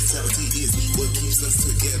Mentality is what keeps us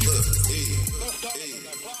together.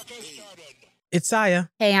 It's Saya.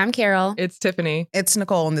 Hey, I'm Carol. It's Tiffany. It's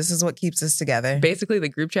Nicole, and this is what keeps us together. Basically, the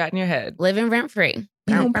group chat in your head. Living rent free.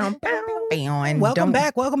 Welcome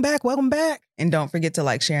back. And don't forget to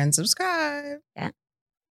like, share, and subscribe. Yeah.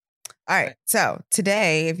 All right. So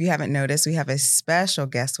today, if you haven't noticed, we have a special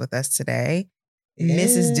guest with us today,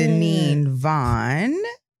 Mrs. Deneen Vaughn.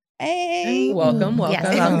 Hey. Welcome. Yes,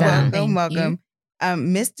 welcome. Welcome.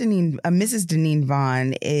 Mrs. Deneen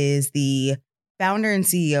Vaughn is the founder and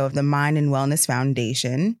CEO of the Mind and Wellness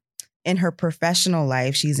Foundation. In her professional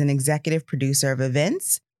life, she's an executive producer of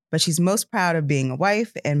events, but she's most proud of being a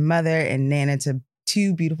wife and mother and nana to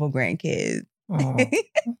two beautiful grandkids.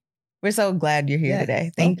 We're so glad you're here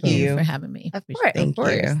today. Thank you for having me. Of course. Thank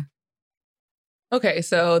you. Okay,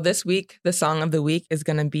 so this week, the song of the week is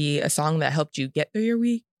going to be a song that helped you get through your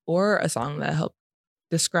week or a song that helped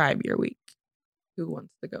describe your week. Who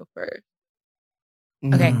wants to go first?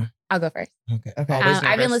 Okay, I'll go first. Okay.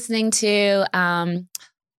 I've been listening to, I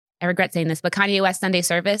regret saying this, but Kanye West Sunday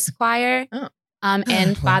Service Choir. Oh.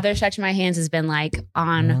 And Father Stretch My Hands has been like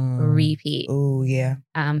on repeat. Oh, yeah.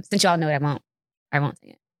 Since y'all know it, I won't sing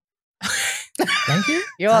it. Thank you.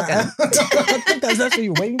 You're welcome. I think that's what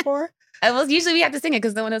you're waiting for. Well, usually we have to sing it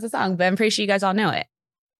because no one knows the song, but I'm pretty sure you guys all know it.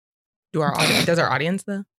 Does our audience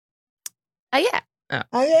though? Yeah.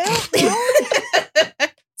 Oh yeah.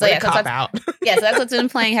 So yeah, cop out. Yeah, so that's what's been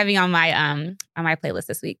playing heavy on my playlist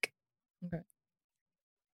this week.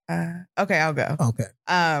 Okay, I'll go. Okay.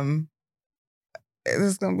 This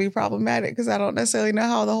is going to be problematic because I don't necessarily know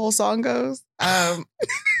how the whole song goes.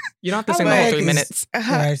 You don't have to sing the whole 3 minutes.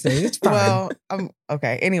 I say it's fine. Well,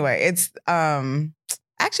 okay. Anyway, it's I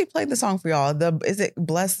actually played the song for y'all. Is it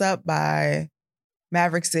Blessed Up by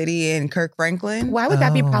Maverick City and Kirk Franklin? Why would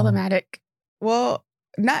that be problematic? Well,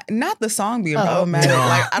 not the song being problematic. yeah.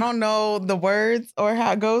 Like, I don't know the words or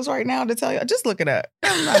how it goes right now to tell you. Just look it up.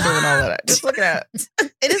 I'm not doing all of that. Just look it up.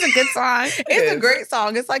 It is a good song. It's a great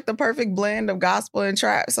song. It's like the perfect blend of gospel and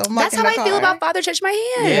trap. So I'm That's how I feel about Father Stretch My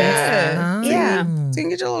Hands. Yeah. Yeah. So you can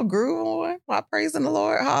get your little groove on while praising the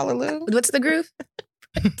Lord. Hallelujah. What's the groove?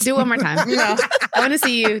 Do it one more time. No. I want to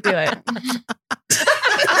see you do it.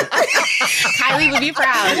 Kylie would be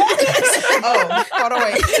proud. Oh, hold on,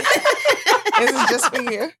 wait. This is just for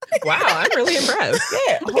you. Wow, I'm really impressed.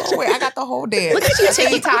 Yeah. Oh, wait, I got the whole dance. Look at you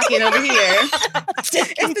ticky-tocking over here. It's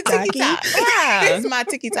the ticky-tock. Yeah. It's my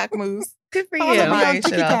ticky-tock moves. Good for Follow you. me.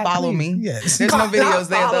 Follow me. Yes. There's no videos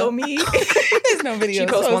there, though. Follow me. There's no videos. She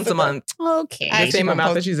posts once a month. Okay. The same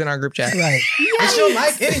amount that she's in our group chat. Right. And she'll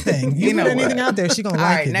like anything. You know put anything what? out there, she gonna All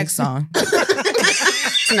like right, it. next song.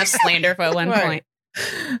 It's enough slander for one Right. point.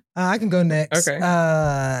 I can go next. Okay.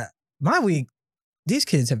 My week, these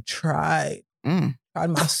kids have tried my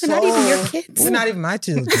They're soul. not even your kids. They're not even my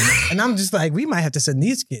children. And I'm just like, we might have to send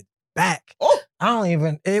these kids back.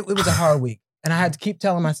 It was a hard week. And I had to keep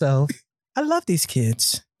telling myself, I love these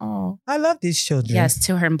kids. Oh. I love these children. Yes,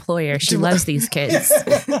 to her employer. She loves these kids.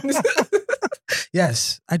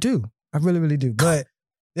 Yes, I do. I really, really do. But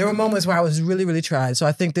there were moments where I was really, really tried. So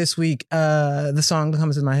I think this week, the song that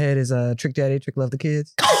comes in my head is Trick Daddy, Trick Love the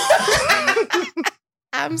Kids.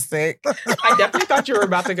 I'm sick. I definitely thought you were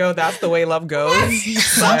about to go, that's the way love goes.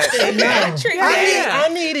 But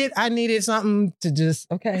I needed something to just,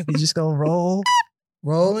 okay, we just gonna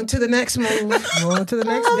roll into the next move, roll into the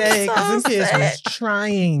next day. Because the kids was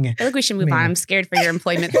trying. I feel like we should move on. I'm scared for your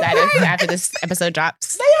employment status after this episode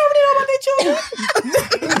drops. They already know about their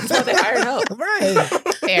children. That's why they hired help. Right.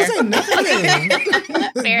 Fair. This ain't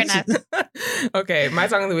nothing. Fair enough. Okay, my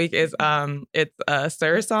song of the week is it's a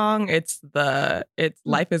Sir song. It's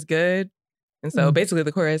Life is Good. And so basically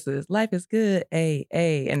the chorus is life is good,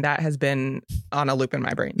 and that has been on a loop in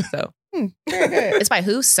my brain. So It's by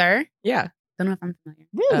who, sir? yeah. Don't know if I'm familiar.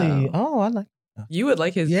 Really? Oh, I like. You would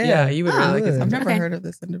like his Yeah. you would really like his. good. I've never Okay. heard of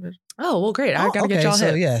this individual. Oh, well, great. I gotta get okay, y'all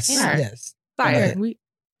so hip. yes, Yeah. yes, Fire. Okay.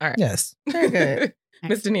 Yes. Very good.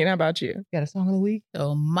 Mr. Neen, how about you? You got a song of the week?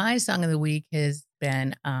 So my song of the week has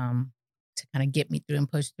been to kind of get me through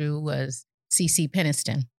and push through was CeCe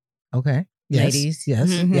Peniston. Okay. Yes. Ladies. Yes.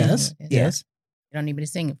 Mhm. Yes. Yeah. Yes. You don't need me to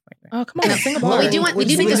sing it for you. Oh, come on, sing Well, about we it. do want- we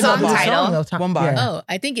do need the song title. One bar. Oh,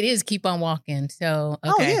 I think it is Keep On Walking. So,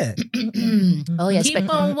 okay. Oh yeah. Oh, yes.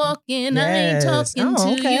 Keep on walking, I ain't Yes. talking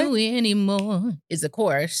Oh, to okay. you anymore. Is the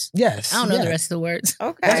chorus. Yes. I don't know yes. the rest of the words.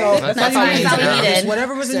 Okay. That's all. That's all you needed. Just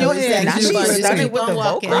whatever was in So your it's head. that you keep on- just just sing keep it with on the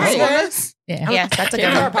walking. vocals. Right. Yeah. Yeah, that's a Came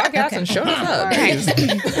good to our one. podcast Okay. and showed us up. Okay.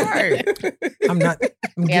 Jeez. I'm not.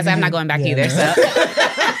 Yes, I'm not going back either. So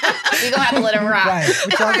we're gonna have to let it rock. Right.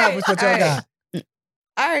 What y'all got? What y'all got?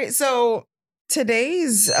 All right. So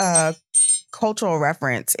today's cultural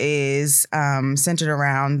reference is centered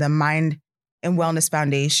around the Mind and Wellness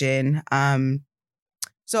Foundation.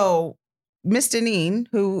 So Miss Deneen,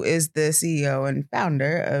 who is the CEO and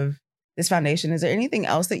founder of this foundation, is there anything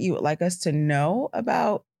else that you would like us to know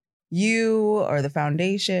about you or the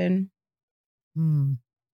foundation?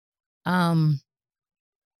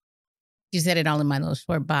 You said it all in my little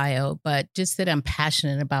short bio, but just that I'm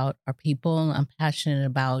passionate about our people. I'm passionate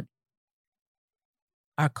about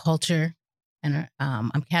our culture, and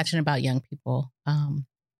I'm passionate about young people.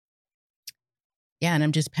 And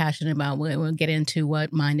I'm just passionate about, we'll get into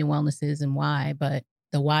what Mind and Wellness is and why, but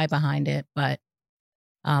the why behind it. But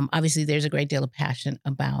obviously there's a great deal of passion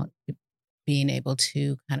about being able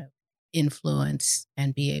to kind of influence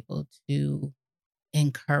and be able to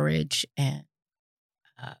encourage and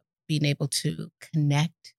being able to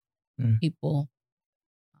connect people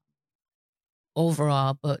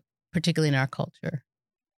overall, but particularly in our culture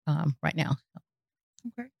right now.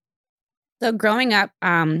 Okay. So growing up,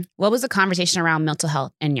 what was the conversation around mental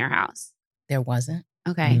health in your house? There wasn't.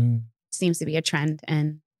 Okay. Seems to be a trend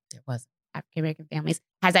in There wasn't. African-American families.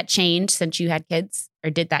 Has that changed since you had kids, or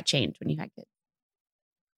did that change when you had kids?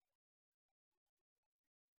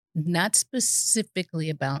 Not specifically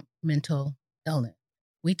about mental illness.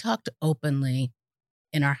 We talked openly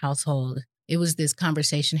in our household. It was this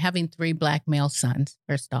conversation, having 3 Black male sons,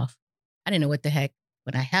 first off. I didn't know what the heck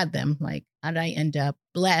when I had them. Like, how did I end up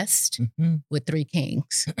blessed with 3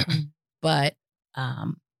 kings? But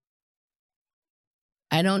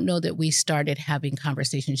I don't know that we started having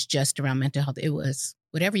conversations just around mental health. It was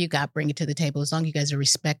whatever you got, bring it to the table. As long as you guys are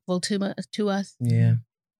respectful to us. Yeah.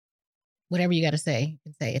 Whatever you got to say, you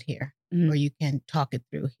can say it here, or you can talk it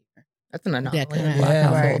through here. That's an anomaly. That kind of-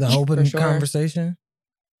 Yeah. Right. The open For sure. conversation.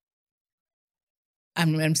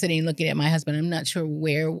 I'm sitting looking at my husband. I'm not sure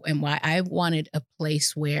where and why. I wanted a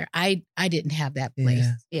place where I didn't have that place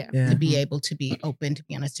Yeah. to be able to be open, to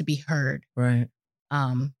be honest, to be heard. Right.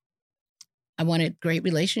 I wanted great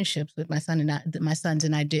relationships with my son and I. My sons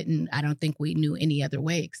and I didn't. I don't think we knew any other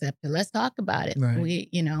way except to let's talk about it. Right. We,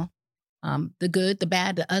 the good, the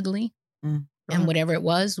bad, the ugly, and whatever it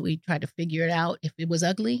was, we tried to figure it out. If it was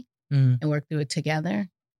ugly, and work through it together.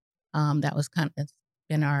 That was kind of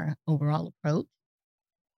been our overall approach.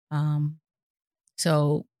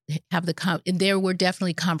 So there were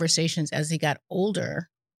definitely conversations as he got older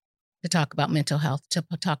to talk about mental health, to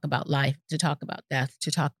talk about life, to talk about death,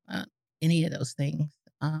 to talk about any of those things.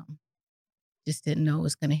 Just didn't know it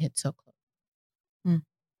was going to hit so close.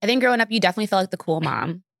 I think growing up, you definitely felt like the cool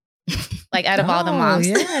mom. Like out of all the Oh, moms.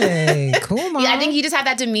 Yay. Cool, mom. Yeah, I think you just have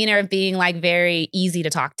that demeanor of being like very easy to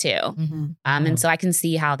talk to. Mm-hmm. And so I can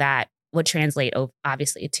see how that would translate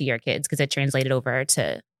obviously to your kids, because it translated over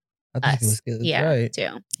to I think us. it was good. Yeah, Right.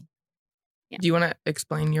 too. Do you want to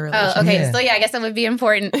explain your Oh, relationship? okay. Yeah. So yeah, I guess that would be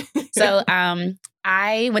important. So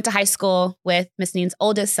I went to high school with Miss Neen's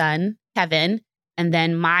oldest son, Kevin. And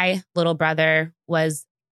then my little brother was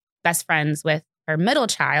best friends with her middle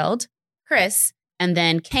child, Chris. And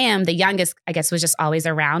then Cam, the youngest, I guess, was just always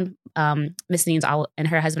around. Miss Neen's and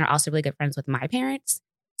her husband are also really good friends with my parents.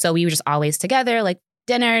 So we were just always together, like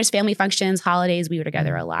dinners, family functions, holidays. We were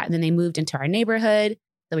together a lot. And then they moved into our neighborhood.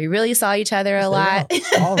 So we really saw each other a lot.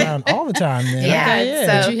 All around, all the time, man. Yeah, Okay, so-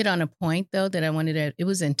 But you hit on a point though that I wanted to. It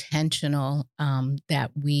was intentional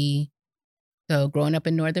that so growing up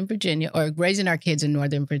in Northern Virginia, or raising our kids in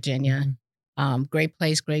Northern Virginia, great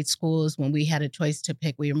place, great schools. When we had a choice to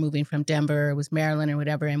pick, we were moving from Denver, it was Maryland or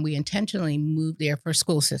whatever, and we intentionally moved there for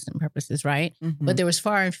school system purposes, right? But there was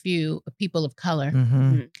far and few people of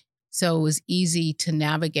color. So it was easy to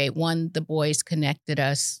navigate. One, the boys connected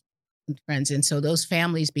us with friends. And so those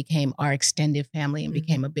families became our extended family and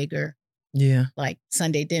became a bigger, Yeah. like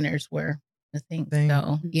Sunday dinners were the thing. Thing.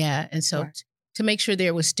 So, yeah. And so Right. to make sure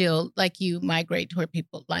there was still, like you migrate toward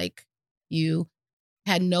people like you,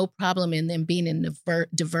 had no problem in them being in a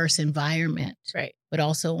diverse environment, Right. but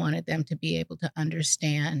also wanted them to be able to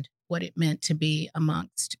understand what it meant to be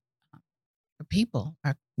amongst our people,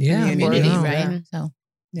 our Yeah. community, yeah. right? So,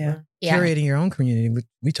 Yeah. Yeah. Curating your own community, which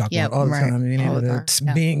we talk Yeah, about all the right. time. Being All able the to time.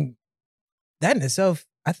 Yeah. being that in itself,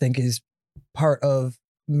 I think, is part of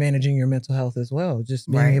managing your mental health as well. Just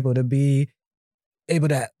being Right. able to be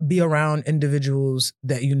around individuals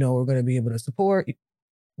that you know are going to be able to support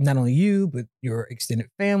not only you but your extended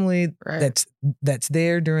family. Right. That's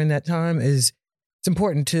there during that time. It's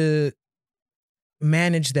important to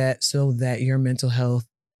manage that so that your mental health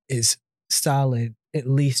is solid, at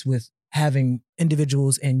least with having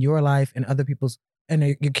individuals in your life and other people's and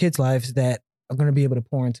your kids' lives that are going to be able to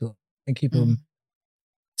pour into them and keep them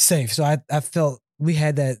safe. So I felt we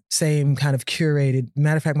had that same kind of curated.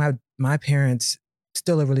 Matter of fact, my parents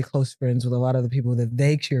still are really close friends with a lot of the people that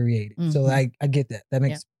they curated. So Mhm. I get that. That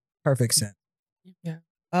makes perfect sense. Yeah.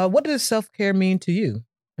 What does self-care mean to you?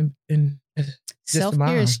 And just a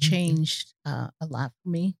Self-care has mom. changed a lot for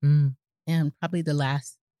me, Mm. and probably the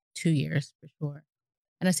last 2 years for sure.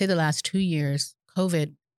 And I say the last 2 years,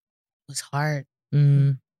 COVID was hard.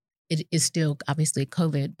 Mm. It is still obviously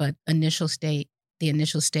COVID, but the initial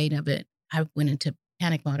state of it, I went into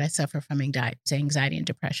panic mode. I suffer from anxiety and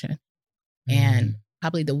depression. And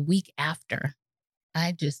probably the week after,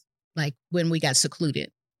 I just, like, when we got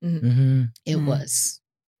secluded, Mm-hmm. it was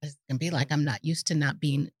going to be like, I'm not used to not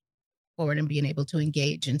being forward and being able to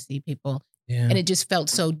engage and see people. Yeah. And it just felt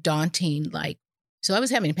so daunting. Like, so I was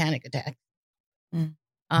having a panic attack. Mm.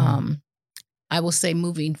 I will say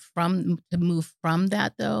move from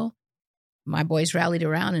that though, my boys rallied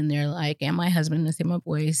around and they're like, and my husband, I say my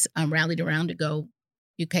boys, rallied around to go,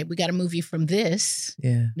 okay, we got to move you from this.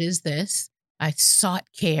 Yeah. What is this? I sought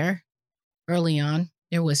care early on.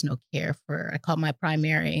 There was no care I called my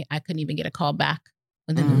primary. I couldn't even get a call back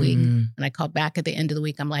within the week. Mm. And I called back at the end of the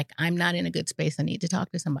week. I'm like, I'm not in a good space. I need to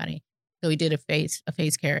talk to somebody. So we did a phase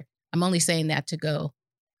care. I'm only saying that to go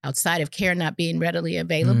outside of care not being readily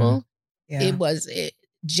available. Yeah.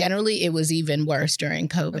 Generally, it was even worse during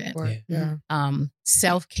COVID. Yeah.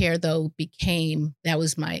 Self-care though that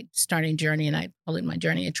was my starting journey, and I call it my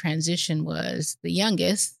journey. A transition was the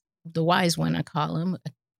youngest, the wise one, I call him.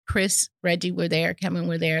 Chris, Reggie were there, Kevin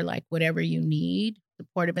were there, like whatever you need,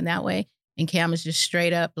 supportive in that way. And Cam is just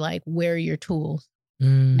straight up like, where are your tools?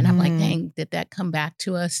 Mm. And I'm like, dang, did that come back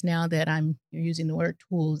to us now that you're using the word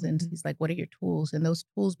tools? And he's like, what are your tools? And those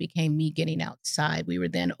tools became me getting outside. We were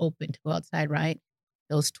then open to go outside, right?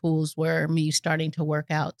 Those tools were me starting to work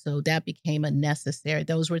out. So that became a necessary.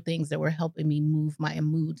 Those were things that were helping me move my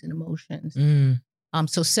moods and emotions. Mm.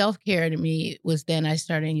 So self-care to me was then I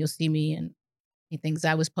started, and you'll see me and the things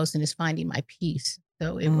I was posting is finding my peace.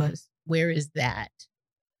 So it was, where is that?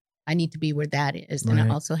 I need to be where that is. Right.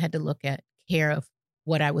 And I also had to look at care of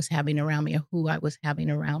what I was having around me or who I was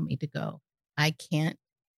having around me to go, I can't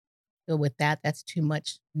go with that. That's too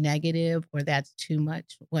much negative, or that's too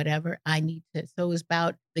much whatever. I need to. So it was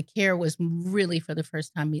about, the care was really for the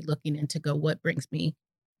first time me looking into go, what brings me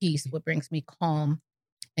peace, what brings me calm,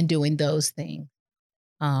 and doing those things.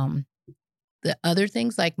 The other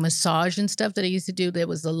things like massage and stuff that I used to do that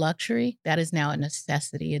was a luxury, that is now a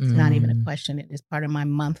necessity. It's not even a question. It is part of my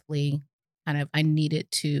monthly kind of, I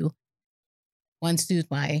needed to, one, soothe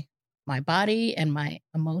my body and my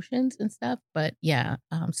emotions and stuff. But yeah,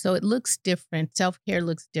 so it looks different. Self-care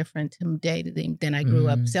looks different today than I grew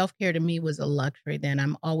up. Self-care to me was a luxury then.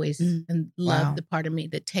 I'm always and love the part of me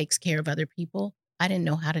that takes care of other people. I didn't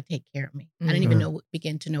know how to take care of me. I didn't even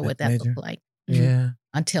begin to know what that looked like. Yeah.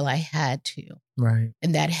 Until I had to. Right.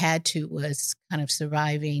 And that had to was kind of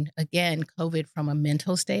surviving, again, COVID from a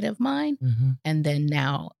mental state of mind. Mm-hmm. And then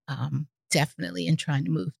now definitely in trying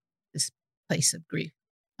to move this place of grief.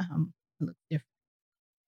 Look different.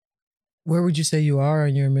 Where would you say you are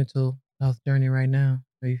on your mental health journey right now?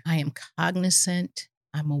 I am cognizant.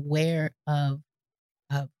 I'm aware of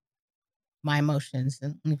my emotions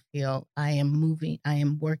and feel I am moving. I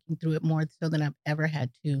am working through it more so than I've ever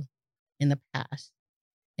had to in the past.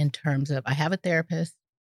 In terms of, I have a therapist.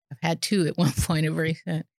 I've had two at one point of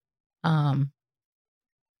recent.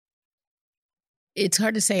 It's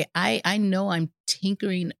hard to say. I know I'm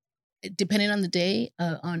tinkering, depending on the day.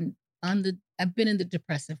 I've been in the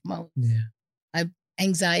depressive mode. Yeah.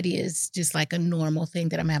 Anxiety is just like a normal thing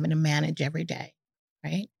that I'm having to manage every day,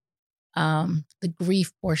 right? The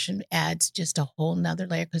grief portion adds just a whole nother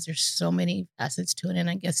layer because there's so many facets to it. And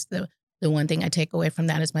I guess the one thing I take away from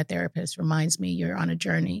that is my therapist reminds me you're on a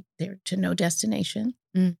journey there to no destination,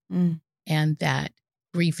 and that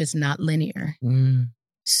grief is not linear.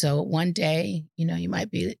 So one day,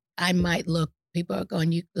 I might look, people are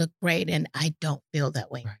going, you look great. And I don't feel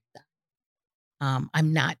that way. Right.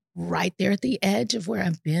 I'm not right there at the edge of where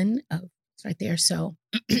I've been. It's right there. So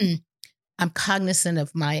I'm cognizant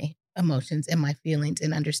of my emotions and my feelings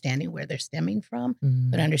and understanding where they're stemming from,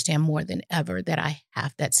 but understand more than ever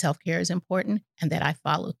that self-care is important and that I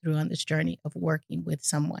follow through on this journey of working with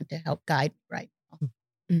someone to help guide me right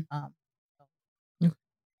now.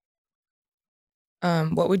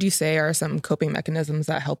 What would you say are some coping mechanisms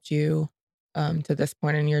that helped you to this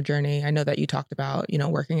point in your journey? I know that you talked about,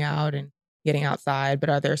 working out and getting outside, but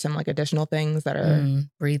are there some like additional things that are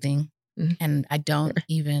breathing? And I don't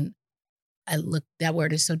even, that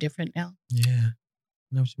word is so different now. Yeah.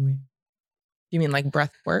 I know what you mean. You mean like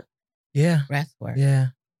breath work? Yeah. Breath work. Yeah.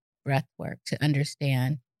 Breath work to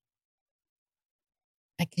understand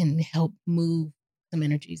I can help move some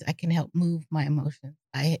energies. I can help move my emotions.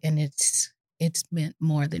 And it's meant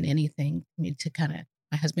more than anything for me to kind of,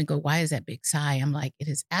 my husband go, why is that big sigh? I'm like, it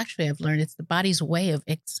is actually, I've learned it's the body's way of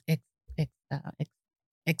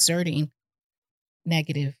exerting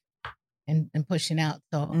negative and pushing out.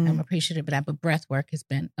 So I'm appreciative of that. But breath work has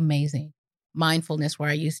been amazing. Mindfulness, where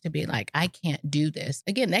I used to be like, I can't do this.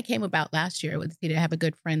 Again, that came about last year with Theta. I have a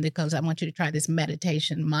good friend that goes, I want you to try this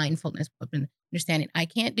meditation, mindfulness, and understanding I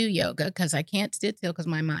can't do yoga because I can't sit still because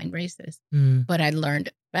my mind races. But I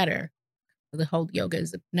learned better. The whole yoga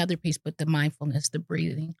is another piece, but the mindfulness, the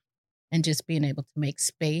breathing, and just being able to make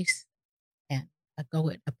space and go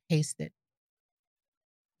at a pace that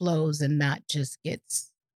flows and not just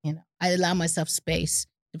gets, I allow myself space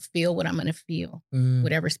to feel what I'm going to feel,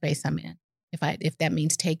 whatever space I'm in. If that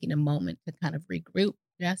means taking a moment to kind of regroup,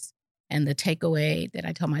 yes. And the takeaway that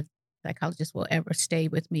I tell my psychologist will ever stay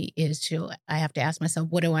with me is I have to ask myself,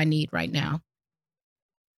 what do I need right now?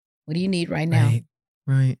 What do you need right now?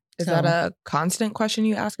 Right. Is that a constant question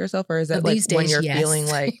you ask yourself, or is it like when you're feeling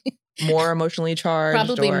like more emotionally charged?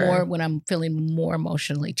 Probably more when I'm feeling more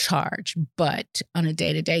emotionally charged, but on a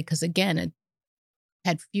day to day, because again, I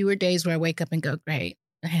had fewer days where I wake up and go, great,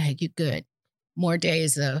 hey, you good. More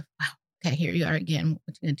days of, wow, okay, here you are again.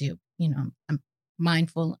 What you gonna do? I'm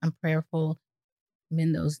mindful, I'm prayerful. I'm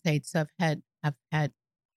in those states. I've had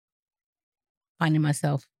finding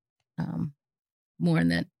myself more in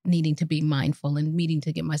that needing to be mindful and needing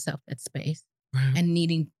to give myself that space and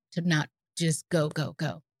needing to not just go.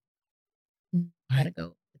 Gotta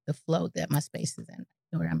go with the flow that my space is in,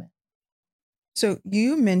 where I'm at. So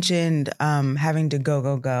you mentioned having to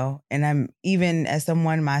go. And I'm, even as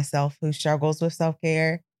someone myself who struggles with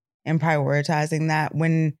self-care and prioritizing that,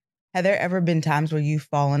 have there ever been times where you've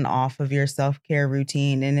fallen off of your self-care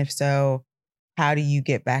routine? And if so, how do you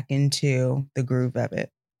get back into the groove of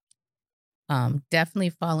it? Definitely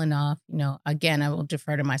fallen off. Again, I will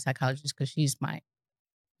defer to my psychologist because she's my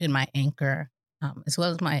anchor, as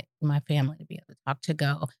well as my family, to be able to talk to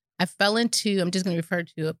go. I fell into, I'm just going to refer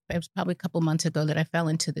to it was probably a couple months ago that I fell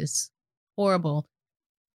into this horrible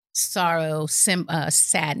sorrow,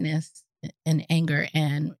 sadness and anger.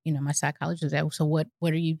 And, my psychologist said, so what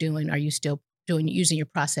are you doing? Are you still using your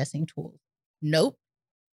processing tools? Nope.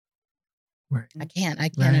 Right. I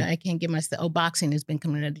can't give myself, boxing has been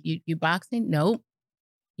coming out. You boxing? Nope.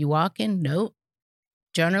 You walking? Nope.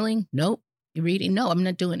 Journaling? Nope. You reading? No, I'm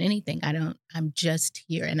not doing anything. I'm just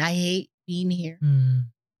here. And I hate being here.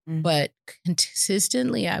 But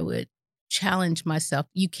consistently, I would challenge myself.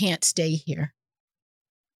 You can't stay here.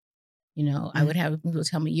 I would have people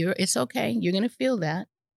tell me, it's okay. You're going to feel that.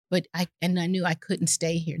 But I knew I couldn't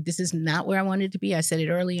stay here. This is not where I wanted to be. I said it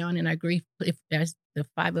early on in our grief. If there's the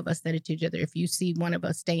five of us said it to each other, if you see one of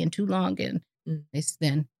us staying too long, and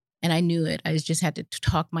I knew it. I just had to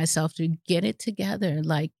talk myself to get it together.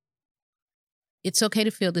 Like, it's okay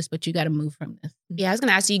to feel this, but you got to move from this. Yeah, I was going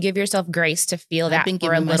to ask you, give yourself grace to feel that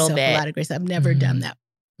for a little bit. A lot of grace. I've never done that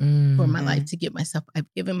for my life to give myself.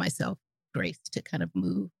 I've given myself grace to kind of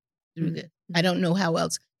move through this. I don't know how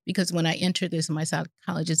else, because when I entered this, my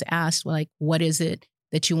psychologist asked, well, like, what is it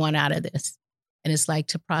that you want out of this? And it's like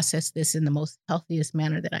to process this in the most healthiest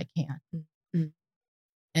manner that I can.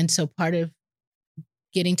 And so part of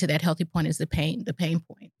getting to that healthy point is the pain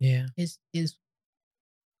point. Yeah. Is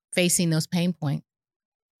facing those pain points.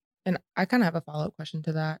 And I kind of have a follow-up question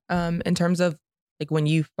to that. In terms of like when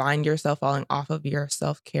you find yourself falling off of your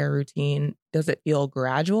self-care routine, does it feel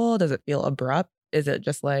gradual? Does it feel abrupt? Is it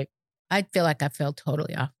just like... I feel like I fell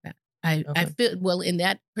totally off that. I feel, well, in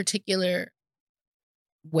that particular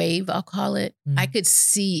wave, I'll call it, I could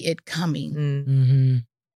see it coming.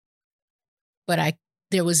 But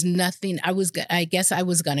there was nothing, I guess I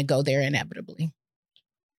was going to go there inevitably.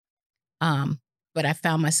 But I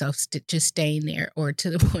found myself just staying there, or to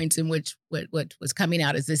the points in which what was coming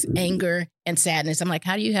out is this anger and sadness. I'm like,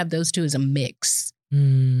 how do you have those two as a mix?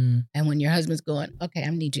 And when your husband's going, okay, I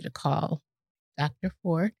need you to call Dr.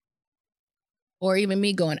 Ford, or even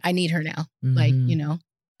me going, I need her now. Like,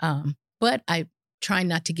 but I try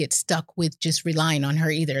not to get stuck with just relying on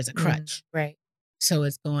her either as a crutch. Right. So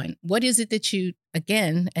it's going, what is it that you,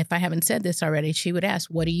 again, if I haven't said this already, she would ask,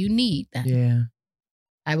 what do you need then? Yeah.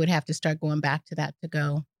 I would have to start going back to that to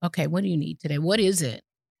go, okay, what do you need today? What is it?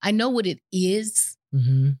 I know what it is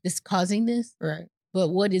that's causing this, right? But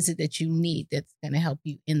what is it that you need that's going to help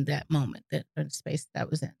you in that moment, or the space that I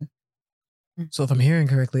was in? So if I'm hearing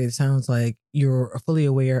correctly, it sounds like you're fully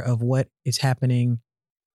aware of what is happening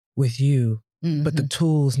with you, but the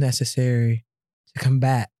tools necessary to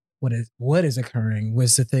combat what is occurring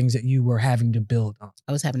was the things that you were having to build on.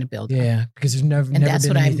 I was having to build on. Yeah, because there's never And that's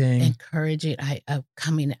been what anything. I'm encouraging.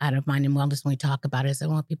 Coming out of Mind and Wellness when we talk about it, is I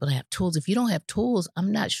want people to have tools. If you don't have tools,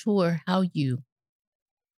 I'm not sure how you.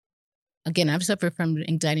 Again, I've suffered from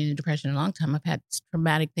anxiety and depression a long time. I've had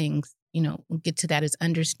traumatic things. We'll get to that as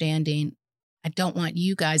understanding. I don't want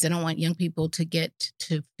young people to get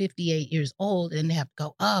to 58 years old and have to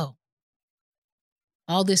go, oh,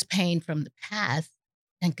 all this pain from the past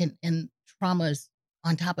and traumas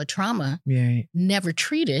on top of trauma, never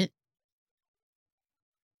treated,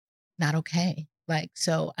 not okay.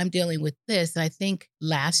 So I'm dealing with this. I think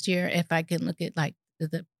last year, if I can look at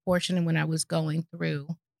the portion when I was going through,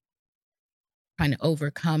 trying to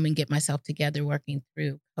overcome and get myself together, working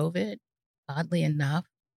through COVID, oddly enough,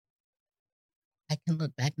 I can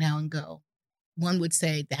look back now and go, one would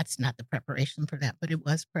say that's not the preparation for that, but it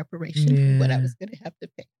was preparation for what I was going to have to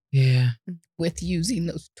pay. Yeah. With using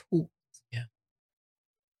those tools. Yeah.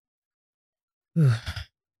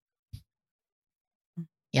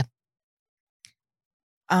 Yeah.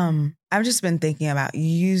 I've just been thinking about, you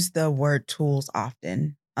use the word tools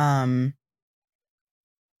often. I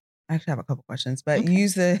actually have a couple questions, but you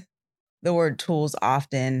use the word tools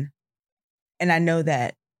often. And I know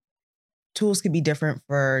that tools could be different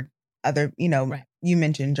for other, right. You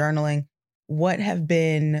mentioned journaling. What have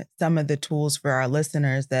been some of the tools for our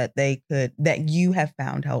listeners that you have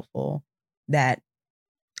found helpful that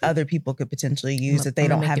other people could potentially use if they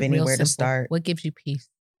don't have anywhere to start? What gives you peace?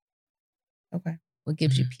 Okay. What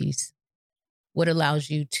gives you peace? What allows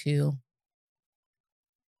you to?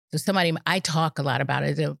 So I talk a lot about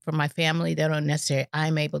it. For my family, they don't necessarily,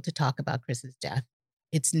 I'm able to talk about Chris's death.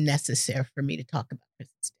 It's necessary for me to talk about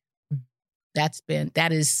Chris's death.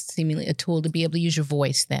 That is seemingly a tool to be able to use your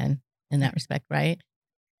voice then in that respect, right?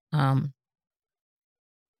 For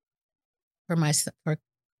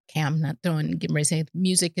Cam, getting ready to say,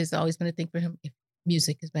 music has always been a thing for him.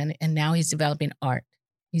 Music has been, and now he's developing art.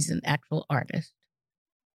 He's an actual artist,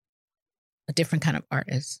 a different kind of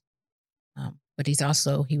artist. But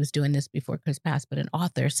he was doing this before Chris passed, but an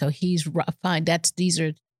author. So he's fine. These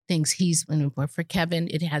are things he's been for. For Kevin,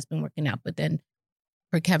 it has been working out. But then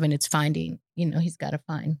for Kevin, it's finding, he's got to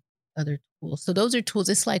find other tools. So those are tools.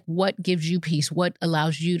 It's like, what gives you peace? What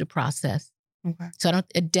allows you to process? Okay. So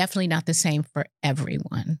definitely not the same for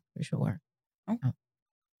everyone, for sure.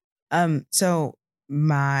 Okay. So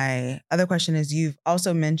my other question is, you've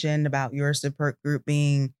also mentioned about your support group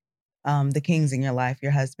being the kings in your life,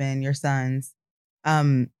 your husband, your sons.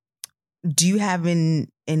 Do you have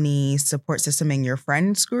any support system in your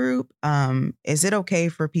friends group? Is it okay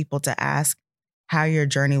for people to ask how your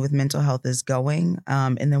journey with mental health is going?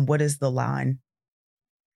 And then what is the line?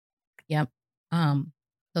 Yep. I'll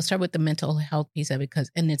start with the mental health piece of it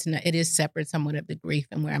it is separate somewhat of the grief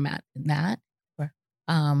and where I'm at in that. Sure.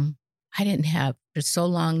 I didn't have for so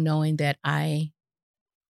long knowing that I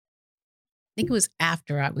think it was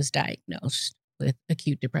after I was diagnosed with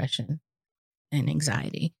acute depression and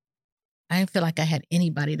anxiety. I didn't feel like I had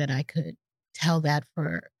anybody that I could tell that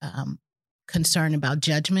for concern about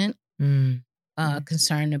judgment,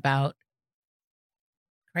 concern about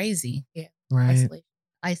crazy. Yeah. Right.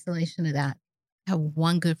 Isolation of that. I have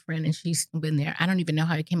one good friend and she's been there. I don't even know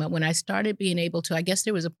how it came up. When I started being able to, I guess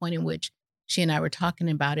there was a point in which she and I were talking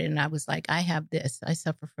about it and I was like, I have this, I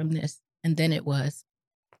suffer from this. And then it was,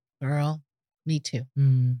 girl, me too.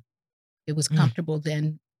 It was comfortable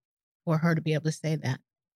then for her to be able to say that.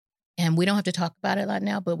 And we don't have to talk about it a lot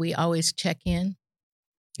now, but we always check in.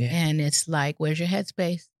 Yeah. And it's like, where's your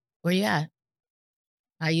headspace? Where you at?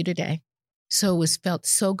 How are you today? So it felt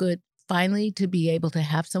so good finally to be able to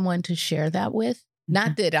have someone to share that with.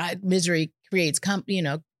 Not that misery creates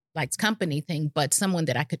likes company thing, but someone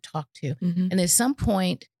that I could talk to. Mm-hmm. And at some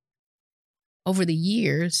point over the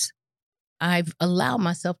years, I've allowed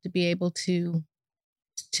myself to be able to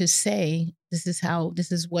say, this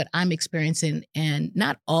is what I'm experiencing. And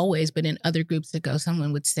not always, but in other groups that go,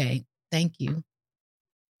 someone would say, thank you.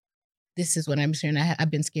 This is what I'm sharing.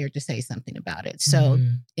 I've been scared to say something about it. So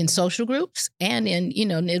in social groups and in,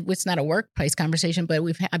 it's not a workplace conversation, but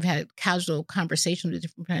I've had casual conversations with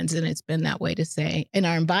different friends, and it's been that way to say in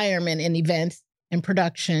our environment, in events and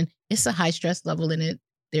production, it's a high stress level in it.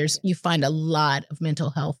 You find a lot of mental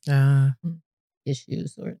health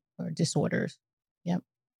issues or disorders. Yep.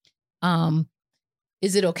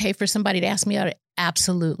 Is it okay for somebody to ask me out?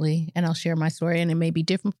 Absolutely. And I'll share my story, and it may be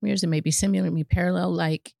different from yours. It may be similar, it may be parallel.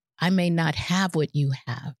 Like, I may not have what you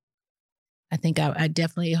have. I think I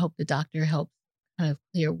definitely hope the doctor helps kind of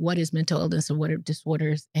clear what is mental illness and what are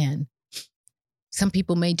disorders. And some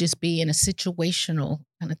people may just be in a situational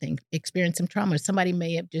kind of thing, experience some trauma. Somebody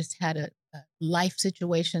may have just had a life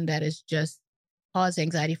situation that has just caused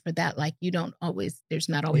anxiety for that. Like there's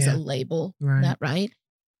not always a label, not right.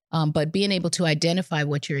 But being able to identify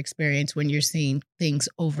what your experience when you're seeing things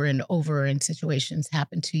over and over and situations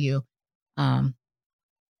happen to you.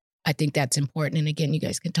 I think that's important. And again, you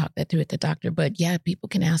guys can talk that through with the doctor. But yeah, people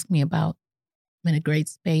can ask me about, I'm in a great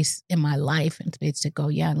space in my life and space to go,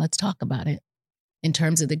 yeah, and let's talk about it. In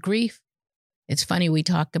terms of the grief, it's funny, we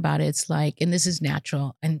talk about it. It's like, and this is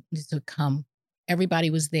natural and this would come.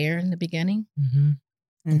 Everybody was there in the beginning. Mm-hmm.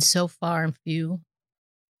 And so far and few,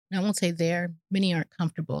 and I won't say there, many aren't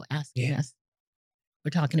comfortable asking us.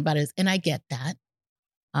 We're talking about it. And I get that.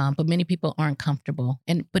 But many people aren't comfortable.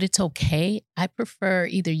 But it's okay. I prefer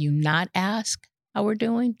either you not ask how we're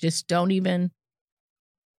doing, just don't even,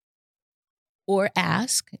 or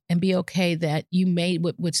ask and be okay that you made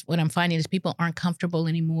what I'm finding is people aren't comfortable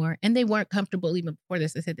anymore. And they weren't comfortable even before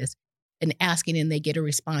this. I said this, and asking and they get a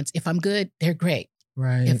response. If I'm good, they're great.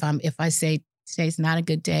 Right. If I say today's not a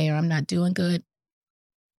good day or I'm not doing good,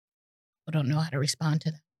 I don't know how to respond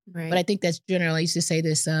to that. Right. But I think that's general. I used to say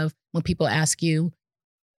this of when people ask you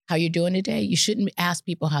how you're doing today, you shouldn't ask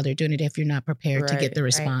people how they're doing today if you're not prepared to get the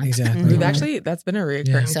response. Exactly. We've actually, that's been a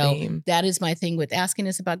recurring So theme. that is my thing with asking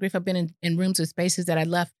us about grief. I've been in rooms with spaces that I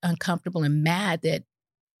left uncomfortable and mad that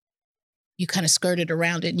you kind of skirted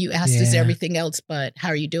around it and you asked us everything else, but how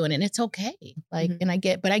are you doing? And it's okay. Like, and I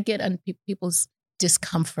get on people's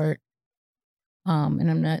discomfort. And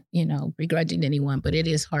I'm not, begrudging anyone, but it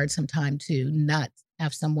is hard sometimes to not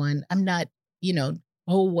have someone, I'm not,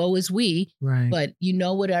 oh, woe is we, right. But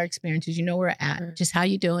what our experience is, where we're at, just how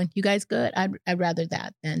you doing? You guys good? I'd rather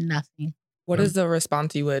that than nothing. What is the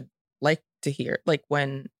response you would like to hear? Like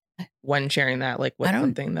when sharing that, like what's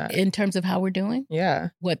something that in terms of how we're doing? Yeah.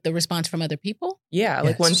 What the response from other people? Yeah.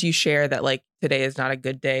 Like once you share that, like today is not a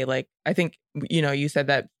good day. Like I think, you said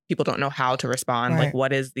that people don't know how to respond. Right. Like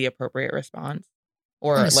what is the appropriate response?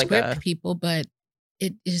 Or like script people, but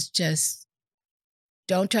it is just,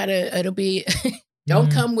 don't try to, it'll be,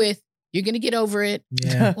 don't come with, you're going to get over it.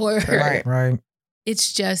 Yeah. Or right.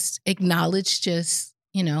 It's just acknowledge,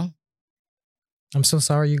 I'm so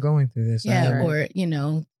sorry you're going through this. Yeah. Or,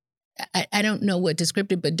 I don't know what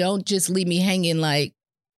descriptive, but don't just leave me hanging like,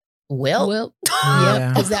 well,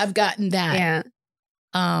 because I've gotten that.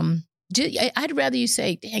 Yeah. I'd rather you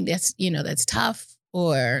say, dang, that's tough,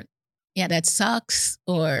 or yeah, that sucks,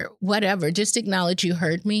 or whatever. Just acknowledge you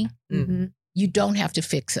heard me. Mm-hmm. You don't have to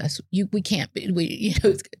fix us. We can't be, it's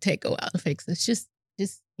going to take a while to fix us. Just,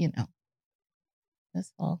 that's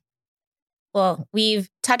all. Well, we've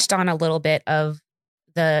touched on a little bit of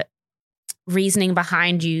the reasoning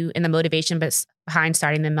behind you and the motivation behind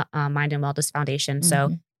starting the Mind and Wellness Foundation.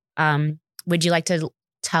 Mm-hmm. So would you like to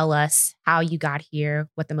tell us how you got here,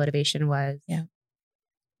 what the motivation was? Yeah.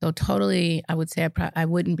 So totally, I would say I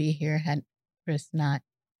wouldn't be here had Chris not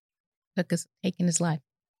taken his life.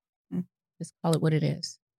 Just call it what it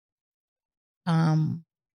is.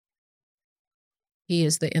 He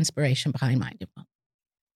is the inspiration behind Mind and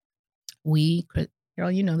Wellness.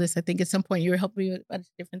 Carol, you know this. I think at some point you were helping me with a bunch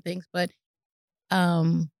of different things, but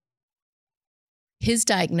his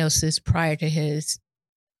diagnosis prior to his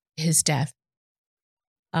death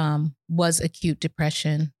was acute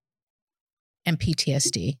depression and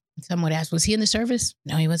PTSD. Someone asked, was he in the service?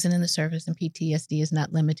 No, he wasn't in the service, and PTSD is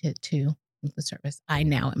not limited to the service. I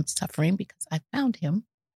now am suffering because I found him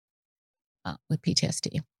with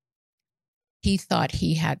PTSD. He thought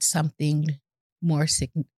he had something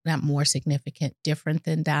not more significant, different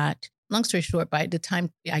than that. Long story short, by the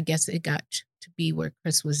time, I guess it got to be where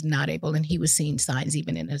Chris was not able, and he was seeing signs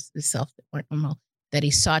even in his self that weren't normal, that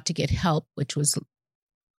he sought to get help, which was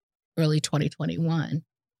early 2021.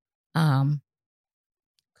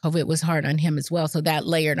 COVID was hard on him as well. So that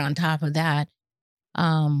layered on top of that.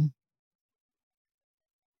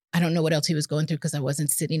 I don't know what else he was going through because I wasn't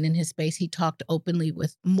sitting in his space. He talked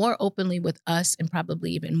more openly with us, and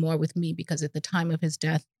probably even more with me, because at the time of his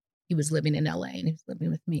death, he was living in LA and he was living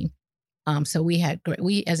with me. So we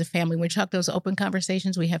as a family, we talked those open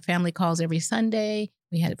conversations. We have family calls every Sunday.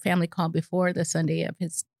 We had a family call before the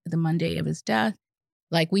Monday of his death.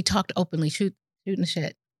 Like we talked openly, shooting the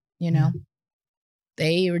shit, Mm-hmm.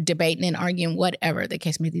 They were debating and arguing, whatever the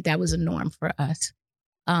case may be. That was a norm for us.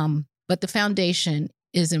 But the foundation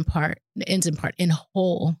ends in part, in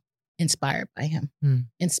whole, inspired by him,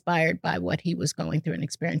 inspired by what he was going through and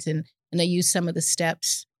experiencing. And they used some of the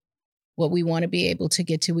steps, what we want to be able to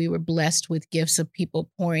get to. We were blessed with gifts of people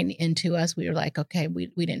pouring into us. We were like, okay, we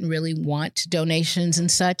didn't really want donations and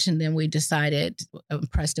such. And then we decided,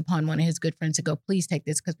 impressed upon one of his good friends, to go, please take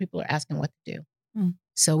this, because people are asking what to do.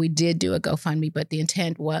 So we did do a GoFundMe, but the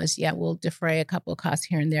intent was, we'll defray a couple of costs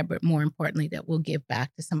here and there, but more importantly, that we'll give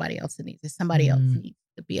back to somebody else that needs it. Somebody else needs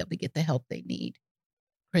to be able to get the help they need.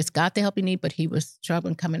 Chris got the help he needed, but he was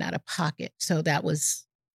struggling coming out of pocket. So that was,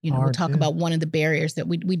 we'll talk about one of the barriers that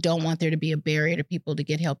we don't want there to be a barrier to people to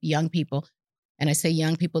get help, young people. And I say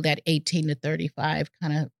young people, that 18 to 35,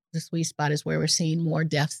 kind of the sweet spot is where we're seeing more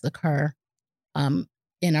deaths occur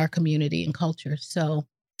in our community and culture. So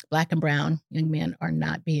Black and brown young men are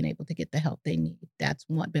not being able to get the help they need. That's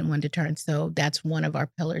been one deterrent. So that's one of our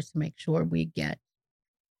pillars, to make sure we get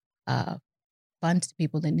funds to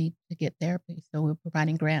people that need to get therapy. So we're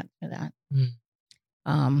providing grants for that.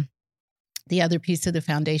 The other piece of the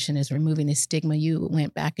foundation is removing the stigma. You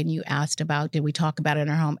went back and you asked about, did we talk about it in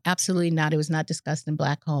our home? Absolutely not. It was not discussed in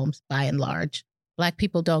Black homes by and large. Black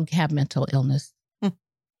people don't have mental illness.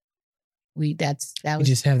 We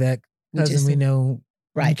just have that cousin we know.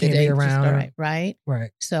 Right. Can't be around. Right.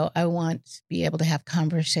 So I want to be able to have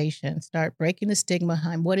conversations, start breaking the stigma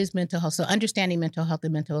behind what is mental health. So understanding mental health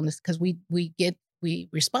and mental illness, because we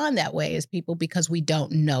respond that way as people because we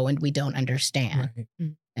don't know and we don't understand. Right.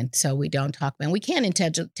 And so we don't talk about it. And we can't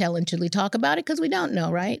intelligently talk about it because we don't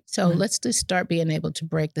know, right? So let's just start being able to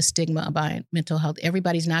break the stigma about mental health.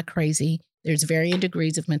 Everybody's not crazy. There's varying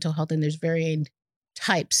degrees of mental health, and there's varying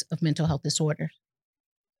types of mental health disorders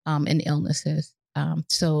and illnesses.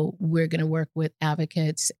 So we're going to work with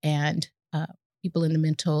advocates and people in the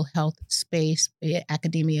mental health space, be it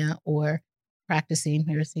academia or practicing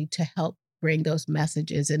literacy, to help bring those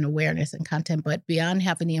messages and awareness and content. But beyond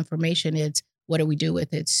having the information, it's what do we do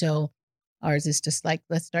with it? So ours is just like,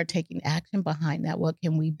 let's start taking action behind that. What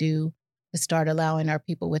can we do to start allowing our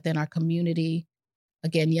people within our community,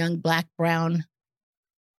 again, young, Black, brown,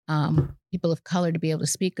 people of color, to be able to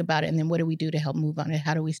speak about it? And then what do we do to help move on it?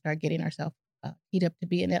 How do we start getting ourselves teed up to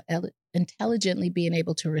be intelligently being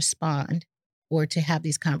able to respond or to have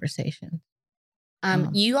these conversations?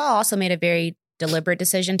 You all also made a very deliberate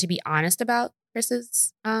decision to be honest about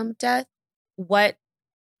Chris's death.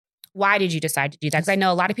 Why did you decide to do that? Because I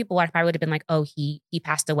know a lot of people probably would have been like, "Oh, he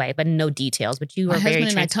passed away," but no details. But you were very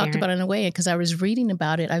transparent. My husband and I talked about it in a way because I was reading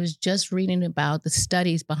about it. I was just reading about the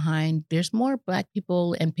studies behind. There's more Black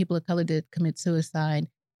people and people of color that commit suicide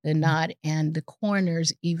than not, and the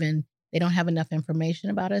coroners even. They don't have enough information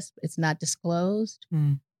about us. It's not disclosed.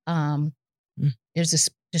 There's a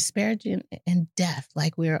disparity in death.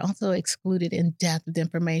 Like, we are also excluded in death with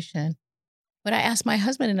information. But I asked my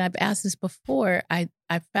husband, and I've asked this before, I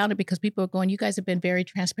found it because people are going, you guys have been very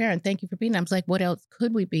transparent. Thank you for being. I was like, what else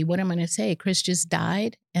could we be? What am I going to say? Chris just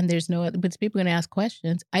died and there's no other, but people are going to ask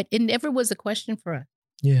questions. It never was a question for us.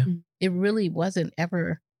 Yeah. It really wasn't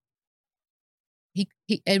ever.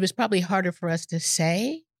 It was probably harder for us to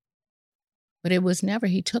say. But it was never,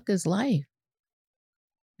 he took his life.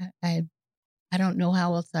 I don't know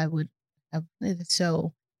how else I would have.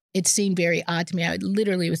 So it seemed very odd to me. I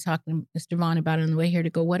literally was talking to Mr. Vaughn about it on the way here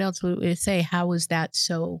to go, what else would we say? How was that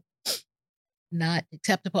so not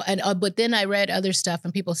acceptable? And but then I read other stuff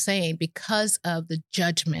and people saying because of the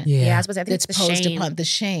judgment that's posed upon the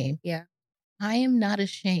shame. Yeah. I am not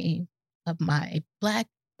ashamed of my Black,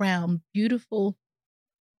 brown, beautiful,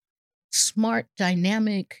 smart,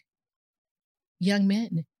 dynamic young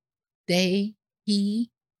men. He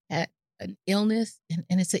had an illness,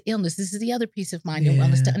 and it's an illness. This is the other piece of mind and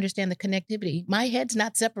wellness, to understand the connectivity. My head's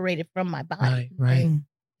not separated from my body. Right.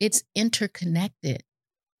 It's interconnected.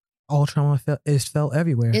 All trauma is felt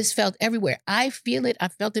everywhere. It's felt everywhere. I feel it. I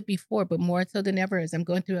felt it before, but more so than ever as I'm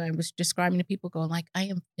going through, I was describing to people going like, I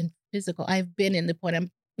am in physical. I've been in the point I'm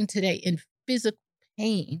in today in physical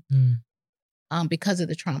pain because of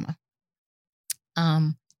the trauma.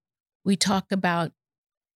 We'll talk about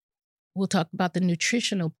the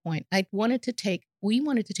nutritional point. We wanted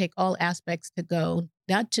to take all aspects to go,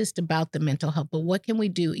 not just about the mental health, but what can we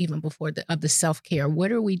do even before the self-care?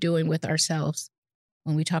 What are we doing with ourselves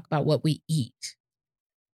when we talk about what we eat?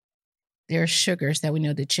 There are sugars that we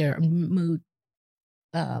know that share mood,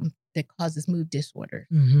 that causes mood disorders.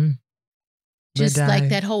 Mm-hmm. Just like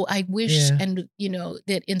that whole, I wish, and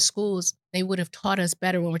that in schools, they would have taught us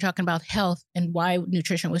better when we're talking about health and why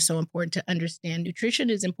nutrition was so important to understand. Nutrition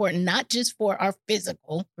is important, not just for our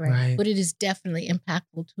physical, but it is definitely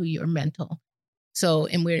impactful to your mental. So,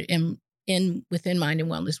 and we're within Mind and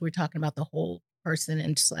Wellness, we're talking about the whole person,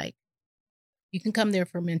 and it's like, you can come there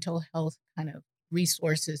for mental health kind of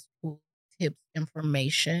resources, tools, tips,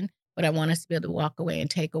 information, but I want us to be able to walk away and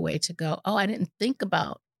take away to go, oh, I didn't think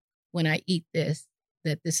about when I eat this,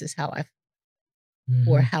 that this is how I,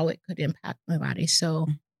 or how it could impact my body. So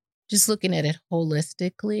just looking at it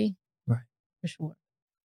holistically, Right. For sure.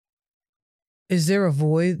 Is there a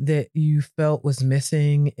void that you felt was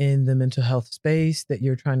missing in the mental health space that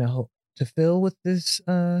you're trying to fill with this?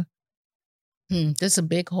 That's a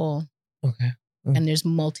big hole. Okay. And there's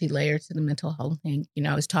multi-layers to the mental health thing. You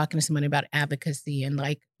know, I was talking to somebody about advocacy and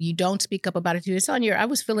like, you don't speak up about it too. It's on I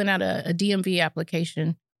was filling out a DMV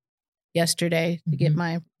application yesterday to get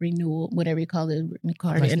my renewal, whatever you call it,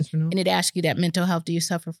 card. And it asks you that mental health. Do you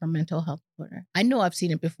suffer from mental health disorder? I know I've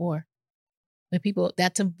seen it before. But people,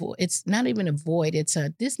 it's not even a void.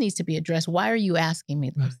 This needs to be addressed. Why are you asking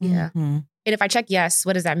me this? Yeah. And if I check yes,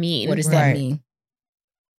 what does that mean? What does that mean?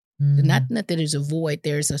 Not that there's a void.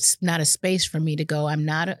 There's not a space for me to go. I'm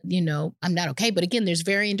not okay. But again, there's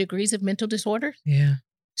varying degrees of mental disorders. Yeah.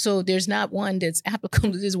 So there's not one that's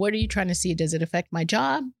applicable to this. What are you trying to see? Does it affect my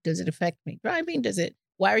job? Does it affect me driving?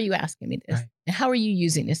 Why are you asking me this? Right. And how are you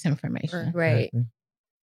using this information? Right. Exactly.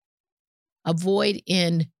 A void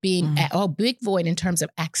in being, big void in terms of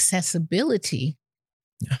accessibility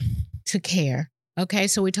to care. Okay.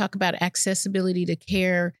 So we talk about accessibility to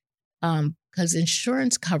care because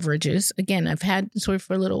insurance coverages, again, I've had sort of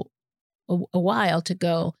for a while to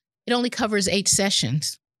go, it only covers 8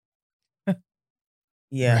 sessions.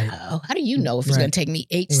 Yeah. How do you know if it's going to take me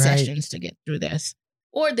 8 sessions to get through this?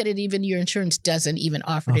 Or that your insurance doesn't even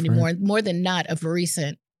offer it anymore. More than not, of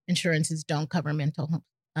recent insurances don't cover mental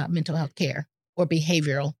health care or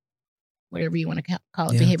behavioral, whatever you want to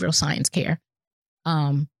call it, behavioral science care.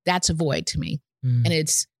 That's a void to me. And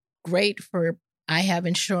it's great I have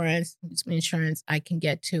insurance, I can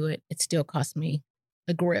get to it. It still costs me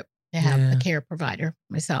a grip to have a care provider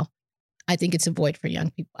myself. I think it's a void for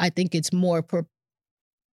young people. I think it's more for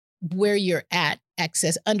where you're at,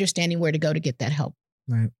 understanding where to go to get that help.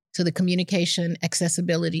 Right. So the communication,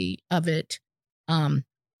 accessibility of it. And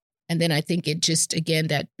then I think it just, again,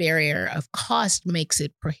 that barrier of cost makes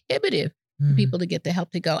it prohibitive for people to get the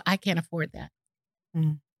help to go, I can't afford that.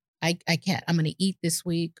 I can't. I'm going to eat this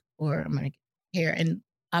week or I'm going to get care. And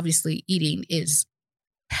obviously eating is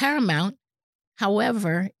paramount.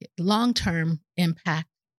 However, long-term impact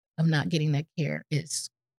of not getting that care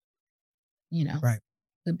is,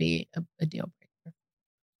 could be a deal breaker.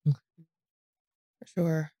 For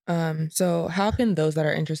sure. So how can those that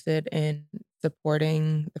are interested in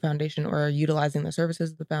supporting the foundation or utilizing the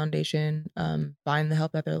services of the foundation find the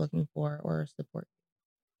help that they're looking for or support?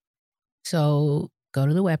 So go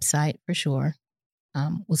to the website for sure.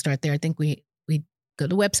 We'll start there. I think we go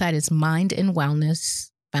to the website. It's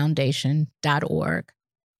mindandwellnessfoundation.org.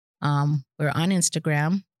 We're on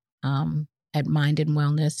Instagram at Mind and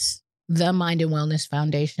Wellness, the Mind and Wellness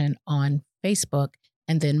Foundation on Facebook,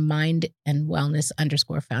 and then Mind and Wellness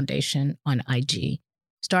 _Foundation on IG.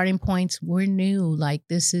 Starting points, we're new. Like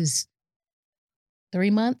this is 3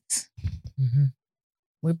 months.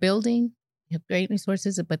 We're building. We have great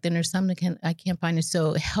resources, but then there's some that I can't find it.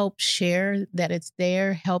 So help share that it's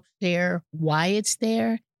there. Help share why it's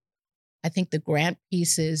there. I think the grant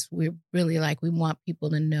pieces, we're really we want people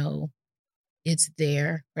to know it's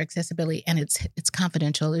there for accessibility, and it's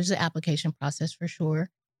confidential. There's an application process for sure.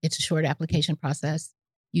 It's a short application process.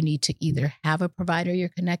 You need to either have a provider you're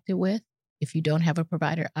connected with. If you don't have a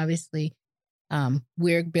provider, obviously,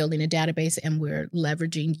 we're building a database and we're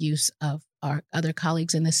leveraging use of our other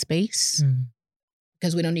colleagues in the space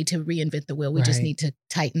because we don't need to reinvent the wheel. We just need to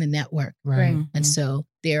tighten the network. Right. And so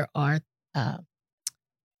there are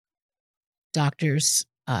doctors,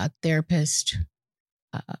 therapists,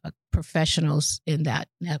 professionals in that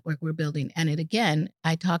network we're building. And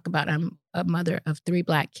I talk about, I'm a mother of 3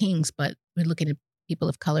 Black kings, but we're looking at people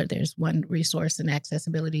of color. There's one resource and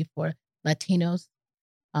accessibility for Latinos,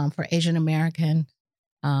 for Asian American,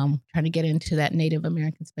 trying to get into that Native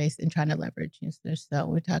American space and trying to leverage this. So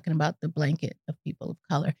we're talking about the blanket of people of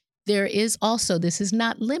color. There is also, this is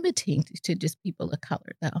not limiting to just people of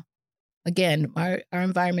color though. Again, our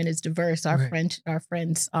environment is diverse. Our friends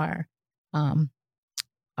are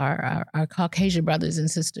our Caucasian brothers and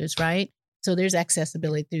sisters, right? So there's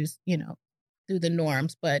accessibility through the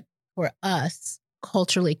norms, but for us,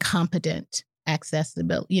 culturally competent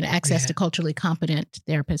accessibility, access to culturally competent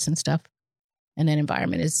therapists and stuff. And that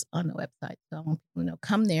environment is on the website. So I want people to know,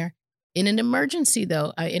 come there. In an emergency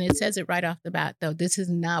though, and it says it right off the bat though,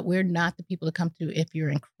 we're not the people to come to if you're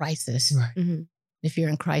in crisis. Right. If you're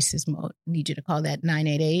in crisis mode, I need you to call that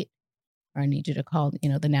 988 or I need you to call,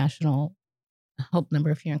 the national help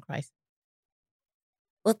number if you're in crisis.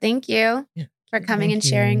 Well, thank you for coming and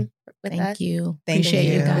sharing with Thank us. you. Thank Appreciate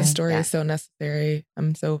you you. This guys. story Yeah. is so necessary.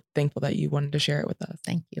 I'm so thankful that you wanted to share it with us.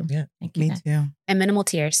 Thank you. Yeah. Thank you. Me guys. too. And minimal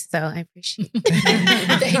tears. So I appreciate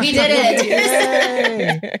it. We did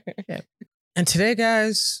it. Yay. And today,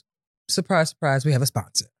 guys, surprise, surprise, we have a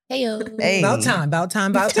sponsor. Hey-o. Hey. About time.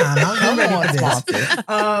 I'm ready on, for this. sponsor.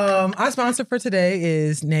 Our sponsor for today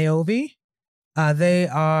is Naovi. They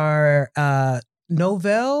are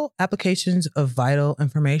Novell applications of vital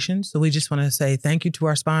information. So we just want to say thank you to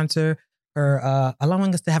our sponsor for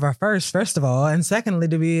allowing us to have our first of all, and secondly,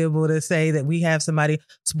 to be able to say that we have somebody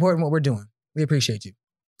supporting what we're doing. We appreciate you.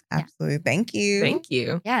 Absolutely. Thank you. Thank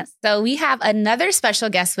you. Yes. So we have another special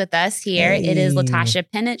guest with us here. It is Hey. Latasha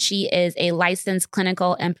Pennant. She is a licensed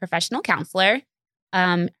clinical and professional counselor.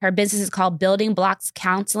 Her business is called Building Blocks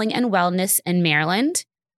Counseling and Wellness in Maryland.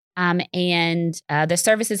 And the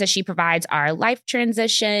services that she provides are life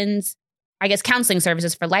transitions, counseling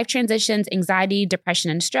services for life transitions, anxiety,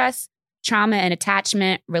 depression and stress, trauma and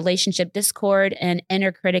attachment, relationship discord, and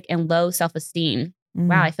inner critic and low self-esteem.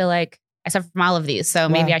 Wow, I feel like I suffer from all of these. So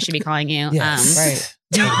maybe Wow. I should be calling you. Yes. Right.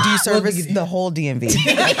 Do you service the whole DMV?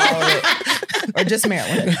 Like all of it? Or just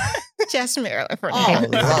Maryland? Just Maryland for Oh,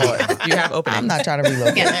 now. Lord. You have openings. I'm not trying to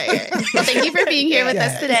relocate. Well, thank you for being here with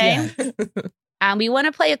us Yes, today. We want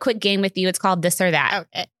to play a quick game with you. It's called This or That.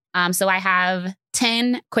 Okay. So I have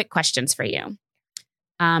 10 quick questions for you.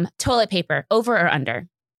 Toilet paper, over or under?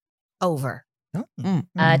 Over.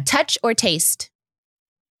 Touch or taste?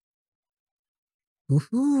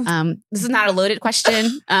 Ooh. This is not a loaded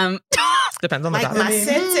question. Depends on the Like topic. my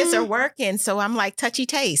senses are working, so I'm like touchy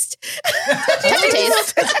taste. Touch or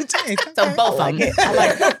taste? So both of them. I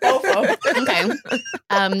like both of them.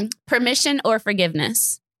 Okay. Permission or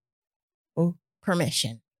forgiveness?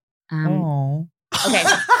 Permission. Oh. Okay.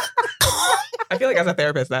 I feel like as a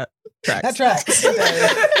therapist, that tracks. That tracks.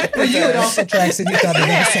 For you, it also tracks, and you thought it was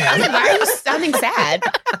I was like, sad. why are you sounding sad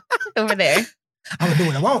over there? I'm gonna do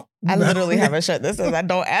what I want. I literally have a shirt that says I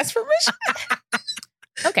don't ask permission.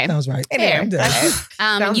 Okay. Sounds right. Fair. I'm done.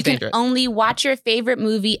 Sounds You can dangerous. only watch your favorite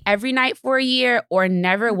movie every night for a year or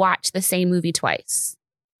never watch the same movie twice.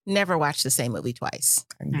 Never watch the same movie twice.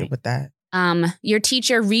 I can get with that. Your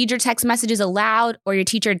teacher read your text messages aloud or your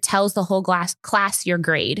teacher tells the whole class your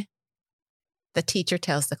grade. The teacher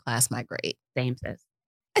tells the class my grade. Same sis.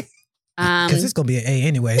 Because it's gonna be an A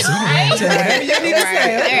anyway. So you can tell whatever you need to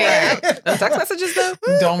say. Right. The text messages though?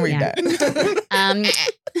 Don't read Yeah. that.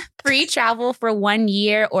 Free travel for 1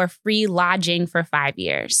 year or free lodging for 5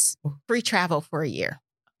 years. Free travel for a year.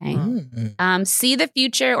 Okay. Mm. See the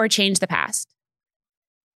future or change the past.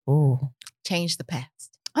 Ooh. Change the past.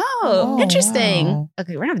 Oh, interesting. wow.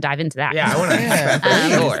 Okay, we're gonna dive into that. Yeah, I want to.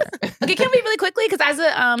 Yeah. Sure. Okay, can we really quickly? Because as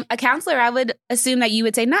a counselor, I would assume that you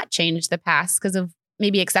would say not change the past because of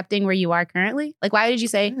maybe accepting where you are currently. Like, why did you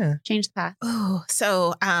say Yeah. change the past? Oh,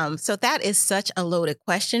 so that is such a loaded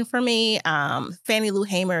question for me. Fannie Lou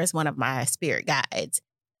Hamer is one of my spirit guides.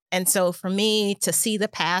 And so for me to see the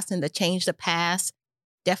past and to change the past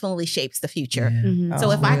definitely shapes the future. Yeah. Mhm.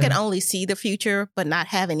 So if I yeah. could only see the future but not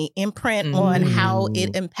have any imprint on how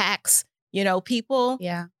it impacts, people,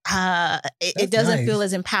 Yeah. it That's doesn't nice. feel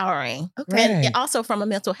as empowering. Okay. And Right. also from a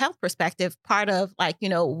mental health perspective, part of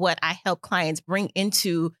what I help clients bring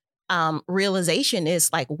into realization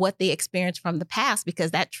is like what they experienced from the past,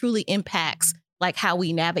 because that truly impacts like how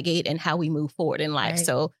we navigate and how we move forward in life. Right.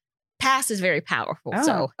 So past is very powerful. Oh,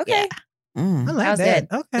 so okay. yeah. Mm. I like That was that.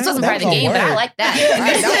 good. Okay. This wasn't that part of the was a game, but I word. like that.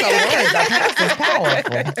 Right, that was a word.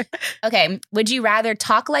 The past is powerful. Okay. Would you rather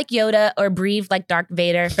talk like Yoda or breathe like Darth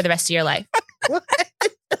Vader for the rest of your life?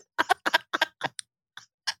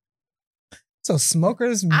 So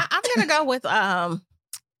smokers. I'm gonna go with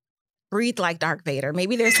breathe like Darth Vader.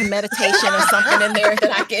 Maybe there's some meditation or something in there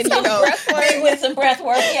that I can, with some breath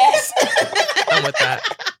work, yes. I'm with that.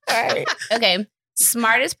 All right. Okay.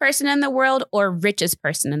 Smartest person in the world or richest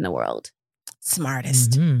person in the world?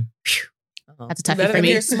 Smartest. Mhm. That's a toughie Better for than me.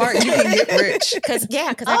 If you're smart, you can get rich. Because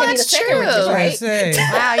I Oh, can be the that's second true. richest, I right? say.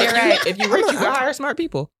 Wow, you're right. If you're rich, you gotta hire smart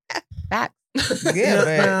people. Back. Yeah,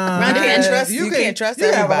 but Round of you can't applause. trust. You can't trust you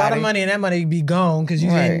have a lot of everybody. money, and that money be gone because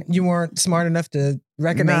Right. you weren't smart enough to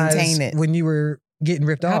recognize Maintain it. when you were getting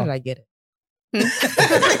ripped How off. did I get it?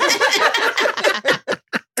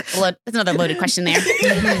 That's another loaded question there.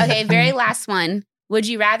 Okay, very last one. Would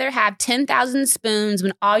you rather have 10,000 spoons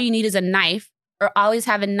when all you need is a knife or always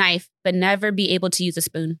have a knife but never be able to use a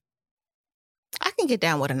spoon? I can get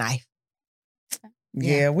down with a knife.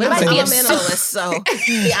 Yeah, we It might I'm be a a minimalist, so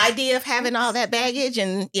the idea of having all that baggage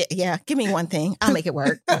and give me one thing, I'll make it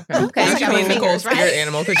work. Okay. You should be Nicole's right? spirit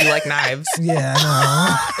animal because you like knives. Yeah,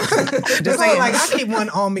 no. Just Just saying. like I keep one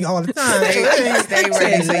on me all the time. Stay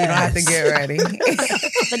ready so you don't have to get ready.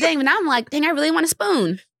 But dang, now I'm like, dang, I really want a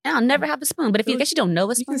spoon. And I'll never have a spoon. But if you guess you don't know a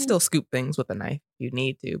You spoon, can still scoop things with a knife. if You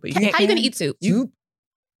need to, but you how can't. you gonna eat soup? You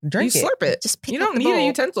drink You it. slurp it. Just pick You up don't the need a bowl.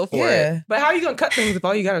 utensil for Yeah. it. But how are you gonna cut things if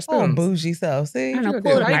all you got are Oh, spoons? bougie self. See? I don't know, How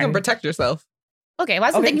pull it you apart. gonna protect yourself? Okay, well, I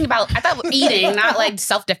was Okay. thinking about, I thought eating, not like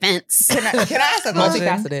self-defense. Can I ask a question?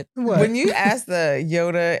 Multifaceted. What? When you asked the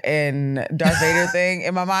Yoda and Darth Vader thing,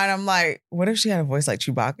 in my mind, I'm like, what if she had a voice like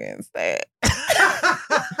Chewbacca instead?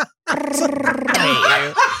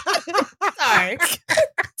 Sorry.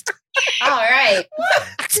 All right.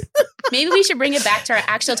 Maybe we should bring it back to our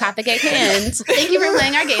actual topic at hand. Thank you for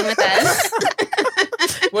playing our game with us.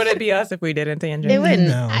 Would it be us if we didn't, Tangent? It wouldn't.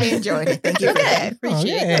 No. I enjoyed it. Thank you for that. Appreciate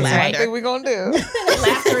yeah. the That's Right. one thing we're going to do.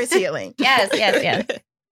 Laughter is healing. Yes.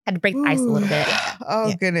 Had to break the ice a little bit. Oh,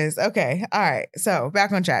 Yeah. goodness. Okay. All right. So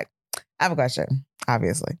back on track. I have a question,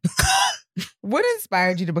 obviously. What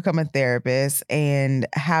inspired you to become a therapist and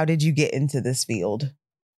how did you get into this field?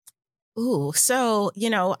 Ooh, so,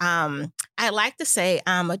 I like to say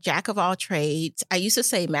I'm a jack of all trades. I used to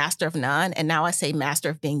say master of none, and now I say master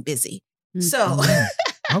of being busy. So,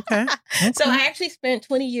 Okay. so I actually spent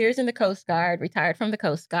 20 years in the Coast Guard, retired from the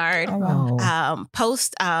Coast Guard. Oh, wow.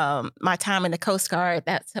 Post my time in the Coast Guard,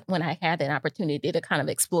 that's when I had an opportunity to kind of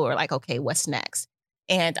explore, like, okay, what's next?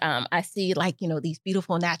 And I see, like, these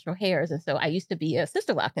beautiful natural hairs. And so I used to be a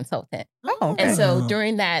sister law consultant. Oh, okay. And so Oh.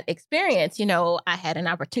 during that experience, I had an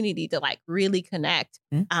opportunity to like really connect.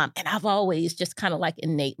 Mm. And I've always just kind of like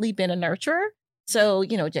innately been a nurturer. So,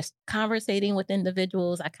 just conversating with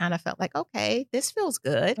individuals, I kind of felt like, okay, this feels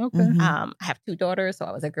good. Okay. Mhm. I have 2 daughters, so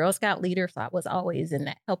I was a Girl Scout leader. So I was always in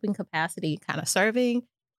that helping capacity, kind of serving.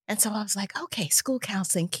 And so I was like, okay, school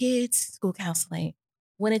counseling, kids, school counseling.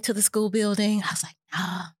 Went into the school building. I was like,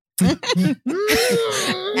 nah.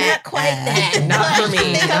 Not quite that. Not for me.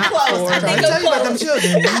 I think I'm Not close. for I me. think I tell I'm you about them close.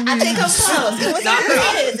 children. I think I'm close. It wasn't Not the for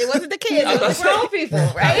us. kids. It wasn't the kids. It was the grown people,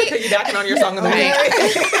 right? Piggybacking on your song of the Okay.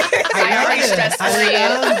 week. I already stressed for you.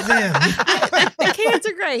 I love them. The kids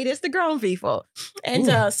are great. It's the grown people. And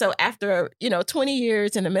so after, 20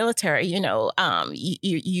 years in the military, you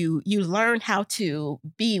learn how to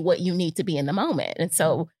be what you need to be in the moment. And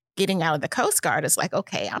so getting out of the Coast Guard is like,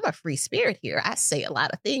 okay, I'm a free spirit here. I say a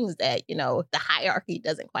lot of things that, the hierarchy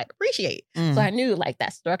doesn't quite appreciate. Mm. So I knew like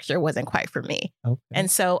that structure wasn't quite for me. Okay.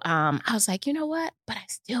 And so I was like, you know what? But I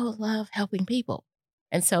still love helping people.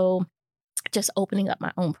 And so just opening up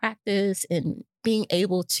my own practice and being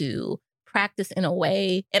able to practice in a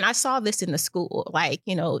way. And I saw this in the school, like,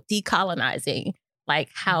 decolonizing, like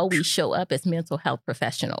how we show up as mental health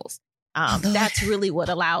professionals. That's really what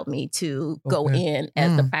allowed me to go Okay. in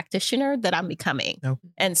as the Mm. practitioner that I'm becoming. Okay.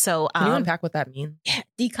 And so Can you unpack what that means?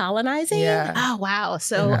 decolonizing. Yeah. Oh, wow.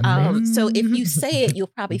 So, Yeah. so if you say it, you'll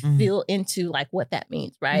probably Mhm. feel into like what that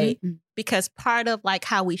means, right? Mhm. Because part of like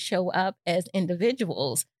how we show up as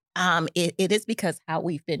individuals, it is because how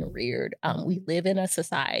we've been reared. We live in a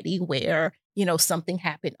society where, something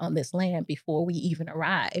happened on this land before we even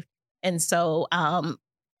arrived. And so,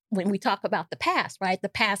 when we talk about the past, right, the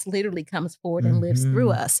past literally comes forward and lives through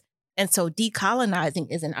Mhm. us. And so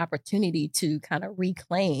decolonizing is an opportunity to kind of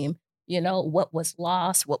reclaim, what was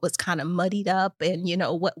lost, what was kind of muddied up, and,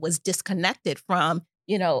 what was disconnected from,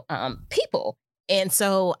 people. And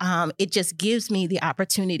so it just gives me the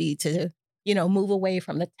opportunity to, move away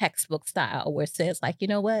from the textbook style where it says like, you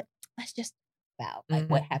know what, let's just talk about like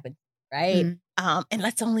what happened, right? And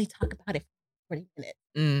let's only talk about it for 40 minutes.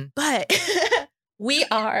 Mm. But we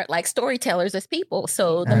are like storytellers as people.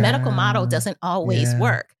 So the medical model doesn't always Yeah.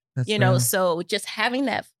 work, That's real. so just having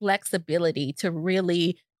that flexibility to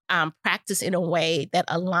really practice in a way that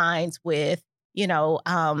aligns with,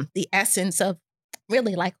 the essence of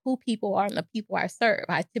really like who people are and the people I serve.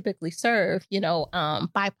 I typically serve,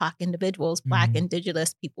 BIPOC individuals, Black, Mhm.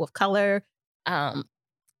 Indigenous, people of color,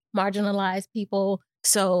 marginalized people.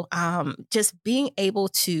 So just being able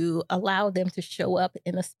to allow them to show up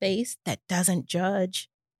in a space that doesn't judge,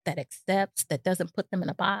 that accepts, that doesn't put them in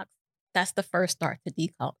a box, that's the first start to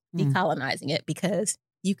decolonizing it, because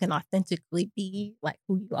you can authentically be like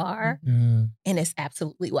who you are, Mm. and it's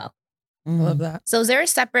absolutely well. I love that. So is there a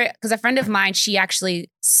separate, because a friend of mine, she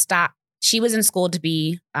actually stopped, she was in school to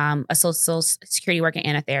be a social security worker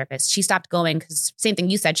and a therapist. She stopped going because same thing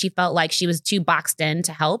you said, she felt like she was too boxed in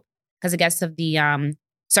to help because I guess of the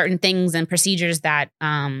certain things and procedures that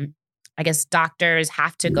I guess doctors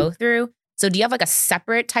have to go through. So do you have like a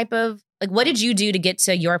separate type of, like, what did you do to get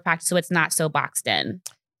to your practice so it's not so boxed in?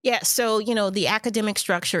 Yeah. So, the academic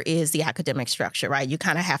structure is the academic structure, right? You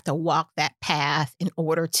kind of have to walk that path in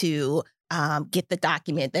order to get the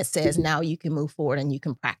document that says now you can move forward and you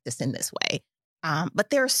can practice in this way. But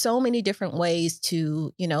there are so many different ways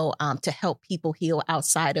to help people heal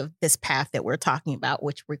outside of this path that we're talking about,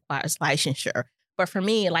 which requires licensure. But for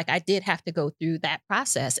me, like, I did have to go through that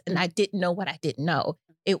process, and I didn't know what I didn't know.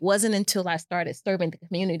 It wasn't until I started serving the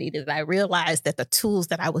community that I realized that the tools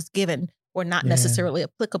that I was given were not necessarily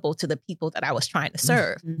applicable to the people that I was trying to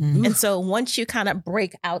serve. Mhm. And so once you kind of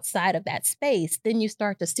break outside of that space, then you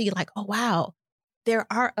start to see like, oh, wow, there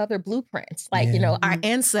are other blueprints. Like, our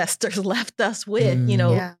ancestors left us with,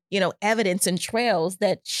 evidence and trails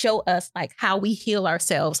that show us like how we heal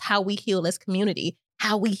ourselves, how we heal as community,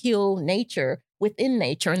 how we heal nature within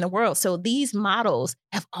nature in the world. So these models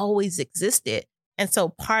have always existed. And so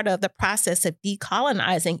part of the process of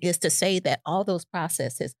decolonizing is to say that all those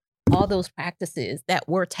processes, all those practices that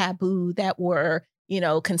were taboo, that were,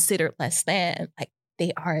 considered less than, like,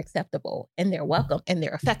 they are acceptable and they're welcome and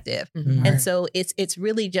they're effective. Mhm. And so it's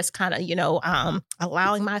really just kind of,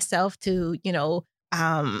 allowing myself to,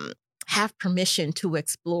 have permission to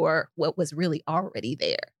explore what was really already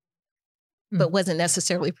there, but wasn't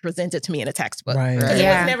necessarily presented to me in a textbook. Right. Because it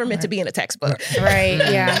Yeah. was never meant to be in a textbook. Right.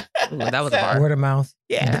 Yeah. Ooh, that was So- hard. Word of mouth.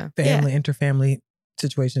 Yeah. Family, interfamily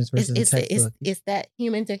situations versus It's a textbook. that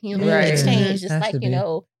human to human Right. exchange. Just Has like, to be.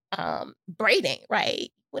 braiding, right?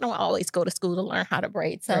 We don't always go to school to learn how to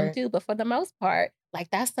braid. Some Right. do, but for the most part, like,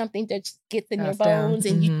 that's something that just gets in your Passed down. bones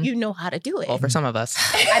and Mm-hmm. you know how to do it. Well, for some of us.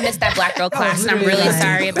 I missed that Black girl class, and I'm literally really like-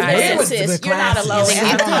 sorry about Where it. was the Sis, you're not class? alone.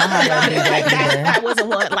 I don't know how to do that either. That wasn't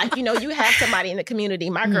one. Like, you have somebody in the community.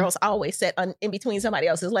 My girls always sat in between somebody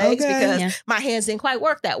else's legs Okay. because Yeah. my hands didn't quite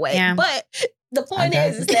work that way. Yeah. But the point got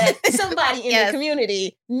is it. that somebody in Yes. the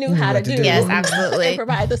community knew Knew how to what to do do. Yes, and absolutely.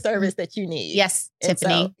 provide the service that you need. Yes, And so,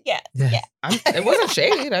 Tiffany. yeah. Yes. It wasn't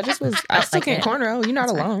shade. I still like can't it. cornrow. You're not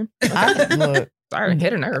That's fine. alone. Look, Sorry,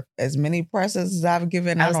 hit a nerve. as many presses as I've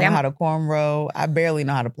given, I I was don't saying- know how to cornrow. I barely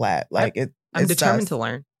know how to plait. Like I'm it determined sucks. to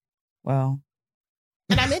learn. Well,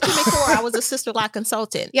 And I mentioned before I was a sister lock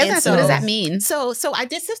consultant. Yeah, And that's what does that mean? So I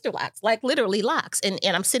did sister locks, like literally locks. And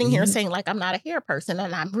I'm sitting here Mhm. saying like I'm not a hair person,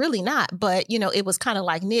 and I'm really not. But it was kind of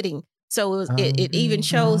like knitting. So it even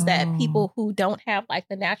shows that people who don't have like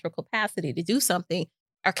the natural capacity to do something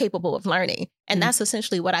are capable of learning. And that's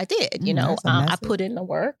essentially what I did. That's a I message. put in the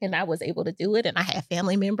work and I was able to do it. And I had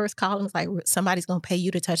family members calling, like, somebody's going to pay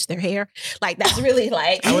you to touch their hair. Like, that's really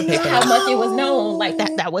like I would pay for how that. much it was known. Like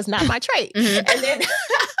that was not my trait. Mhm. And then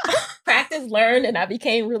practice, learned, and I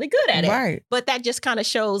became really good at it. right. But that just kind of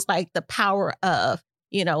shows like the power of,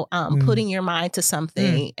 putting your mind to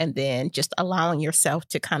something and then just allowing yourself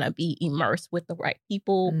to kind of be immersed with the right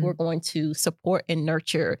people who are going to support and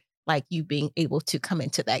nurture like you being able to come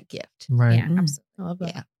into that gift. Right. Yeah, absolutely. I love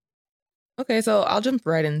that. Yeah. Okay, so I'll jump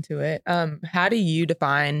right into it. How do you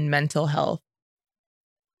define mental health?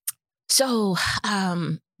 So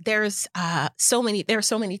there's so many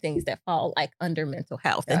things that fall like under mental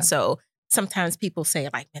health. Yeah. And so sometimes people say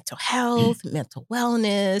like mental health, mental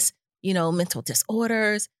wellness, mental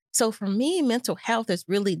disorders. So for me, mental health is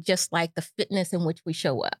really just like the fitness in which we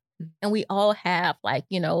show up. And we all have like,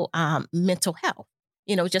 mental health.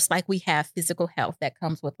 Just like we have physical health that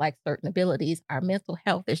comes with like certain abilities, our mental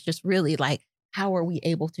health is just really like, how are we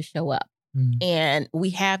able to show up? Mm. And we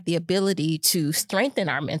have the ability to strengthen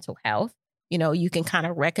our mental health. You can kind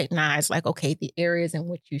of recognize like, okay, the areas in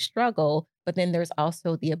which you struggle, but then there's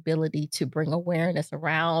also the ability to bring awareness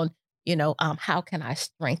around, how can I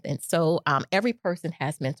strengthen? So every person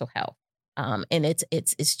has mental health. And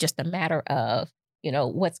it's just a matter of,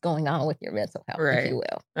 what's going on with your mental health, Right. if you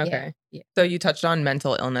will. Okay. Yeah. So you touched on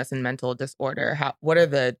mental illness and mental disorder. What's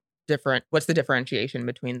the differentiation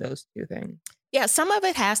between those two things? Yeah, some of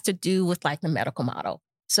it has to do with like the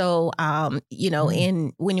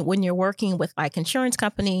when you're working with like insurance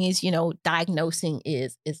companies, diagnosing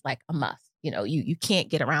is like a must. You can't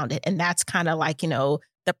get around it. And that's kind of like,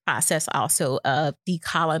 the process also of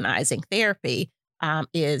decolonizing therapy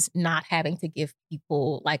is not having to give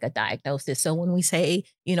people like a diagnosis. So when we say,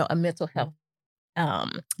 a mental health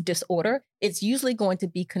disorder, it's usually going to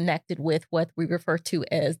be connected with what we refer to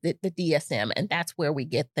as the DSM. And that's where we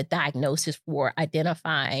get the diagnosis for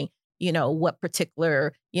identifying, what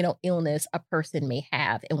particular, illness a person may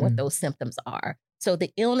have and what those symptoms are. So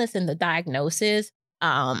the illness and the diagnosis,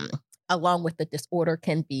 along with the disorder,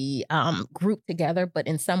 can be grouped together, but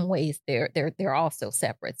in some ways they're also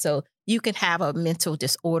separate. So you can have a mental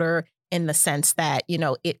disorder in the sense that,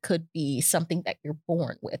 it could be something that you're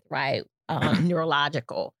born with, right?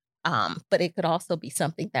 neurological. But it could also be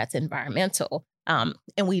something that's environmental. And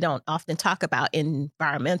we don't often talk about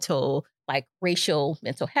environmental, like racial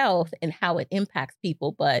mental health and how it impacts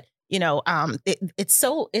people. But, it's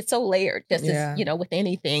so layered, just as, with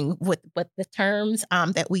anything, but the terms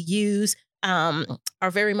that we use are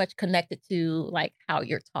very much connected to like how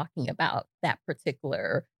you're talking about that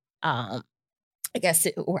particular I guess,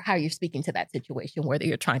 or how you're speaking to that situation, whether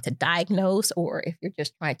you're trying to diagnose or if you're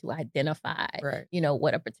just trying to identify, Right.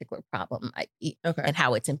 what a particular problem might be Okay. and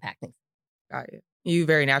how it's impacting. Got you. You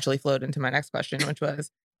very naturally flowed into my next question, which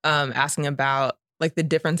was asking about like the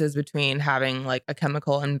differences between having like a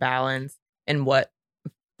chemical imbalance and what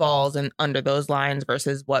falls in under those lines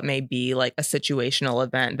versus what may be like a situational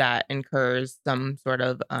event that incurs some sort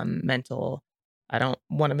of mental, I don't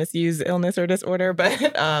want to misuse illness or disorder,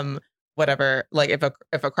 but whatever, like if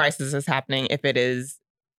a crisis is happening, if it is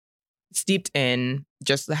steeped in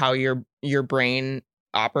just how your brain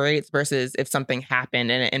operates versus if something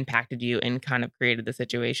happened and it impacted you and kind of created the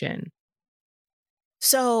situation.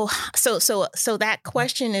 So that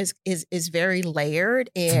question is very layered,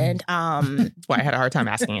 and That's why I had a hard time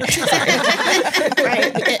asking it.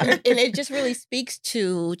 right, and it just really speaks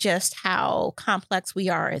to just how complex we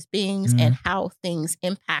are as beings and how things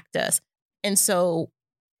impact us. And so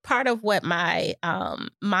part of what my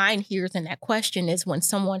mind hears in that question is when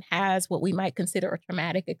someone has what we might consider a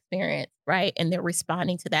traumatic experience, right, and they're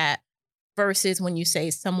responding to that. Versus when you say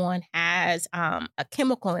someone has a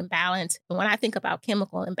chemical imbalance. And when I think about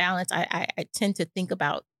chemical imbalance, I tend to think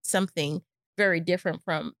about something very different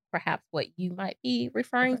from perhaps what you might be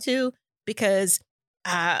referring to. Because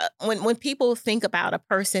when people think about a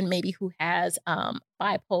person maybe who has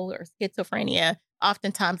bipolar, schizophrenia,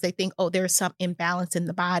 oftentimes they think, oh, there's some imbalance in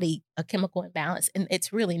the body, a chemical imbalance. And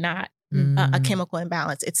it's really not a chemical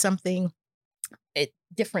imbalance. It's something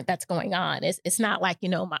different that's going on. It's not like,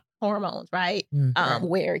 my hormones, right?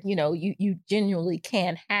 Where, you genuinely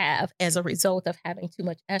can have as a result of having too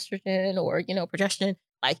much estrogen or, progesterone,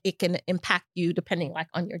 like it can impact you depending like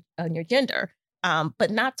on your gender.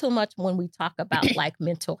 But not so much when we talk about like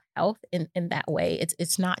mental health in that way.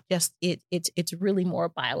 It's not just it's really more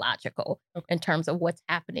biological in terms of what's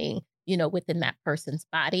happening, within that person's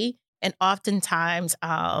body. And oftentimes,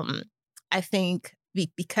 I think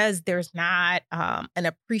because there's not an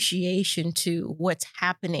appreciation to what's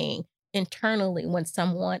happening internally when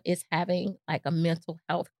someone is having like a mental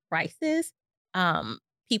health crisis,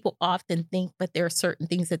 people often think, but there are certain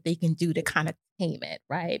things that they can do to kind of tame it,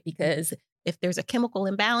 right? Because if there's a chemical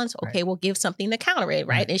imbalance, okay, we'll give something to counter it,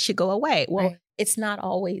 right? It should go away. Well, it's not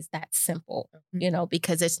always that simple,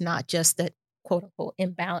 because it's not just that quote unquote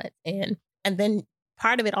imbalance. And then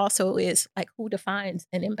part of it also is like who defines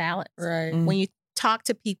an imbalance, right? When you talk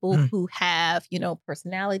to people who have,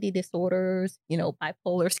 personality disorders,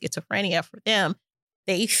 bipolar, schizophrenia, for them,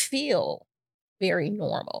 they feel very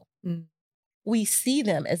normal. We see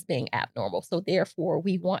them as being abnormal. So therefore,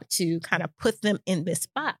 we want to kind of put them in this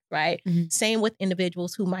spot, right? Same with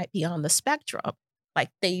individuals who might be on the spectrum. Like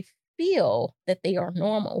they feel that they are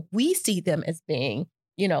normal. We see them as being,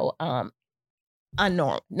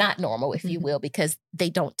 not normal, if you will, because they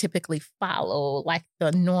don't typically follow like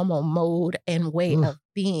the normal mode and way of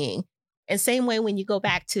being. And same way when you go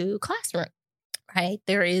back to classroom, right?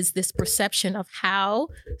 There is this perception of how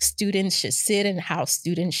students should sit and how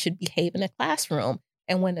students should behave in a classroom.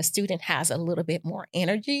 And when a student has a little bit more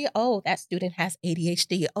energy, oh, that student has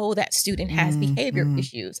ADHD. Oh, that student has behavior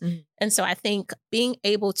issues. And so I think being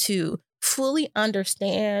able to fully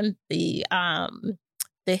understand the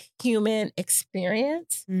human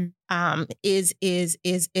experience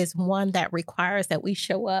is one that requires that we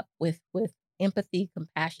show up with empathy,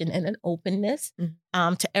 compassion, and an openness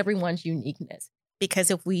to everyone's uniqueness.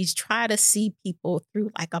 Because if we try to see people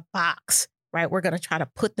through like a box, right, we're going to try to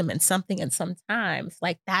put them in something, and sometimes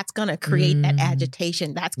like that's going to create that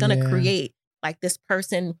agitation. That's going to create like this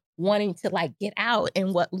person wanting to like get out,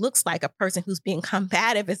 and what looks like a person who's being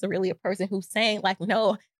combative is really a person who's saying like,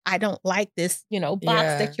 no, I don't like this, box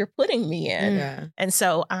that you're putting me in. And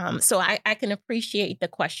so, I can appreciate the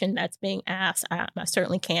question that's being asked. I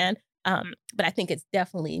certainly can. But I think it's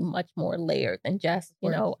definitely much more layered than just,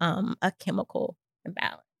 a chemical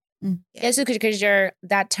imbalance. Yeah, so because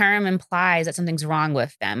that term implies that something's wrong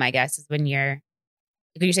with them, I guess, is when you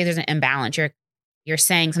say there's an imbalance, you're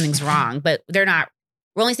saying something's wrong, but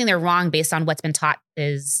we're only saying they're wrong based on what's been taught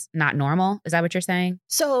is not normal. Is that what you're saying?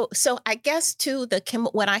 So I guess too,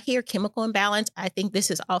 when I hear chemical imbalance, I think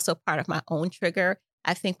this is also part of my own trigger.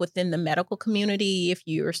 I think within the medical community, if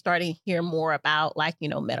you're starting to hear more about like,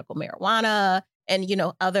 medical marijuana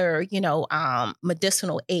and, other,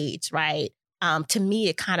 medicinal aids, right? To me,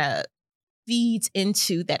 it kind of feeds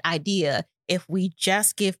into that idea. If we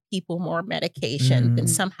just give people more medication, then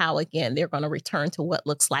somehow, again, they're going to return to what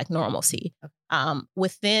looks like normalcy.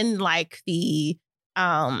 Within like the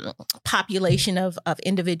population of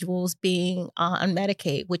individuals being on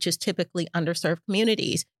Medicaid, which is typically underserved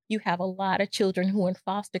communities, you have a lot of children who are in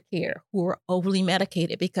foster care who are overly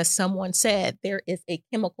medicated because someone said there is a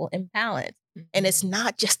chemical imbalance. And it's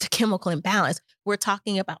not just a chemical imbalance. We're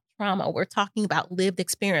talking about trauma. We're talking about lived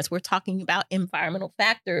experience. We're talking about environmental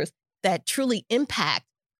factors that truly impact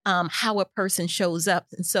how a person shows up.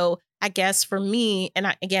 And so I guess for me, and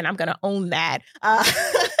I'm going to own that.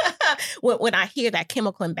 When I hear that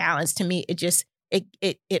chemical imbalance, to me,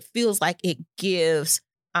 it feels like it gives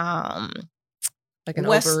Like an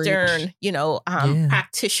Western,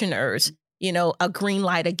 practitioners, a green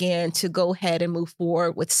light again to go ahead and move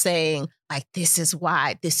forward with saying, like, this is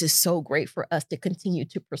why this is so great for us to continue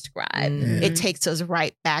to prescribe. It takes us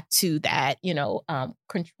right back to that,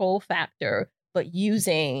 control factor, but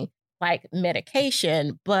using like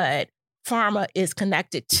medication, but pharma is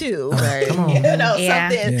connected to, Right.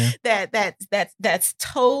 something that's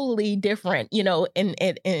totally different, and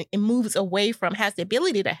it moves away from, has the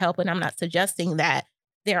ability to help. And I'm not suggesting that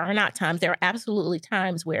there are not times, there are absolutely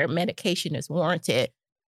times where medication is warranted.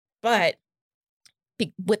 But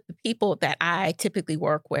with the people that I typically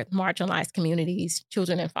work with, marginalized communities,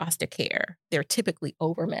 children in foster care, they're typically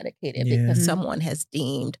over-medicated because someone has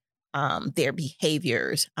deemed their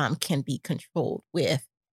behaviors can be controlled with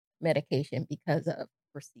medication because of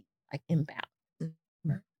perceived like imbalance.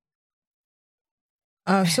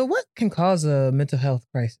 So what can cause a mental health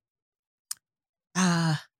crisis?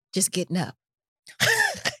 Just getting up.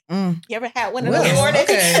 You ever had one of those Well, mornings?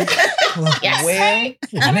 okay. Yes. Well,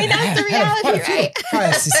 I mean, that's the reality, right?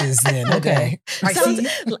 Crises then. Okay.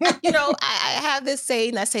 I have this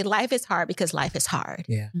saying that say life is hard because life is hard.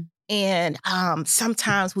 Yeah. And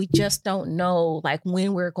sometimes we just don't know like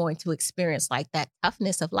when we're going to experience like that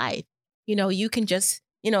toughness of life. You can just,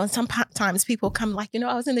 and sometimes people come like,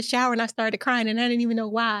 I was in the shower and I started crying and I didn't even know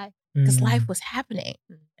why, because life was happening.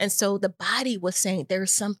 And so the body was saying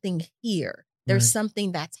there's something here. There's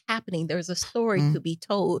something that's happening. There's a story to be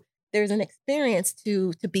told. There's an experience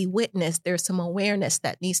to be witnessed. There's some awareness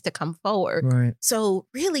that needs to come forward. Right. So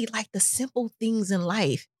really like the simple things in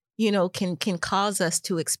life, can cause us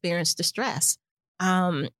to experience distress.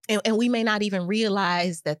 And we may not even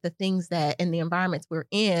realize that the things that in the environments we're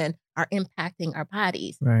in are impacting our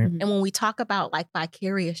bodies. Right. And when we talk about like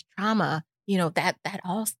vicarious trauma,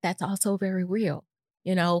 that's also very real.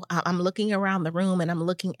 I'm looking around the room and I'm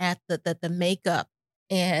looking at the makeup,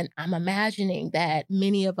 and I'm imagining that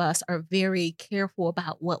many of us are very careful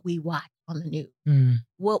about what we watch on the news,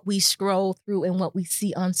 what we scroll through and what we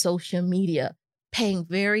see on social media, being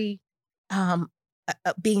very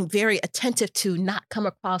attentive to not come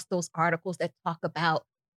across those articles that talk about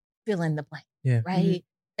fill in the blank. Yeah. Right.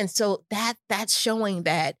 And so that's showing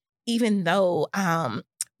that even though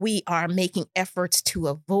we are making efforts to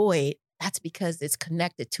avoid, that's because it's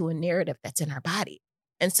connected to a narrative that's in our body.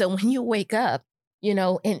 And so when you wake up,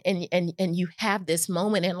 and you have this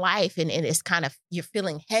moment in life and it's kind of, you're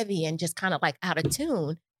feeling heavy and just kind of like out of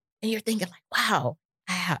tune, and you're thinking like, wow,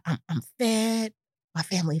 I'm fed, my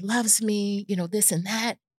family loves me, this and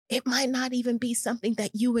that. It might not even be something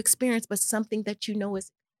that you experience, but something that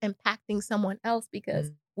is impacting someone else,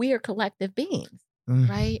 because we are collective beings,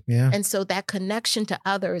 right? Yeah. And so that connection to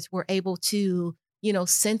others, we're able to,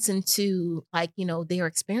 sense into like, their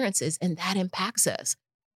experiences, and that impacts us.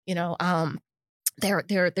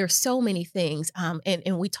 There's so many things.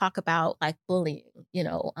 And we talk about like bullying,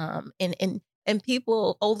 and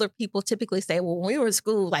people, older people typically say, well, when we were in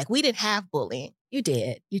school, like we didn't have bullying. You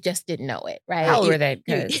did. You just didn't know it, right? How old were they?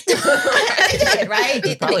 They did, right?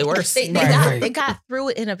 It's probably worse. They got through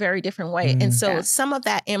it in a very different way. And so some of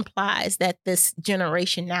that implies that this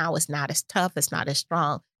generation now is not as tough, it's not as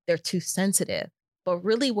strong. They're too sensitive. But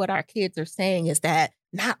really what our kids are saying is that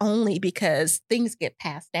not only because things get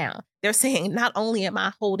passed down, they're saying not only am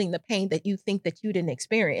I holding the pain that you think that you didn't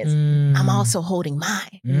experience, I'm also holding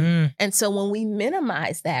mine. And so when we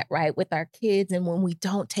minimize that, right, with our kids, and when we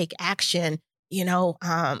don't take action,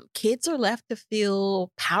 kids are left to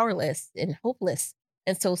feel powerless and hopeless.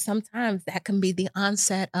 And so sometimes that can be the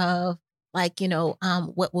onset of like,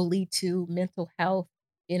 what will lead to mental health,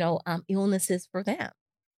 illnesses for them,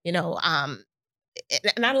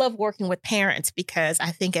 and I love working with parents, because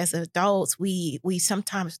I think as adults, we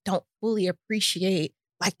sometimes don't fully appreciate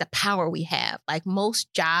like the power we have. Like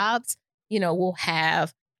most jobs, will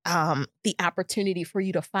have the opportunity for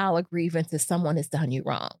you to file a grievance if someone has done you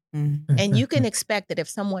wrong. Mhm. And you can expect that if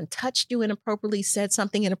someone touched you inappropriately, said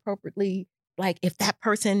something inappropriately, like if that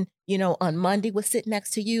person, on Monday was sitting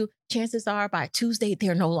next to you, chances are by Tuesday,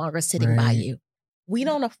 they're no longer sitting by Right. you. We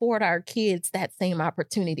don't afford our kids that same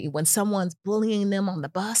opportunity. When someone's bullying them on the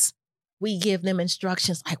bus, we give them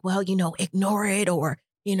instructions like, well, ignore it or,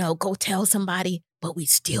 go tell somebody, but we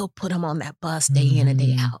still put them on that bus day in and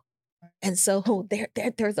day Mhm. out. And so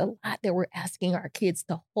there's a lot that we're asking our kids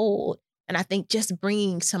to hold. And I think just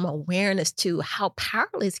bringing some awareness to how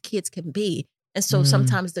powerless kids can be. And so Mm.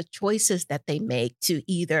 sometimes the choices that they make to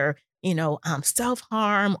either,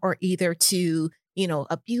 self-harm or either to,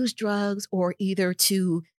 abuse drugs or either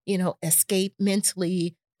to, escape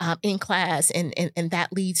mentally in class and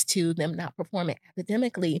that leads to them not performing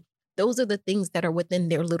academically. Those are the things that are within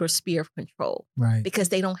their little sphere of control Right. because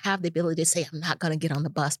they don't have the ability to say, I'm not going to get on the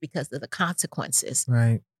bus because of the consequences.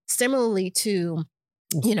 Right. Similarly to,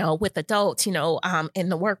 with adults, in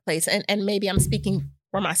the workplace, and maybe I'm speaking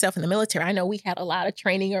for myself in the military. I know we had a lot of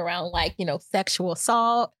training around sexual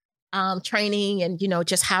assault training and,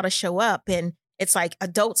 just how to show up. And it's like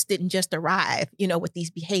adults didn't just arrive, with these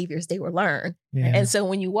behaviors, they were learned. Yeah. And so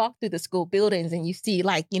when you walk through the school buildings and you see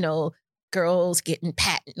girls getting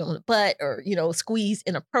patted on the butt or, squeezed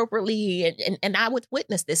inappropriately. And I would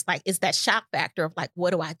witness this, it's that shock factor of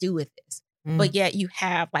what do I do with this? Mm. But yet you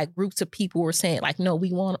have groups of people who are saying no, we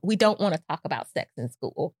don't want to talk about sex in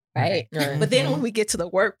school. Right. Right. But then when we get to the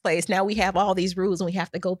workplace, now we have all these rules and we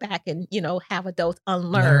have to go back and, have adults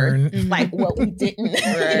unlearn Learn. what we didn't,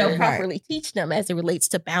 Right. properly teach them as it relates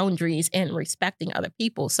to boundaries and respecting other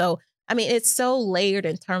people. So, I mean, it's so layered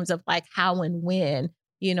in terms of how and when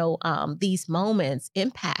these moments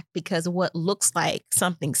impact because what looks like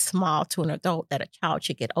something small to an adult that a child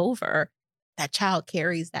should get over, that child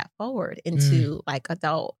carries that forward into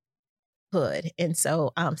adulthood. And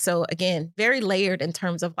so, again, very layered in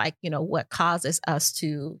terms of what causes us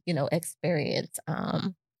to, experience,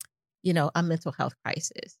 a mental health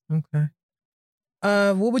crisis. Okay.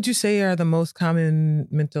 What would you say are the most common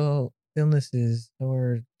mental illnesses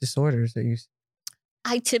or disorders that you see?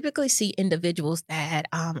 I typically see individuals that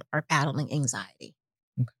are battling anxiety,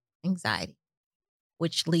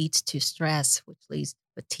 which leads to stress, which leads to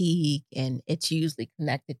fatigue, and it's usually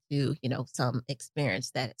connected to some experience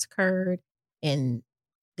that it's occurred, and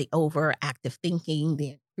the overactive thinking,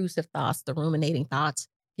 the intrusive thoughts, the ruminating thoughts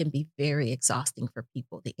can be very exhausting for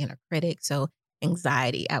people. The inner critic. So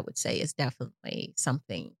anxiety, I would say, is definitely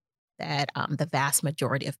something that the vast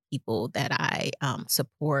majority of people that I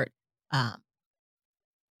support.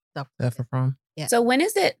 Suffer from? Yeah. So when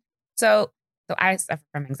is it? So I suffer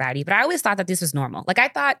from anxiety, but I always thought that this was normal. I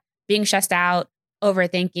thought being stressed out,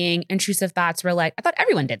 overthinking, intrusive thoughts were I thought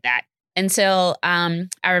everyone did that until I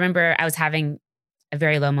remember I was having a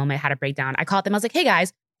very low moment, I had a breakdown. I called them. I was like, hey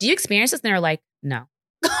guys, do you experience this? And they were like, no.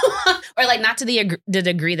 Or not to the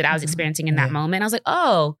degree that I was experiencing in that moment. I was like,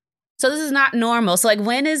 oh, so this is not normal. So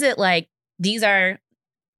when is it these are,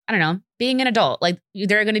 I don't know, being an adult,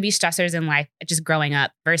 there are going to be stressors in life just growing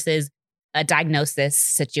up versus a diagnosis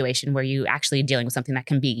situation where you actually dealing with something that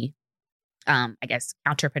can be, I guess,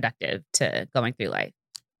 counterproductive to going through life.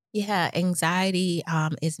 Yeah, anxiety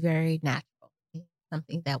is very natural,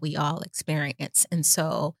 something that we all experience. And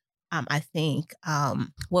so I think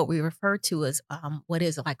what we refer to as what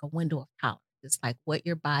is a window of tolerance. It's what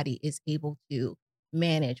your body is able to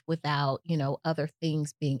manage without, other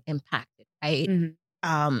things being impacted, right?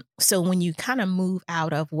 Mm-hmm. So when you kind of move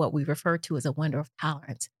out of what we refer to as a window of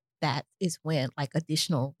tolerance, that is when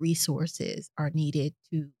additional resources are needed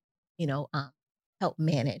to, help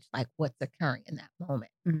manage what's occurring in that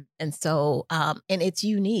moment. Mm-hmm. And so, and it's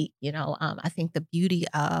unique, I think the beauty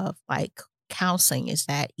of counseling is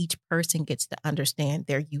that each person gets to understand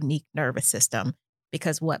their unique nervous system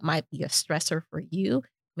because what might be a stressor for you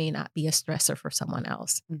may not be a stressor for someone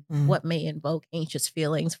else. Mm. What may invoke anxious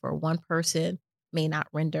feelings for one person may not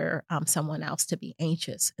render someone else to be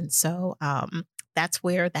anxious. And so that's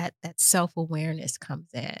where that self-awareness comes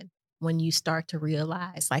in when you start to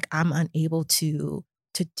realize I'm unable to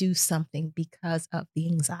do something because of the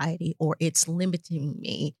anxiety or it's limiting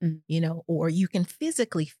me, or you can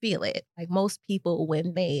physically feel it. Most people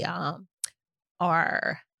when they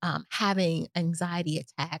are having anxiety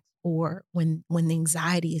attacks or when the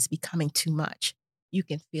anxiety is becoming too much, you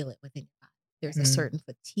can feel it within your body. There's a certain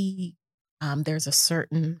fatigue. There's a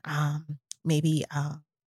certain maybe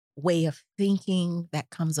way of thinking that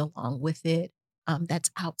comes along with it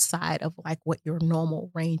that's outside of what your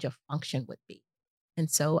normal range of function would be. And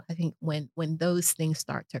so I think when those things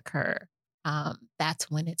start to occur, that's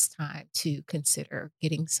when it's time to consider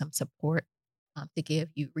getting some support to give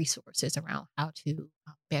you resources around how to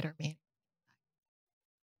better manage.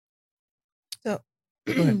 So,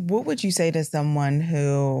 what would you say to someone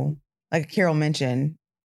who, like Carol mentioned,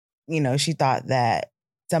 she thought that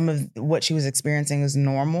some of what she was experiencing was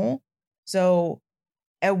normal? So,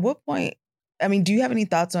 at what point, do you have any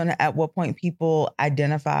thoughts on at what point people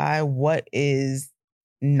identify what is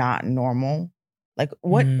not normal? Like,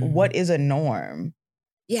 what is a norm?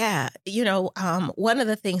 Yeah. One of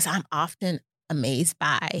the things I'm often amazed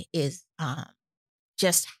by is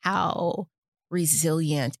just how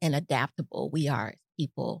resilient and adaptable we are as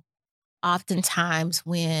people. Oftentimes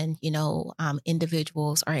when,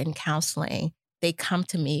 individuals are in counseling, they come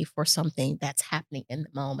to me for something that's happening in the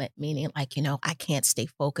moment, meaning like, I can't stay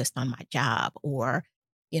focused on my job, or,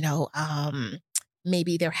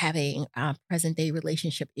 maybe they're having present day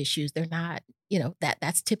relationship issues. They're not,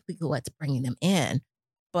 that's typically what's bringing them in.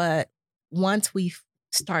 But once we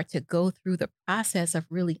start to go through the process of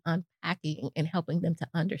really unpacking and helping them to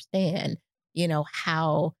understand,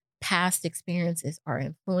 how past experiences are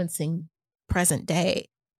influencing present day,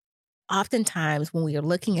 oftentimes when we are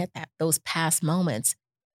looking at those past moments,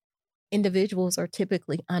 individuals are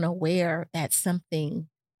typically unaware that something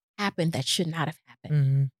happened that should not have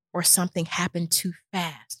happened, or something happened too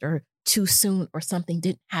fast or too soon, or something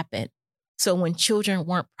didn't happen. So when children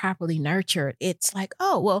weren't properly nurtured, it's like,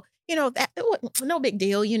 oh, well, that no big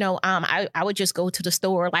deal. I would just go to the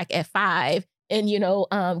store like at 5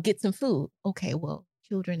 and, get some food. Okay, well,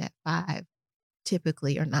 children at 5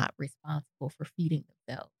 typically are not responsible for feeding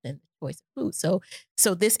themselves and the choice of food.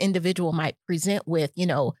 So this individual might present with,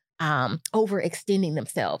 overextending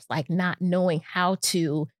themselves, like not knowing how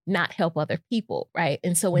to not help other people, right?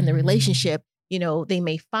 And so in the relationship, they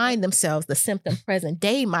may find themselves, the symptom present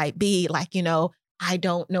day might be like, I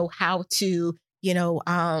don't know how to,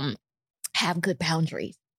 have good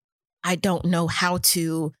boundaries. I don't know how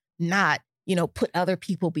to not, put other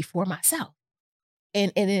people before myself.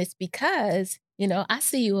 And it's because, I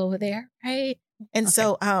see you over there, right? And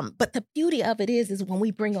so, but the beauty of it is when we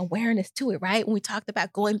bring awareness to it, right? When we talked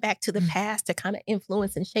about going back to the past to kind of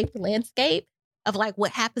influence and shape the landscape of like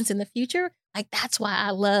what happens in the future, like that's why I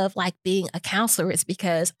love like being a counselor, is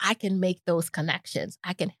because I can make those connections.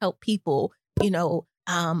 I can help people,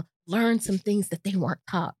 learn some things that they weren't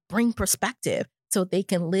taught, bring perspective so they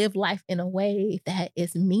can live life in a way that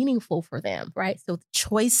is meaningful for them, right? So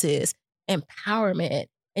choices, empowerment,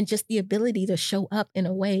 and just the ability to show up in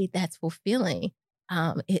a way that's fulfilling,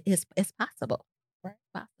 it's possible, right?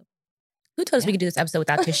 Possible. Who told us we could do this episode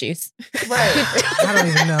without tissues? Right. I don't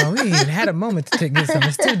even know. We even had a moment to get some.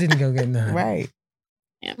 It still didn't go get none. Right.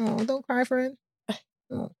 Yeah. Oh, don't cry, friend.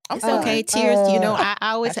 It's okay. Tears, I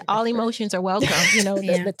always say all emotions are welcome.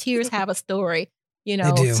 The tears have a story, They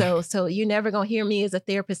do. so you're never going to hear me as a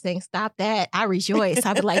therapist saying, stop that. I rejoice.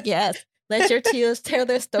 I'll be like, yes, let your tears tell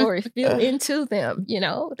their story, feel into them.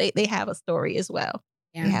 They have a story as well.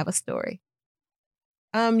 Yeah. They have a story.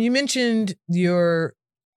 You mentioned your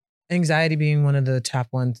anxiety being one of the top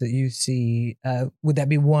ones that you see. Would that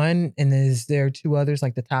be one? And is there 2 others,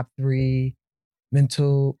 like the top 3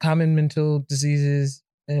 common mental diseases,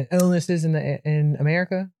 illnesses in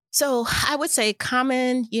America? So I would say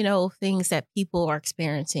common, things that people are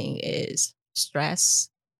experiencing is stress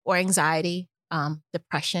or anxiety,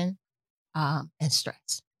 depression, and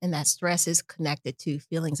stress. And that stress is connected to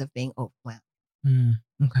feelings of being overwhelmed.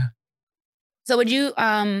 Okay. So would you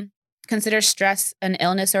consider stress an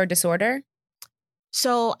illness or disorder?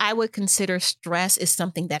 So I would consider stress is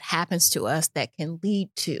something that happens to us that can lead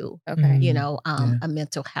to, Okay. a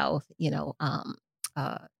mental health,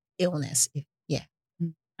 illness. Yeah.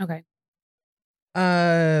 Okay.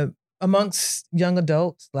 Amongst young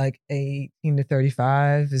adults, like 18 to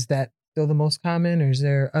 35, is that still the most common, or is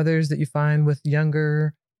there others that you find with that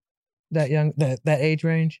age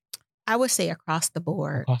range? I would say across the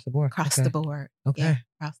board. Across the board. Across Okay. the board. Okay. Yeah,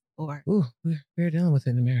 across the board. Ooh, we're dealing with it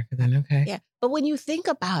in America then. Okay. Yeah. But when you think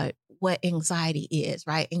about what anxiety is,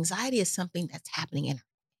 right? Anxiety is something that's happening in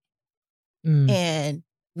and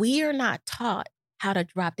we are not taught how to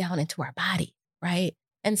drop down into our body, right?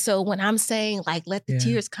 And so when I'm saying like, let the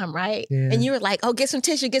tears come, right? Yeah. And you're like, oh, get some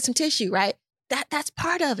tissue, right? That's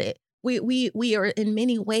part of it. We are in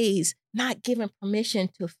many ways not given permission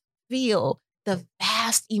to feel the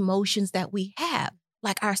vast emotions that we have.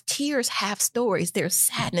 Like our tears have stories. There's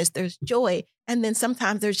sadness, there's joy, and then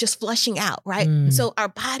sometimes there's just flushing out, right? So our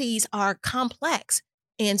bodies are complex.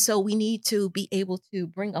 And so we need to be able to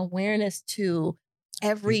bring awareness to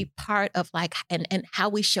every part of like, and how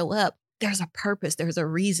we show up. There's a purpose, there's a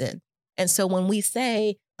reason. And so when we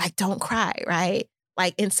say, like, don't cry, right?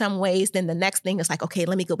 Like in some ways, then the next thing is like, okay,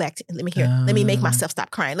 let me go back to, let me make myself stop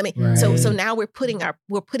crying. So now we're putting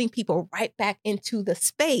people right back into the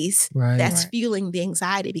space that's fueling the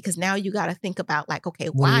anxiety, because now you got to think about like, okay,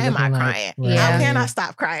 why am I crying? Right. How can I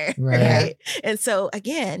stop crying? Right. And so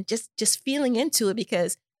again, just feeling into it,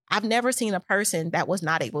 because I've never seen a person that was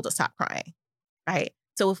not able to stop crying. Right.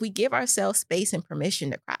 So if we give ourselves space and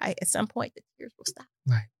permission to cry, at some point the tears will stop.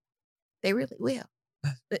 Right. They really will,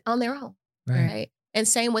 on their own. Right. And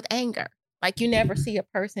same with anger. Like you never see a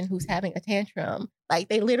person who's having a tantrum. Like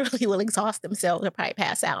they literally will exhaust themselves or probably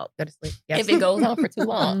pass out. Go to sleep. If it goes on for too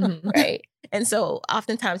long. Right. And so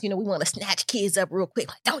oftentimes, we want to snatch kids up real quick.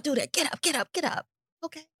 Like, don't do that. Get up, get up, get up.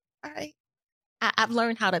 Okay. All right. I've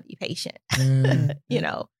learned how to be patient,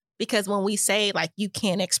 because when we say like, you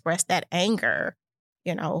can't express that anger,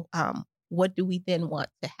 what do we then want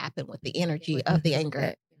to happen with the energy of the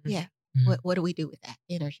anger? Yeah. What do we do with that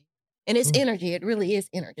energy? And it's energy. It really is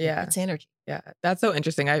energy. Yeah. It's energy. Yeah. That's so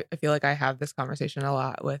interesting. I feel like I have this conversation a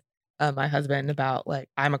lot with my husband about like,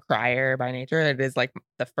 I'm a crier by nature. It is like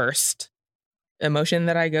the first emotion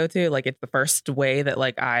that I go to. Like it's the first way that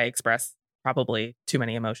like I express probably too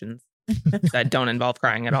many emotions that don't involve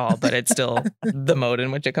crying at all, but it's still the mode in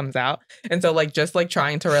which it comes out. And so like, just like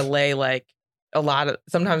trying to relay, like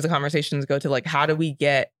sometimes the conversations go to like, how do we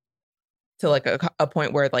get to like a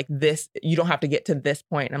point where like this, you don't have to get to this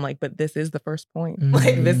point. And I'm like, but this is the first point.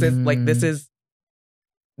 Like this is,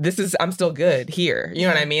 I'm still good here. You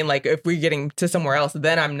know what I mean? Like if we're getting to somewhere else,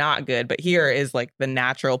 then I'm not good. But here is like the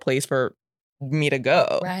natural place for me to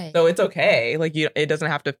go. Right. So it's okay. Like it doesn't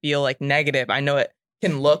have to feel like negative. I know it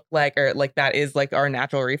can look like, or like that is like our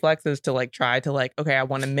natural reflexes to like try to like, okay, I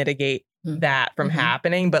want to mitigate that from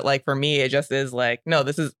happening. But like for me, it just is like, no,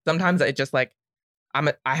 this is sometimes it just like,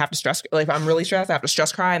 I have to stress, like if I'm really stressed, I have to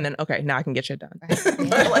stress cry, and then okay, now I can get shit done. Right. Yeah.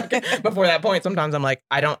 But like before that point, sometimes I'm like,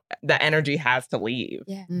 the energy has to leave.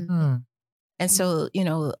 Yeah. And so,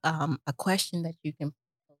 a question that you can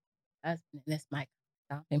pose to us, and this might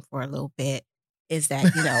stop him for a little bit, is that,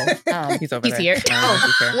 he's over he's there.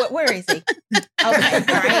 here. Where is he? Okay,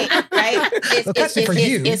 right.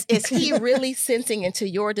 Is he really sensing into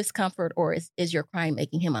your discomfort, or is your crying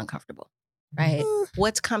making him uncomfortable? Right.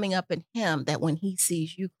 What's coming up in him that when he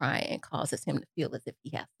sees you crying causes him to feel as if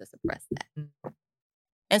he has to suppress that?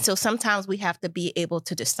 And so sometimes we have to be able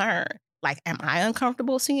to discern, like, am I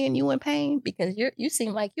uncomfortable seeing you in pain? Because you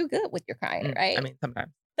seem like you're good with your crying, right? I mean,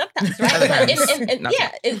 sometimes, right?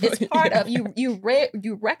 It's part of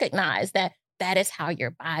you recognize that is how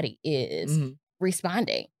your body is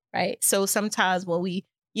responding, right? So sometimes when we,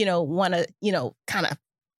 want to, kind of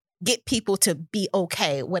get people to be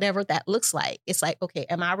okay, whatever that looks like. It's like, okay,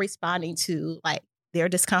 am I responding to like their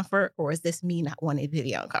discomfort, or is this me not wanting to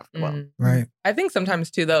be uncomfortable? Right. I think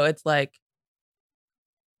sometimes too, though, it's like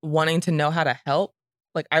wanting to know how to help.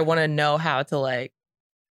 Like I want to know how to like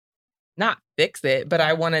not fix it, but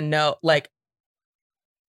I want to know, like,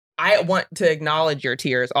 I want to acknowledge your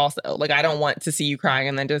tears also. Like I don't want to see you crying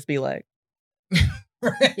and then just be like,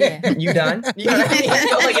 you done? You know what I mean?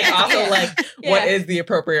 So like it's also like, what is the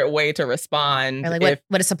appropriate way to respond? Or like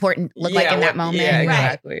what does support look like in that moment? Yeah,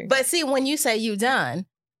 exactly. Right. But see, when you say you done,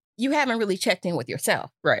 you haven't really checked in with yourself.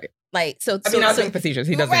 Right. Like, so I mean, I was being facetious.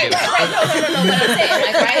 He doesn't do it. No. What I'm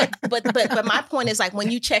saying, like, right? But my point is like, when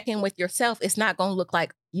you check in with yourself, it's not going to look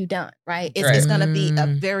like you done, right? It's going to be a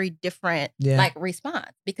very different like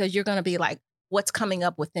response, because you're going to be like, what's coming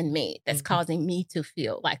up within me that's causing me to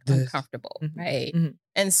feel like uncomfortable, right?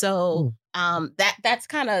 And so that's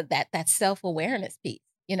kind of that self-awareness piece.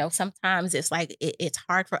 Sometimes it's like it's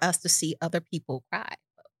hard for us to see other people cry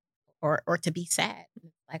or to be sad.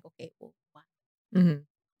 It's like, okay, well, why?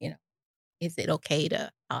 Is it okay to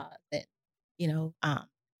pause and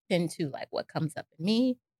tend to like what comes up in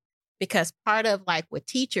me? Because part of like with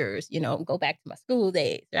teachers, go back to my school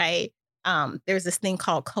days, right? There's this thing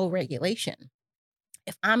called co-regulation.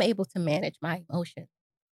 If I'm able to manage my emotions,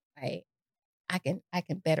 right, I can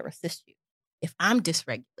better assist you. If I'm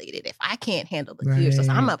dysregulated, if I can't handle the tears, if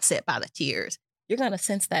I'm upset by the tears, you're going to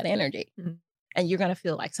sense that energy and you're going to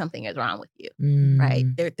feel like something is wrong with you, right?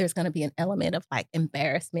 There's going to be an element of like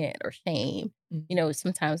embarrassment or shame.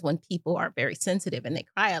 Sometimes when people are very sensitive and they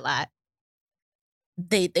cry a lot,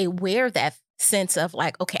 they wear that sense of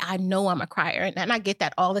like, okay, I know I'm a crier. And I get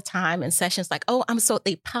that all the time in sessions, like, oh,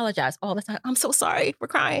 they apologize all the time. I'm so sorry for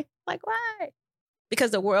crying. Like, why?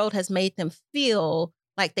 Because the world has made them feel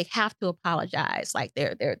like they have to apologize. Like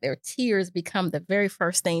their tears become the very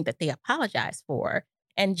first thing that they apologize for.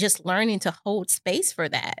 And just learning to hold space for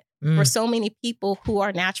that. For so many people who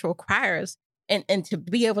are natural criers, And to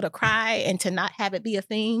be able to cry and to not have it be a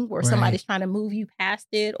thing where Right. somebody's trying to move you past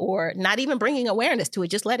it or not even bringing awareness to it,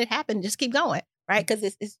 just let it happen, just keep going, right? Because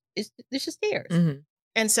it's just tears. Mhm.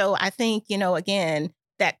 And so I think, again,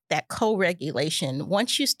 that co-regulation,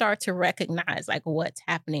 once you start to recognize like what's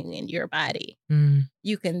happening in your body, Mm.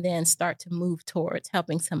 you can then start to move towards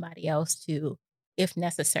helping somebody else to, if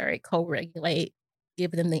necessary, co-regulate,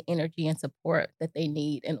 give them the energy and support that they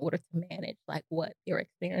need in order to manage like what they're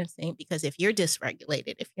experiencing. Because if you're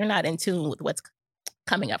dysregulated, if you're not in tune with what's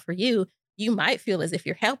coming up for you, you might feel as if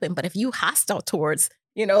you're helping. But if you hostile towards,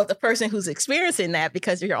 the person who's experiencing that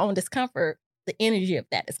because of your own discomfort, the energy of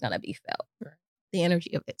that is going to be felt. The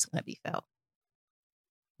energy of it's going to be felt.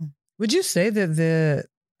 Would you say that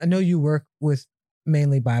I know you work with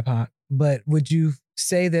mainly BIPOC, but would you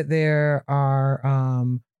say that there are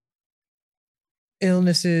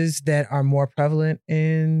illnesses that are more prevalent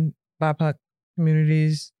in BIPOC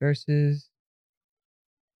communities versus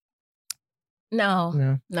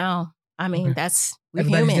No. I mean, Okay. we're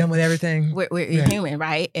everybody's human. dealing with everything? We're Yeah. human,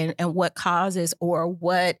 right? And what causes or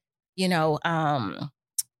what,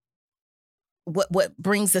 what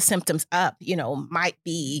brings the symptoms up, might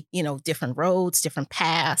be, different roads, different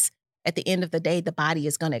paths. At the end of the day, the body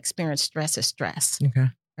is going to experience stress as stress, Okay.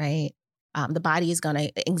 right? Anxiety is going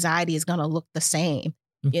to look the same,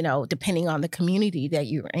 depending on the community that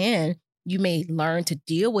you're in. You may learn to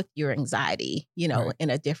deal with your anxiety, Right. in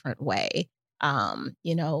a different way. There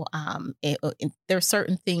are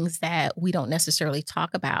certain things that we don't necessarily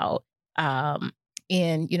talk about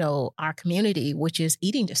in, our community, which is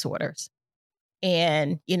eating disorders.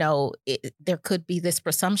 And, there could be this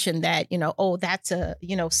presumption that, oh, that's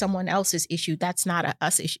someone else's issue. That's not a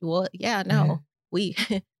us issue. Well, yeah, no, we,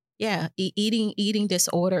 eating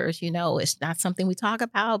disorders, it's not something we talk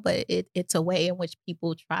about, but it's a way in which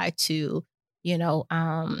people try to,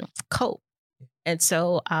 cope. And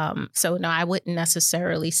so no, I wouldn't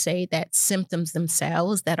necessarily say that symptoms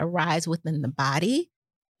themselves that arise within the body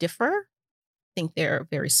differ. I think they're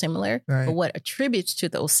very similar, Right. but what attributes to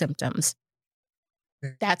those symptoms,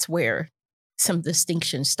 that's where some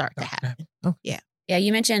distinctions start to happen. Oh. Yeah. Yeah,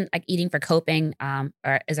 you mentioned like eating for coping or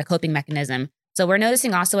as a coping mechanism. So we're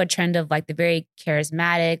noticing also a trend of like the very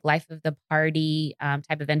charismatic, life of the party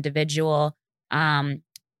type of individual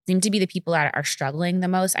seem to be the people that are struggling the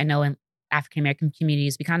most. I know in African-American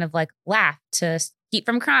communities, we kind of like laugh to keep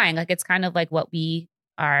from crying. Like it's kind of like what we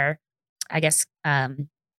are, I guess,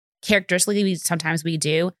 characteristically, sometimes we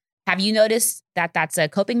do. Have you noticed that that's a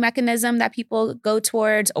coping mechanism that people go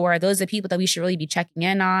towards, or are those the people that we should really be checking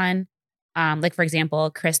in on? Like, for example,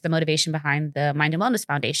 Chris, the motivation behind the Mind and Wellness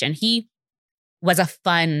Foundation, he was a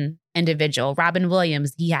fun individual. Robin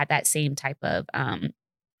Williams, he had that same type of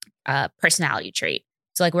personality trait.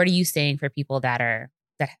 So like, what are you saying for people that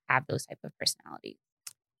have those type of personalities?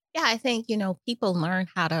 Yeah, I think, people learn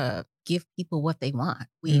how to give people what they want.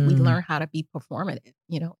 We learn how to be performative,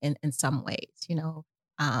 in some ways,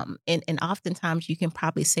 and oftentimes you can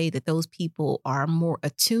probably say that those people are more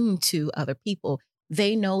attuned to other people.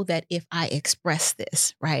 They know that if I express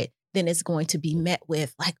this, right, then it's going to be met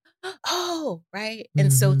with like, oh, right.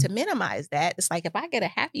 And so to minimize that, it's like if I get a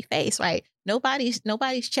happy face, right, nobody's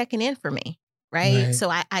checking in for me, right? So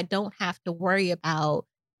I don't have to worry about,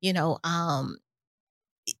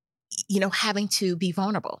 having to be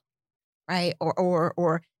vulnerable, right?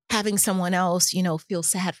 Or having someone else, feel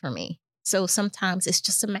sad for me. So sometimes it's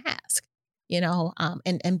just a mask,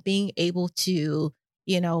 and being able to,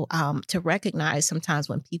 to recognize sometimes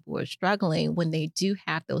when people are struggling, when they do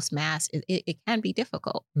have those masks, it can be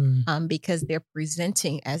difficult because they're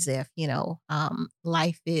presenting as if,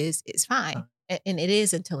 life is fine. And it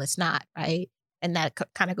is until it's not, right? And that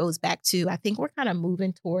kind of goes back to, I think we're kind of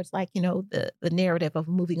moving towards like, the narrative of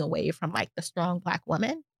moving away from like the strong Black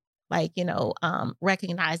woman, like,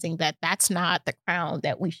 recognizing that that's not the crown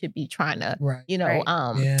that we should be trying to,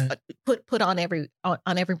 put on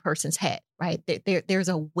every person's head, right? There's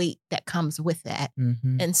a weight that comes with that.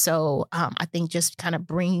 And so I think just kind of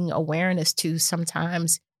bringing awareness to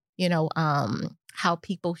sometimes, how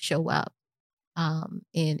people show up.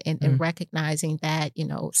 And recognizing that,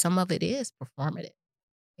 some of it is performative,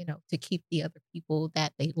 to keep the other people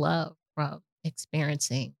that they love from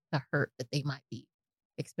experiencing the hurt that they might be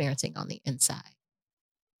experiencing on the inside.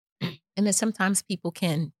 And then sometimes people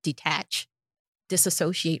can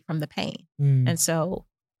disassociate from the pain. And so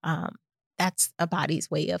that's a body's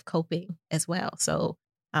way of coping as well. So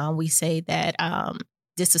we say that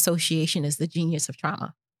disassociation is the genius of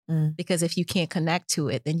trauma. Because if you can't connect to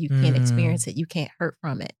it, then you can't experience it. You can't hurt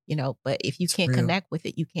from it, But if you can't connect with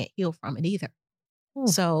it, you can't heal from it either.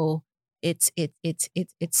 So it's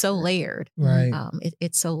so layered. Right.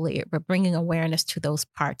 It's so layered, but bringing awareness to those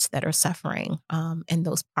parts that are suffering, and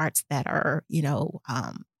those parts that are,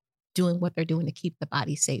 doing what they're doing to keep the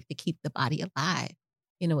body safe, to keep the body alive,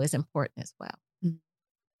 is important as well.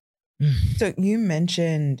 So you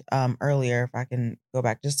mentioned earlier, if I can go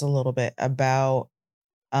back just a little bit, about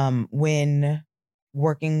when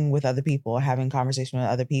working with other people, having conversation with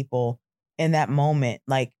other people in that moment,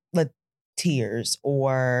 like tears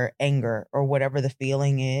or anger or whatever the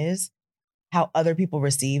feeling is, how other people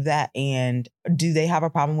receive that, and do they have a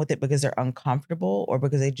problem with it because they're uncomfortable or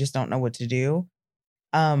because they just don't know what to do?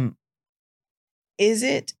 Is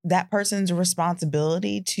it that person's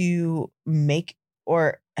responsibility to make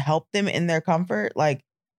or help them in their comfort? Like,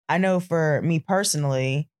 I know for me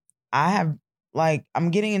personally, I have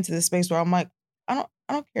I'm getting into this space where I'm like, I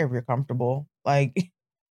don't care if you're comfortable.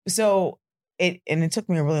 So it took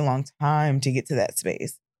me a really long time to get to that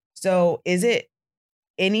space. So is it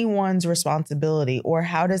anyone's responsibility, or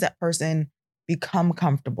how does that person become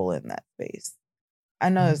comfortable in that space? I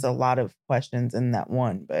know there's a lot of questions in that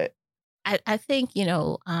one, but I think,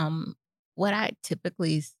 what I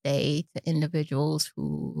typically say to individuals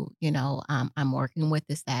who, I'm working with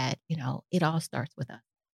is that, it all starts with us.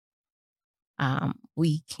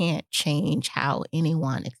 We can't change how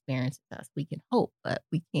anyone experiences us. We can hope, but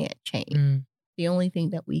we can't change. The only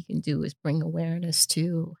thing that we can do is bring awareness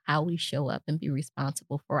to how we show up and be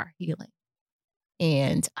responsible for our healing.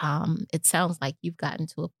 And it sounds like you've gotten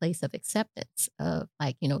to a place of acceptance of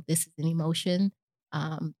this is an emotion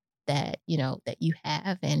that you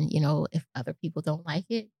have. And, if other people don't like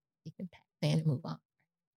it, you can pass it and move on.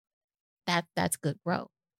 That's good growth.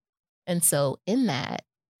 And so in that,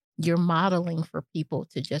 you're modeling for people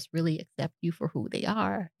to just really accept you for who they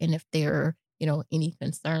are. And if there are, any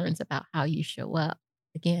concerns about how you show up,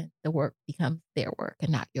 again, the work becomes their work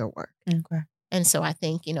and not your work. okay. And so I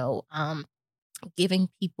think, giving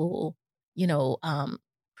people,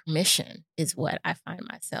 permission is what I find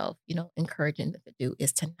myself, encouraging them to do,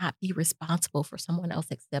 is to not be responsible for someone else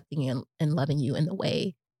accepting and loving you in the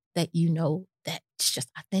way that that's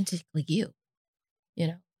just authentically you,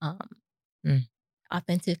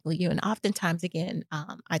 authentically you. And oftentimes, again,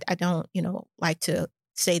 I don't, like to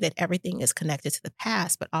say that everything is connected to the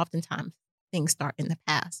past, but oftentimes things start in the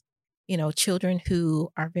past. Children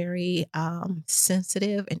who are very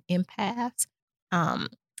sensitive and empaths,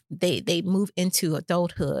 they move into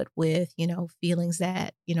adulthood with, feelings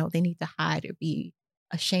that, they need to hide or be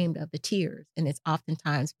ashamed of the tears. And it's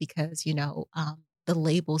oftentimes because, the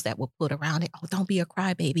labels that were put around it. Oh, don't be a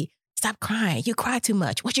crybaby. Stop crying. You cry too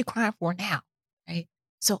much. What you crying for now? Right.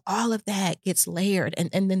 So all of that gets layered.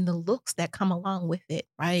 And then the looks that come along with it,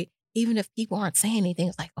 right? Even if people aren't saying anything,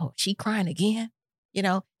 it's like, oh, she crying again,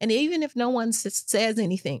 and even if no one says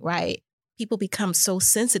anything, right? People become so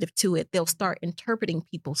sensitive to it, they'll start interpreting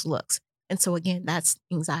people's looks. And so again, that's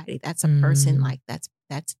anxiety. That's a person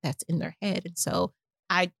that's in their head. And so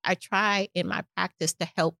I try in my practice to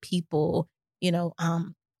help people,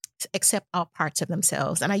 accept all parts of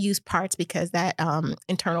themselves. And I use parts because that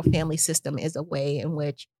internal family system is a way in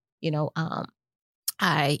which,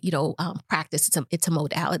 I practice. It's a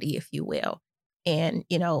modality, if you will. And,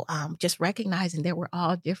 just recognizing that we're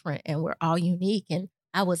all different and we're all unique. And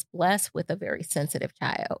I was blessed with a very sensitive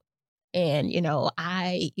child. And,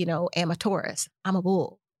 I, am a Taurus. I'm a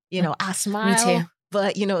bull. I smile. Me too.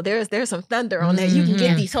 But, there's some thunder on there. You can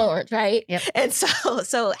get these horns, right? Yep. And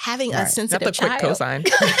so having a sensitive That's a quick child. cosign.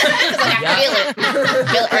 I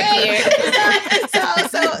feel it right here.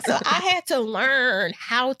 So I had to learn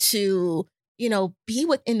how to, be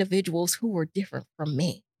with individuals who were different from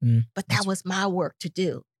me. But that was my work to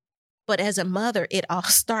do. But as a mother, it all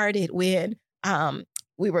started when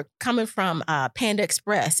we were coming from Panda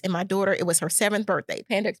Express, and my daughter, it was her 7th birthday.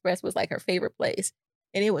 Panda Express was like her favorite place.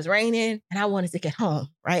 And it was raining and I wanted to get home,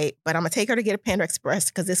 right? But I'm going to take her to get a Panda Express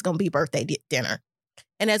because it's going to be birthday dinner.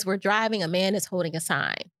 And as we're driving, a man is holding a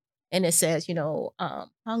sign and it says,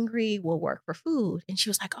 hungry will work for food. And she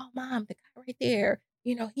was like, oh, Mom, the guy right there,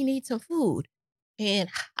 he needs some food. And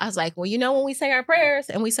I was like, well, when we say our prayers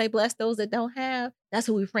and we say, bless those that don't have, that's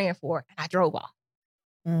who we're praying for. And I drove off.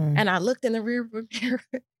 And I looked in the rear mirror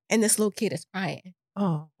and this little kid is crying.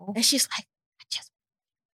 Oh. And she's like, I just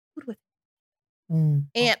want food with him.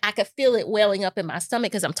 And I could feel it welling up in my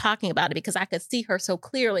stomach because I'm talking about it, because I could see her so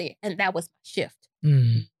clearly. And that was my shift.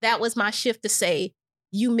 That was my shift to say,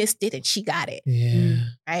 you missed it and she got it. Yeah.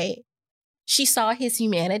 Right? She saw his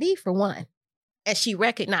humanity, for one. And she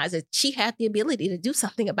recognized that she had the ability to do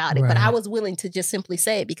something about it. Right. But I was willing to just simply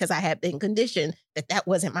say it because I had been conditioned that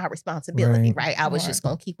wasn't my responsibility, right? I was just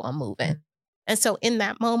going to keep on moving. And so in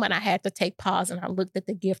that moment, I had to take pause and I looked at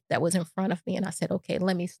the gift that was in front of me and I said, okay,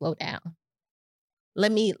 let me slow down.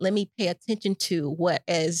 Let me pay attention to what,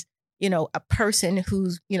 as a person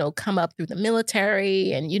who's, come up through the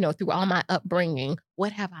military and, through all my upbringing,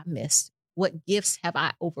 what have I missed? What gifts have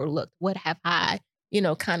I overlooked? What have I,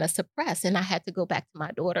 kind of suppressed? And I had to go back to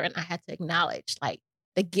my daughter and I had to acknowledge like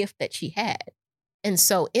the gift that she had. And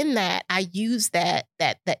so in that, I use the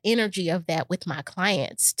energy of that with my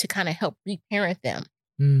clients to kind of help reparent them,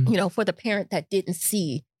 for the parent that didn't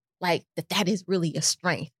see like that is really a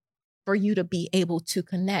strength for you to be able to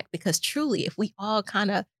connect. Because truly, if we all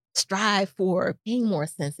kind of strive for being more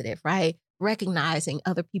sensitive, right? Recognizing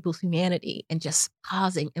other people's humanity and just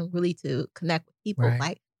pausing and really to connect with people, Right.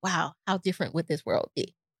 like, wow, how different would this world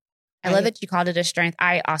be? I love that you called it a strength.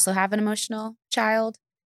 I also have an emotional child.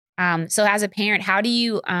 So as a parent, how do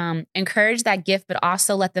you encourage that gift, but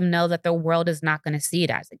also let them know that the world is not going to see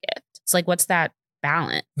it as a gift? It's like, what's that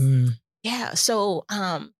balance? Yeah. So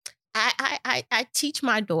I teach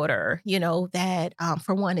my daughter, that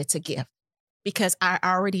for one, it's a gift. Because I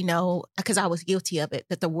already know, because I was guilty of it,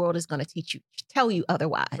 that the world is going to tell you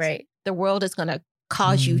otherwise. Right. The world is going to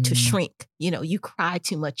cause you to shrink. You cry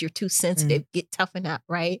too much. You're too sensitive. Get toughened up,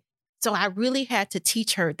 right? So I really had to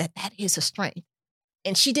teach her that is a strength.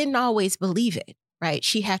 And she didn't always believe it, right?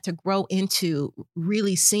 She had to grow into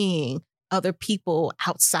really seeing other people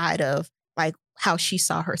outside of like how she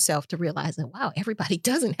saw herself to realize that, wow, everybody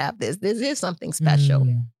doesn't have this. This is something special,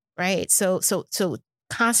 right? So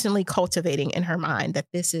constantly cultivating in her mind that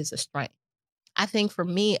this is a strength. I think for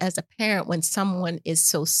me as a parent, when someone is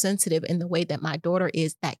so sensitive in the way that my daughter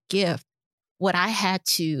is, that gift, what I had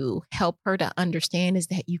to help her to understand is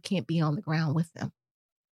that you can't be on the ground with them,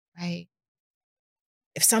 right?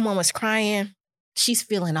 If someone was crying, she's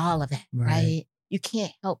feeling all of it, right? You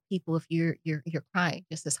can't help people if you're crying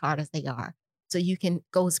just as hard as they are. So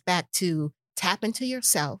goes back to tap into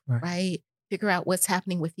yourself, right? Figure out what's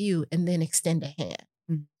happening with you and then extend a hand.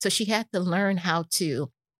 So she had to learn how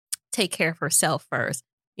to take care of herself first.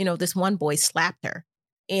 This one boy slapped her.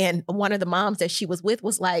 And one of the moms that she was with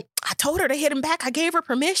was like, I told her to hit him back. I gave her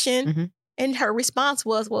permission. And her response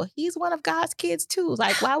was, well, he's one of God's kids too.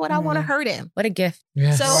 Like, why would I want to hurt him? What a gift.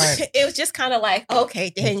 Yes. So it was just kind of like, okay,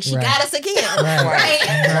 dang, she got us again. Right.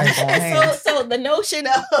 And so the notion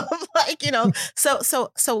of like,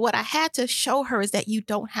 so what I had to show her is that you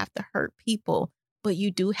don't have to hurt people, but you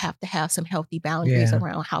do have to have some healthy boundaries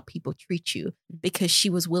around how people treat you, because she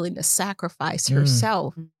was willing to sacrifice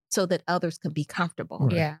herself so that others can be comfortable.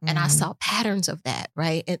 Yeah. And I saw patterns of that,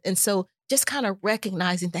 right? And so just kind of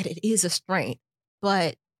recognizing that it is a strength,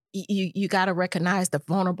 but you got to recognize the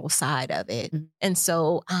vulnerable side of it. And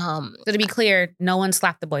so, So to be clear, no one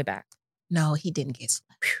slapped the boy back. No, he didn't get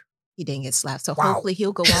slapped. He didn't get slapped. So hopefully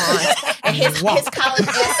he'll go on. And his college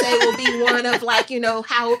essay will be one of like,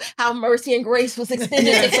 how mercy and grace was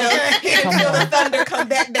extended to him until the thunder come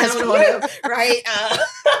back down on him. Right.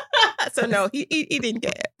 So no, he didn't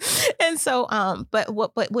get it. And so, but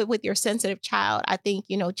with your sensitive child, I think,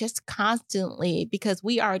 just constantly, because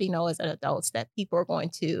we already know as adults that people are going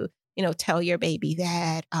to, tell your baby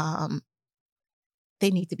that they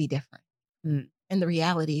need to be different. And the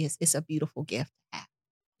reality is it's a beautiful gift to have,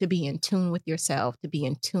 to be in tune with yourself, to be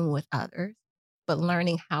in tune with others, but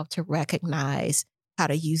learning how to recognize how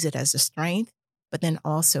to use it as a strength, but then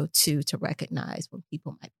also to recognize when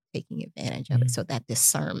people might be taking advantage of it. So that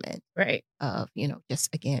discernment of,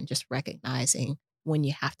 just recognizing when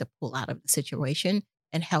you have to pull out of the situation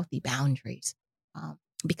and healthy boundaries.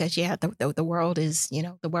 Because the world is,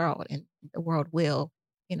 the world, and the world will,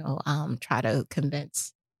 try to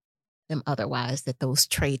convince them otherwise, that those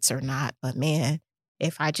traits are not. But man,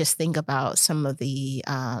 if I just think about some of the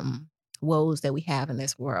woes that we have in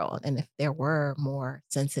this world, and if there were more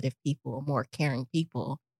sensitive people, more caring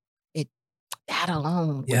people, that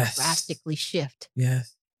alone would drastically shift the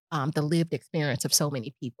lived experience of so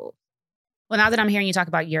many people. Well, now that I'm hearing you talk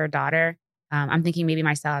about your daughter, I'm thinking maybe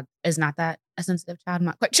my child is not that a sensitive child. I'm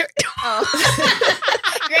not quite sure.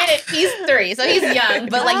 Granted, he's 3, so he's young,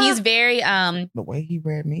 but like he's very The way he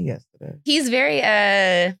read me yesterday. he's very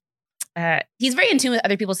in tune with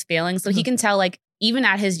other people's feelings. So he can tell, like, even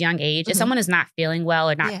at his young age, if someone is not feeling well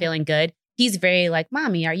or not feeling good, he's very like,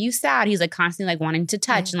 Mommy, are you sad? He's like constantly like wanting to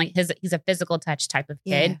touch, and like he's a physical touch type of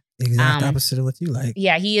kid. The exact opposite of what you like.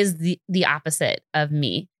 Yeah, he is the opposite of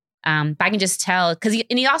me. But I can just tell, because he's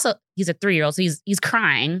a 3-year-old, so he's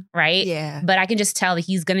crying, right? Yeah. But I can just tell that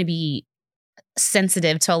he's going to be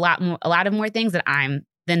sensitive to a lot of more things that I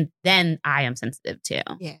am sensitive to.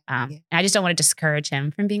 Yeah. And I just don't want to discourage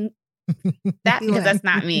him from being That because that's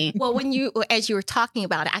not me. Well, as you were talking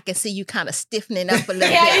about it, I can see you kind of stiffening up a little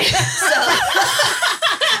Yeah, bit.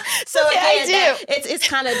 So Yeah, I again, do. it's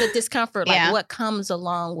kind of the discomfort, like Yeah. what comes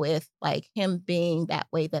along with like him being that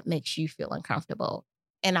way that makes you feel uncomfortable.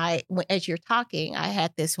 And as you're talking, I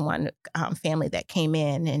had this one family that came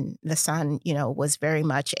in, and the son, was very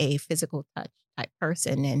much a physical touch type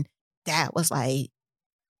person, and dad was like,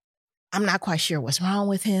 I'm not quite sure what's wrong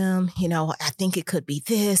with him. I think it could be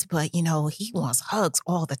this, but he wants hugs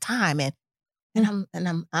all the time. And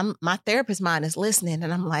I'm my therapist mind is listening,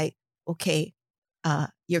 and I'm like, okay,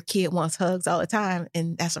 your kid wants hugs all the time,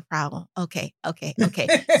 and that's a problem. Okay.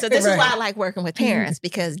 So this is why I like working with parents,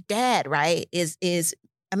 because dad, right, is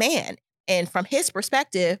a man, and from his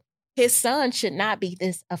perspective, his son should not be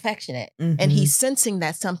this affectionate, and he's sensing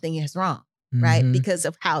that something is wrong. Right. Because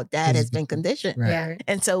of how dad has been conditioned. Right. Yeah.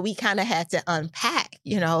 And so we kind of had to unpack,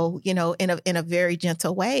 in a very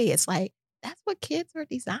gentle way. It's like, that's what kids are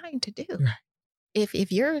designed to do. Right.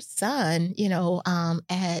 If your son,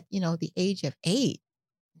 at, the age of 8,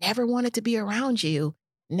 never wanted to be around you,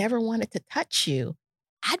 never wanted to touch you,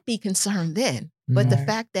 I'd be concerned then. But the Right.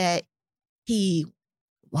 fact that he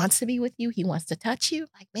wants to be with you, he wants to touch you,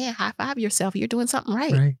 like, man, high five yourself. You're doing something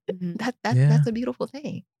right. Right. That's Yeah. a beautiful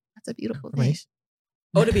thing. That's a beautiful thing.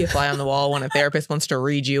 Oh, to be a fly on the wall when a therapist wants to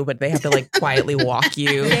read you, but they have to like quietly walk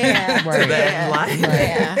you. Yeah. to Right. the Yeah. line.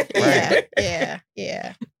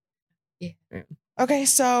 Yeah. Okay,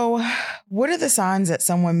 so what are the signs that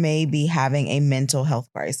someone may be having a mental health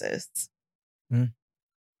crisis?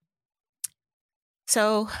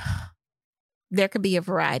 So there could be a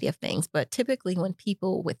variety of things, but typically when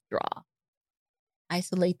people withdraw,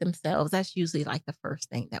 isolate themselves, that's usually like the first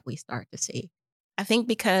thing that we start to see. I think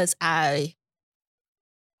because I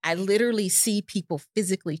literally see people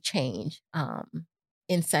physically change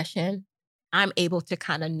in session, I'm able to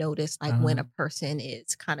kind of notice like when a person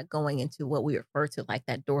is kind of going into what we refer to like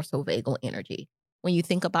that dorsal-vagal energy. When you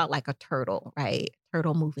think about like a turtle, right?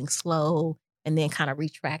 Turtle moving slow and then kind of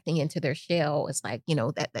retracting into their shell, it's like,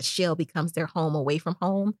 that shell becomes their home away from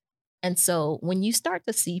home. And so when you start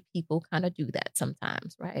to see people kind of do that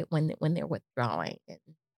sometimes, right? When they're withdrawing and,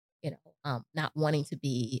 not wanting to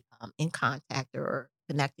be in contact or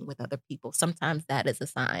connecting with other people, sometimes that is a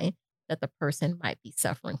sign that the person might be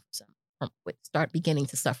suffering start beginning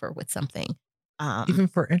to suffer with something. Even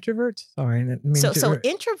for introverts? Sorry. I didn't mean So to-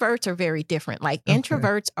 introverts are very different. Like Okay.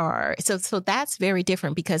 introverts are, so that's very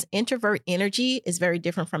different because introvert energy is very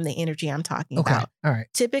different from the energy I'm talking Okay. about. All right.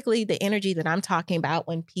 Typically the energy that I'm talking about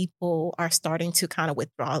when people are starting to kind of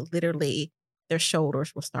withdraw, literally their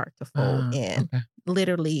shoulders will start to fold in. Okay.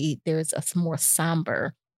 Literally there's a more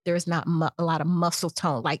somber, there's not a lot of muscle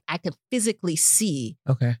tone. Like I can physically see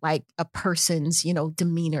Okay. like a person's,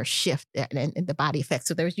 demeanor shift and the body effects.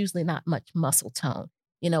 So there's usually not much muscle tone.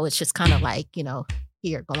 It's just kind of like,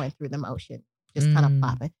 here going through the motion, just kind of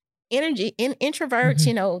popping. Energy in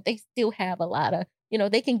introverts, they still have a lot of,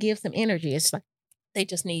 they can give some energy. It's like they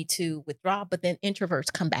just need to withdraw, but then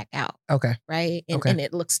introverts come back out. Okay. Right. And, Okay. and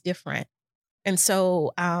it looks different. And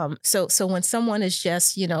so, so when someone is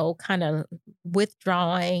just, kind of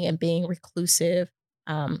withdrawing and being reclusive,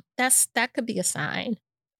 that could be a sign.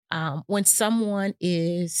 When someone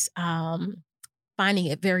is finding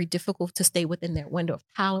it very difficult to stay within their window of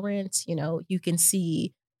tolerance, you can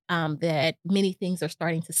see that many things are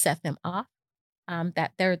starting to set them off.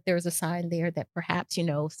 That there's a sign there that perhaps,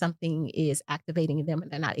 something is activating in them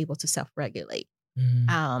and they're not able to self-regulate.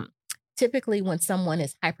 Typically when someone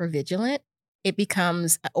is hypervigilant, it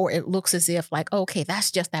becomes, or it looks as if like, okay,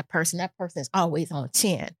 that's just that person. That person is always on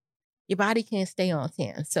 10. Your body can't stay on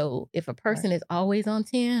 10. So if a person is always on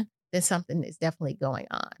 10, then something is definitely going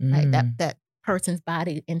on, right? That person's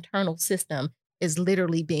body internal system is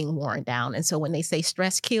literally being worn down. And so when they say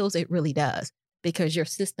stress kills, it really does because your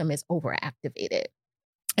system is overactivated.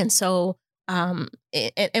 And so, and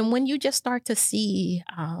when you just start to see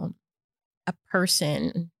a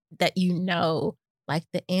person that like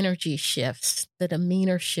the energy shifts, the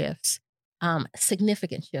demeanor shifts,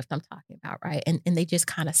 significant shift I'm talking about, right? And they just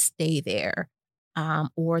kind of stay there.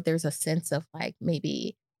 Or there's a sense of like,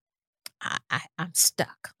 maybe I'm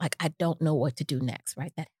stuck. Like, I don't know what to do next,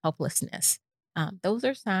 right? That helplessness. Those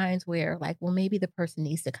are signs where like, well, maybe the person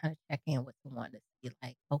needs to kind of check in with someone to see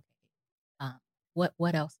like, okay,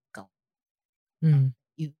 what else is going on?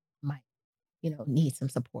 You might, need some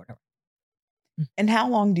support. And how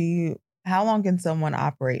long can someone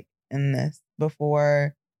operate in this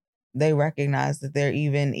before they recognize that they're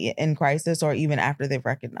even in crisis, or even after they've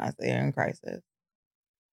recognized they're in crisis?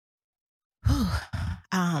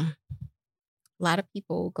 A lot of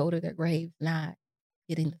people go to their graves not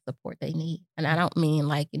getting the support they need. And I don't mean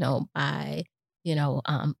like, by,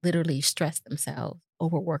 literally stress themselves,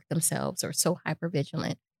 overwork themselves, or so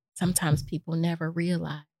hypervigilant. Sometimes people never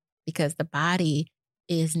realize because the body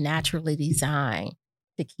is naturally designed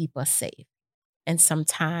to keep us safe. And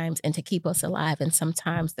to keep us alive. And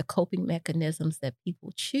sometimes the coping mechanisms that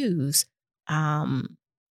people choose are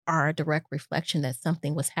a direct reflection that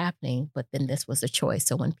something was happening, but then this was a choice.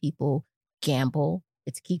 So when people gamble,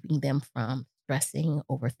 it's keeping them from stressing,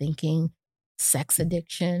 overthinking, sex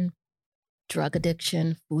addiction, drug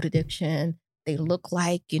addiction, food addiction. They look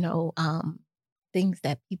like, things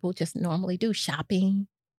that people just normally do. Shopping.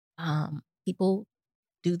 People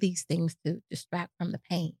do these things to distract from the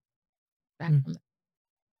pain. From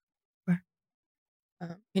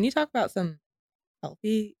Can you talk about some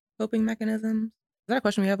healthy coping mechanisms? Is that a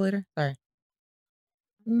question we have later? Sorry.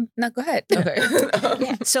 No, go ahead. Okay.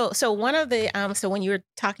 Yeah. So one of the so when you were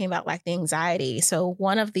talking about like the anxiety, so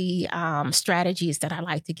one of the strategies that I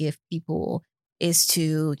like to give people is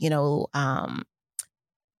to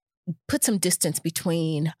put some distance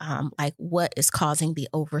between like what is causing the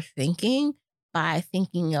overthinking by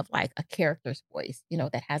thinking of like a character's voice,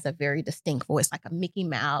 that has a very distinct voice, like a Mickey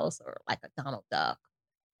Mouse or like a Donald Duck.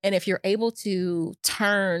 And if you're able to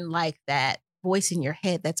turn like that voice in your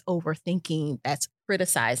head that's overthinking, that's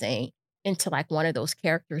criticizing, into like one of those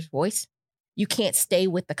characters' voice, you can't stay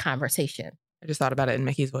with the conversation. I just thought about it in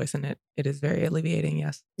Mickey's voice, and it is very alleviating.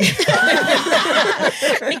 Yes,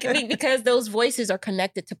 because those voices are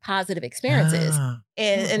connected to positive experiences,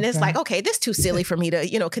 and it's like, okay, this is too silly for me to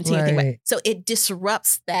continue to think about. So it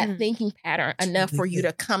disrupts that thinking pattern enough for you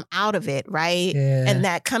to come out of it, right? Yeah. And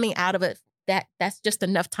that coming out of it, that's just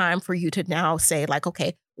enough time for you to now say like,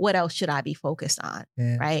 okay, what else should I be focused on,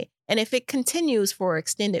 right? And if it continues for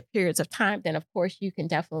extended periods of time, then of course you can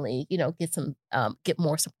definitely, get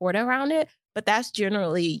more support around it. But that's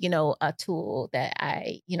generally, a tool that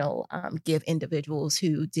I, give individuals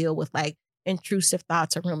who deal with like intrusive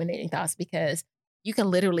thoughts or ruminating thoughts, because you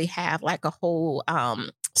can literally have like a whole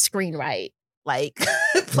screenwrite like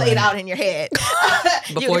played out in your head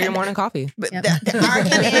before your morning coffee. The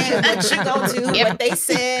argument, what you go to, what they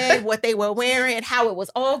said, what they were wearing, how it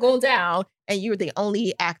was all going down, and you're the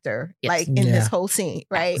only actor like in this whole scene,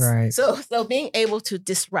 right? So being able to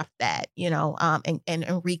disrupt that,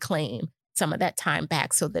 and reclaim some of that time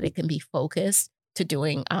back so that it can be focused to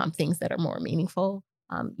doing things that are more meaningful.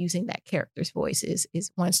 Using that character's voice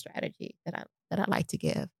is one strategy that I like to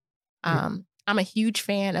give. I'm a huge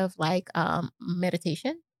fan of like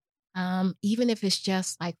meditation, even if it's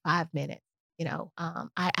just like 5 minutes.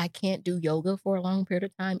 I can't do yoga for a long period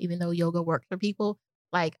of time, even though yoga works for people.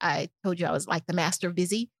 Like I told you, I was like the master of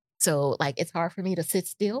busy. So like it's hard for me to sit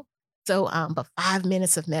still. So, but 5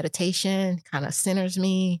 minutes of meditation kind of centers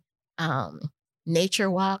me. Nature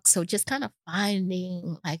walks. So just kind of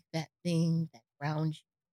finding like that thing that grounds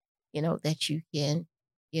you, that you can,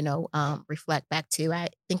 reflect back to. I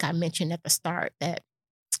think I mentioned at the start that,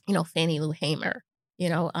 Fannie Lou Hamer,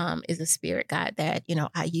 is a spirit guide that,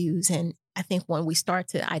 I use. And I think when we start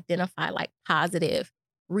to identify like positive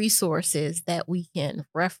resources that we can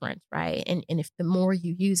reference, right? And if the more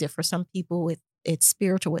you use it, for some people, it's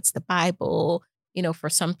spiritual, it's the Bible. For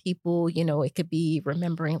some people, it could be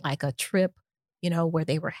remembering like a trip, where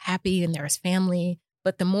they were happy and there's family.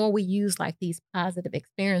 But the more we use like these positive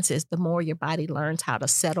experiences, the more your body learns how to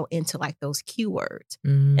settle into like those keywords.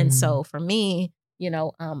 And so for me,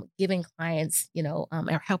 giving clients,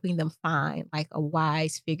 or helping them find like a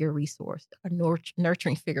wise figure resource, a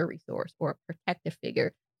nurturing figure resource, or a protective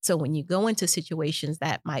figure. So when you go into situations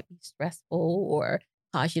that might be stressful or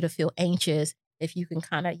cause you to feel anxious, if you can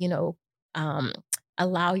kind of,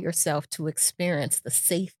 allow yourself to experience the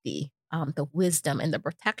safety, the wisdom and the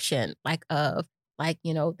protection of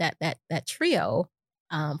that trio,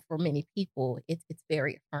 for many people, it's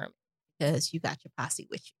very affirming because you got your posse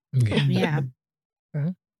with you. Yeah.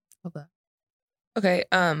 Okay.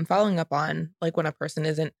 Following up on like when a person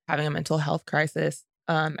isn't having a mental health crisis,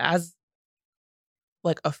 as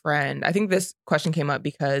like a friend, I think this question came up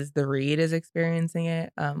because the Reed is experiencing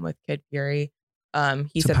it with Kid Fury.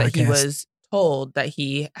 He said that he was told that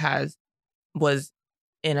he was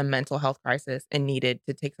in a mental health crisis and needed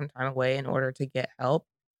to take some time away in order to get help.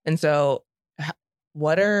 And so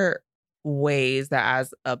what are ways that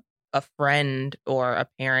as a friend or a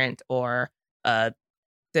parent or a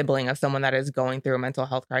sibling of someone that is going through a mental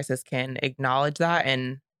health crisis can acknowledge that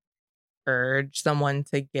and urge someone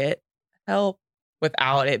to get help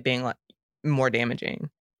without it being like more damaging?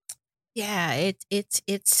 Yeah,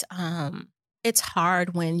 it's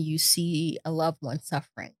hard when you see a loved one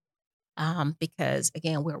suffering. Because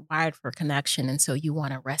again, we're wired for connection. And so you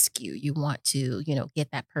want to rescue, you want to,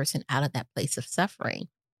 get that person out of that place of suffering.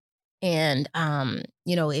 And,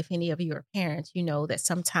 if any of you are parents, you know that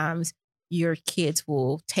sometimes your kids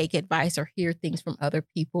will take advice or hear things from other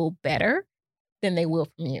people better than they will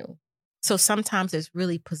from you. So sometimes it's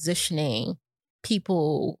really positioning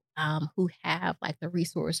people who have like the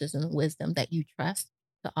resources and wisdom that you trust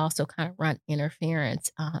to also kind of run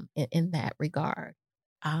interference in that regard.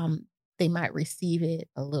 They might receive it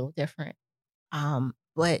a little different.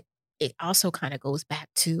 But it also kind of goes back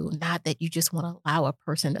to not that you just want to allow a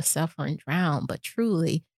person to suffer and drown, but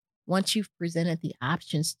truly, once you've presented the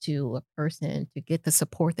options to a person to get the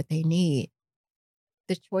support that they need,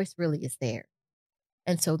 the choice really is there.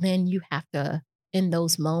 And so then you have to, in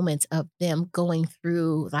those moments of them going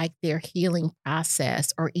through like their healing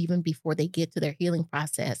process, or even before they get to their healing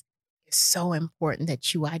process, it's so important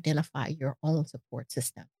that you identify your own support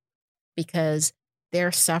system, because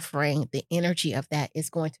their suffering, the energy of that is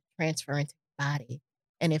going to transfer into your body.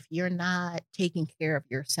 And if you're not taking care of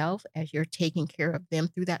yourself as you're taking care of them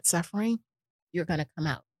through that suffering, you're going to come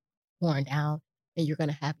out worn down, and you're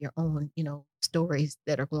going to have your own, stories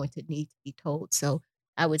that are going to need to be told. So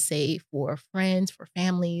I would say for friends, for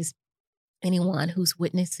families, anyone who's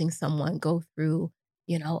witnessing someone go through,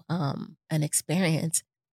 an experience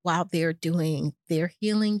while they're doing their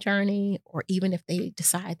healing journey, or even if they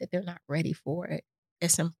decide that they're not ready for it,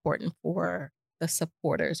 it's important for the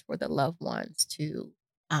supporters, for the loved ones to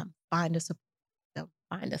find a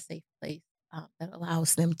safe place that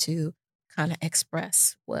allows them to kind of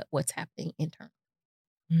express what's happening internally.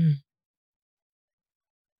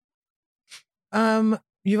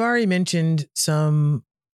 You've already mentioned some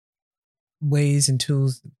ways and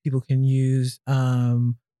tools that people can use. I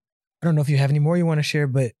don't know if you have any more you want to share,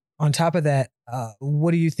 but on top of that,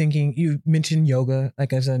 what are you thinking? You mentioned yoga,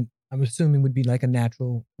 like I'm assuming would be like a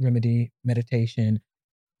natural remedy, meditation.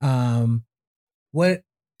 What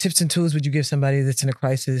tips and tools would you give somebody that's in a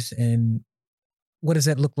crisis, and what does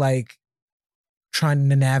that look like trying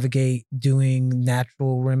to navigate doing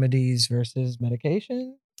natural remedies versus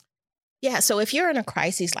medication? Yeah. So if you're in a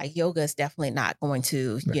crisis, like yoga is definitely not going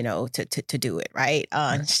to, Right. to do it. Right.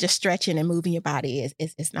 Right. Just stretching and moving your body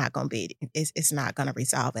is not going to be, it's not going to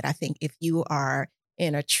resolve it. I think if you are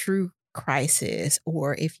in a true crisis,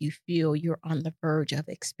 or if you feel you're on the verge of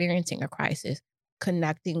experiencing a crisis,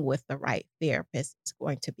 connecting with the right therapist is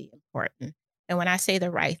going to be important. And when I say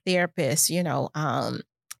the right therapist,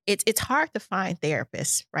 it's hard to find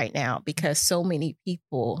therapists right now because so many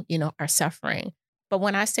people, are suffering. But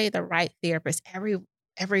when I say the right therapist,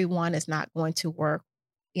 everyone is not going to work,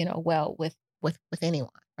 well with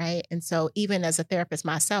anyone, right? And so even as a therapist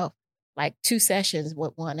myself, like 2 sessions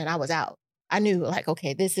with one and I was out. I knew like,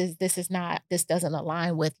 okay, this doesn't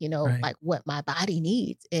align with, Right. like what my body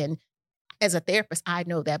needs. And as a therapist, I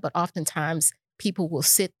know that, but oftentimes people will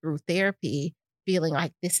sit through therapy feeling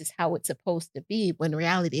like this is how it's supposed to be, when in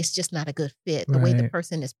reality, it's just not a good fit. The way the Right.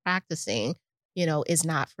 person is practicing, is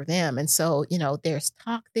not for them. And so, there's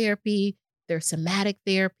talk therapy, there's somatic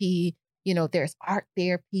therapy, there's art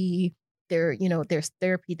therapy, there's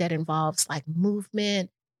therapy that involves like movement,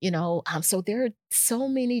 so there are so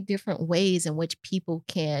many different ways in which people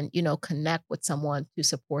can, connect with someone to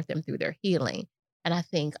support them through their healing. And I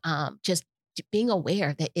think just being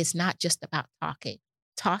aware that it's not just about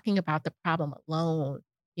talking about the problem alone,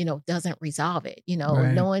 doesn't resolve it.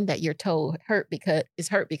 Right. Knowing that your toe hurt because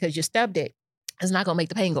you stubbed it is not going to make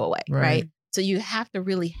the pain go away. Right. So you have to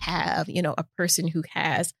really have, a person who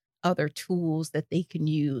has other tools that they can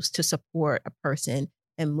use to support a person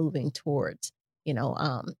in moving towards,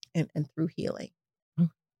 and through healing. So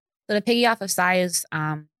to piggy off of Saya's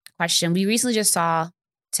question, we recently just saw a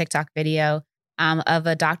TikTok video of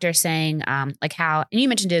a doctor saying like how, and you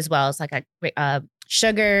mentioned it as well, it's like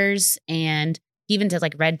sugars, and even to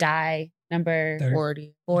like red dye number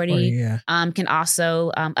 40. 40 yeah. can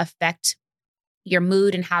also affect your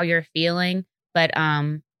mood and how you're feeling. But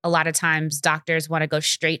a lot of times doctors want to go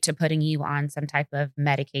straight to putting you on some type of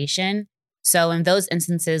medication. So in those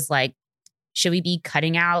instances, like, should we be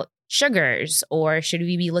cutting out sugars, or should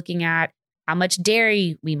we be looking at how much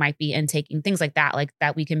dairy we might be intaking, things like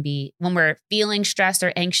that we can be, when we're feeling stressed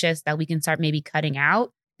or anxious, that we can start maybe cutting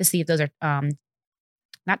out to see if those are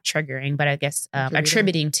not triggering, but I guess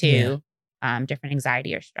attributing to different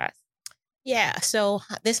anxiety or stress. Yeah. So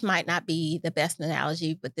this might not be the best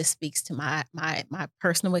analogy, but this speaks to my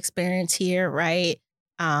personal experience here, right?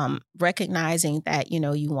 Recognizing that,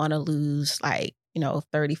 you want to lose like,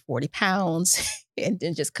 30, 40 pounds and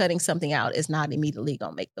then just cutting something out is not immediately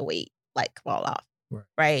going to make the weight like fall off,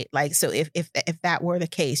 right? Like, so if that were the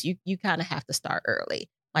case, you kind of have to start early.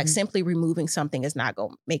 Like simply removing something is not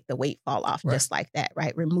going to make the weight fall off just like that,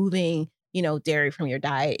 right? Removing, dairy from your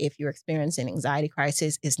diet if you're experiencing anxiety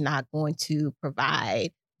crisis is not going to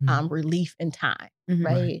provide relief in time,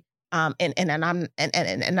 right? And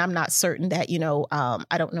I'm not certain that,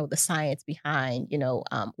 I don't know the science behind,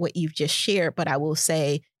 what you've just shared, but I will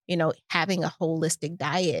say, having a holistic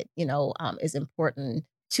diet, is important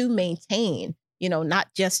to maintain, not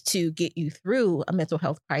just to get you through a mental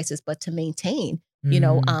health crisis, but to maintain,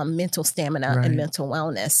 mental stamina and mental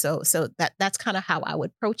wellness. So that's kind of how I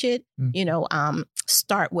would approach it.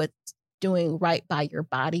 Start with doing right by your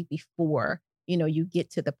body before, you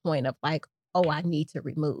get to the point of like, oh, I need to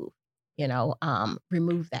remove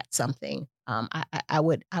that something. I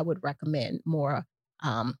would recommend more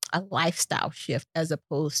a lifestyle shift as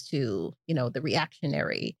opposed to, the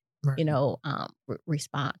reactionary,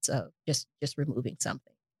 response of just removing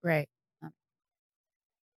something. Right.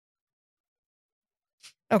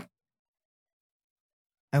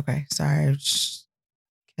 Okay, sorry, I was just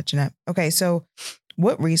catching up. Okay, so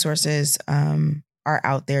what resources are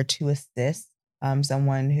out there to assist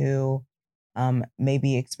someone who may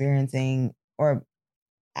be experiencing or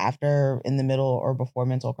after, in the middle, or before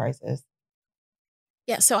mental crisis?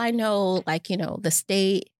 Yeah, so I know, like, the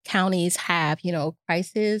state, counties have,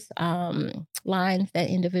 crisis lines that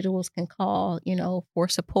individuals can call, for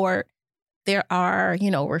support. There are,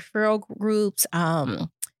 referral groups,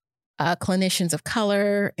 clinicians of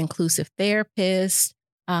color, inclusive therapists,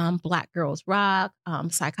 Black Girls Rock,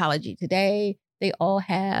 Psychology Today. They all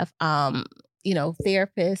have,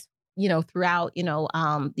 therapists, throughout,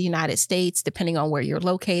 the United States, depending on where you're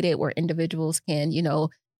located, where individuals can,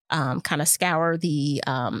 kind of scour the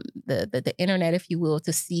internet, if you will,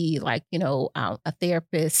 to see like, a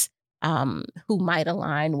therapist who might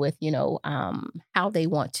align with, how they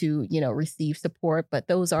want to, receive support. But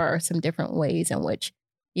those are some different ways in which,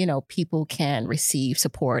 people can receive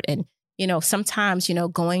support. And, sometimes,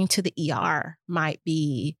 going to the ER might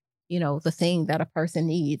be, the thing that a person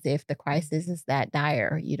needs. If the crisis is that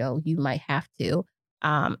dire, you might have to.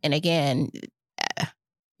 And again,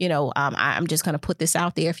 I'm just going to put this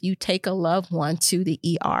out there. If you take a loved one to the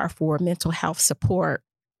ER for mental health support,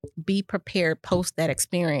 be prepared post that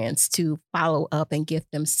experience to follow up and get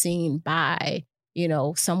them seen by,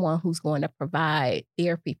 someone who's going to provide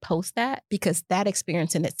therapy post that, because that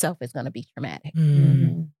experience in itself is going to be traumatic.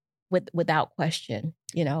 Without question,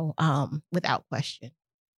 without question.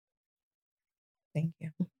 Thank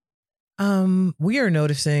you. We are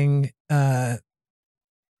noticing that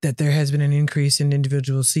there has been an increase in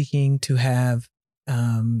individuals seeking to have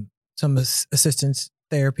some assistance,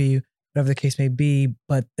 therapy, whatever the case may be,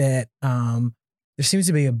 but that there seems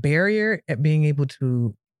to be a barrier at being able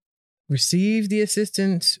to receive the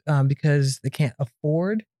assistance because they can't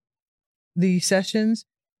afford the sessions.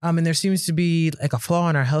 And there seems to be like a flaw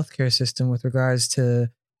in our healthcare system with regards to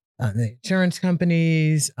the insurance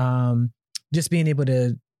companies, just being able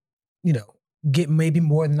to, get maybe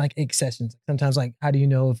more than like 8 sessions. Sometimes, like, how do you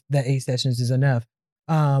know if that 8 sessions is enough?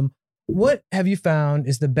 What have you found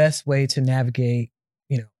is the best way to navigate,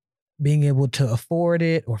 being able to afford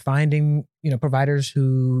it, or finding, providers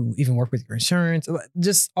who even work with your insurance,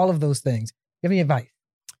 just all of those things? Give me advice.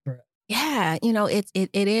 Yeah,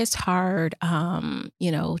 it is hard,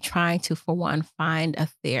 trying to, for one, find a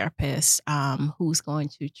therapist who's going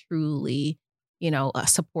to truly,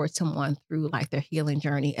 support someone through like their healing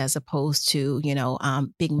journey, as opposed to,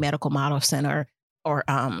 big medical model center, or,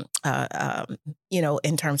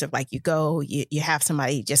 in terms of like you have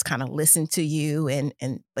somebody just kind of listen to you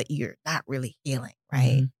but you're not really healing.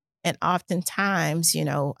 Right. And oftentimes,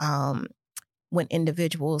 when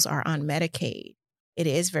individuals are on Medicaid, it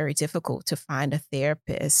is very difficult to find a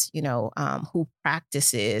therapist, who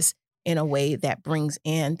practices in a way that brings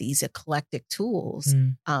in these eclectic tools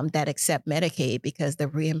that accept Medicaid, because the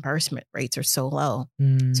reimbursement rates are so low.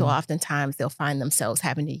 So oftentimes they'll find themselves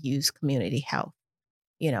having to use community health,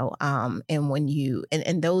 and when you,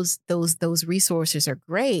 and those resources are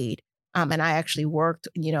great. And I actually worked,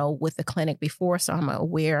 with the clinic before, so I'm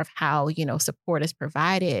aware of how, support is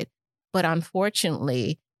provided. But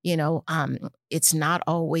unfortunately, it's not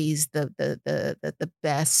always the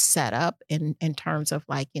best setup in terms of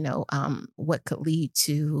like, what could lead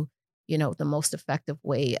to, the most effective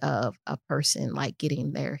way of a person like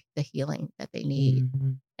getting the healing that they need.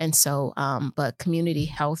 And so, but community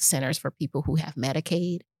health centers for people who have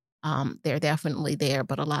Medicaid, they're definitely there,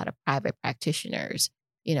 but a lot of private practitioners,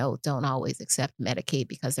 don't always accept Medicaid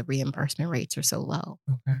because the reimbursement rates are so low.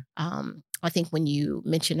 Okay. I think when you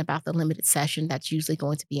mention about the limited session, that's usually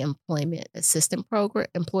going to be employee assistance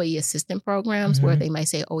programs where Mhm. they might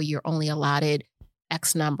say, oh, you're only allotted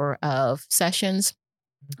X number of sessions.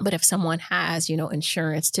 But if someone has,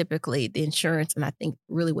 insurance, typically the insurance, and I think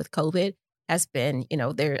really with COVID has been,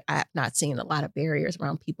 I've not seen a lot of barriers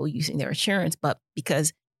around people using their insurance, but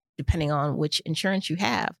because depending on which insurance you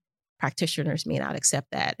have, practitioners may not accept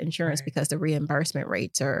that insurance Right. because the reimbursement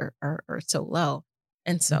rates are so low.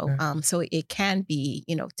 And so, Okay. so it can be,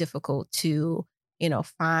 difficult to,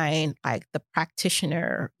 find like the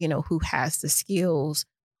practitioner, who has the skills,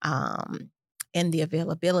 and the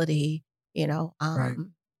availability, Right.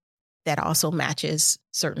 that also matches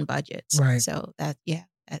certain budgets. Right. So that's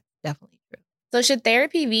definitely true. So should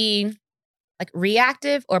therapy be like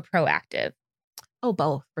reactive or proactive? Oh,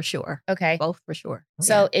 both for sure. Okay. Both for sure.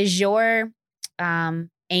 So is your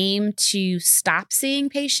aim to stop seeing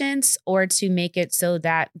patients or to make it so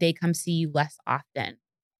that they come see you less often?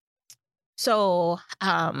 So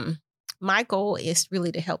my goal is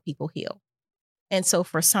really to help people heal. And so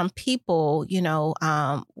for some people,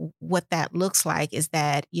 what that looks like is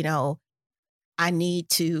that, I need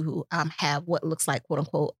to have what looks like, quote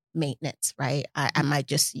unquote, maintenance, right? I might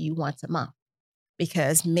just see you once a month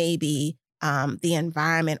because maybe the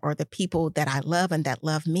environment or the people that I love and that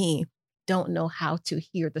love me don't know how to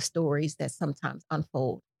hear the stories that sometimes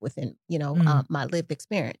unfold within, my lived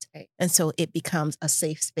experience. Right. And so it becomes a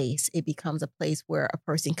safe space. It becomes a place where a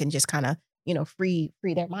person can just kind of, free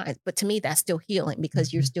their minds. But to me, that's still healing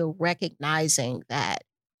because you're still recognizing that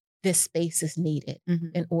this space is needed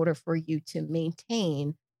in order for you to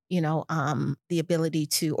maintain, the ability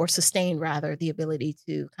to, or sustain rather, the ability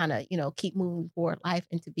to kind of, keep moving forward life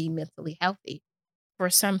and to be mentally healthy. For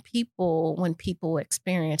some people, when people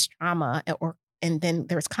experience trauma and then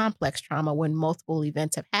there's complex trauma when multiple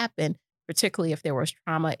events have happened, particularly if there was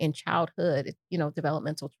trauma in childhood,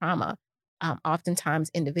 developmental trauma, oftentimes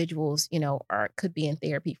individuals, could be in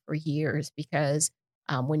therapy for years because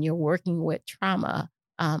when you're working with trauma,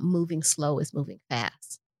 moving slow is moving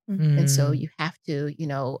fast. And so you have to,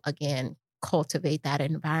 again, cultivate that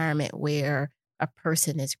environment where a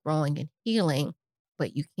person is growing and healing,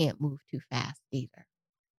 but you can't move too fast either.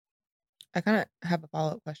 I kind of have a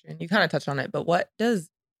follow-up question. You kind of touched on it, but what does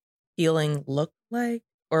healing look like?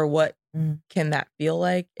 Or what can that feel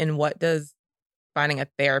like? And what does finding a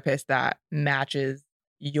therapist that matches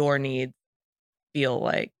your needs feel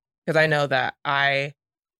like? Because I know that I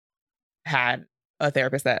had a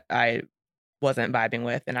therapist that I wasn't vibing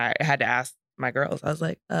with, and I had to ask my girls. I was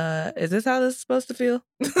like, is this how this is supposed to feel?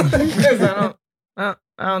 Because I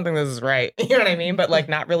don't think this is right. You know what I mean? But like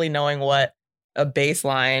not really knowing what a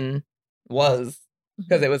baseline was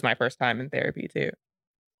because it was my first time in therapy too.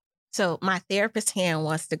 So my therapist's hand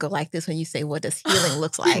wants to go like this when you say, what does healing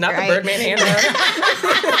looks like? Not right? the Birdman hand.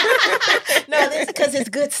 No, this is because it's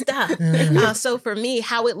good stuff. So for me,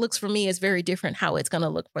 how it looks for me is very different how it's going to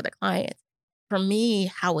look for the client. For me,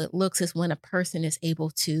 how it looks is when a person is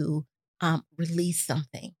able to release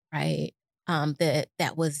something, right?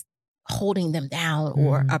 That was holding them down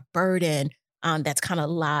or a burden that's kind of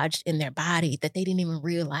lodged in their body that they didn't even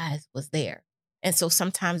realize was there. And so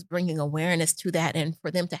sometimes bringing awareness to that and for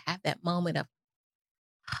them to have that moment of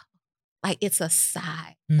like it's a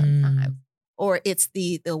sigh sometimes, or it's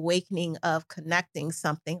the awakening of connecting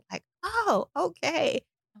something like, oh, okay.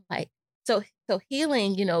 Like, so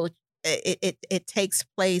healing, it takes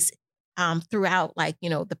place throughout like,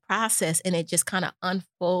 the process, and it just kind of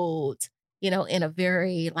unfolds, in a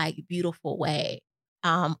very like beautiful way.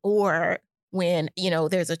 Or when,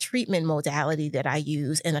 there's a treatment modality that I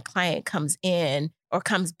use and a client comes in or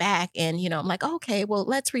comes back and, I'm like, okay, well,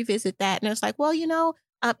 let's revisit that. And it's like, well,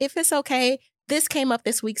 if it's okay, this came up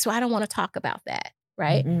this week, so I don't want to talk about that.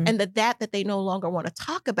 Right. And that they no longer want to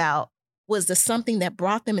talk about was the something that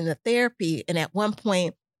brought them into therapy. And at one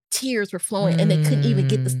point, tears were flowing and they couldn't even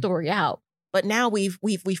get the story out. But now we've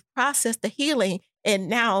processed the healing. And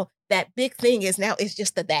now that big thing is it's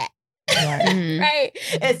just that. Right.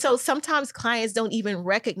 And so sometimes clients don't even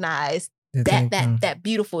recognize that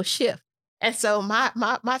beautiful shift. And so my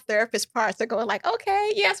therapist parts are going like,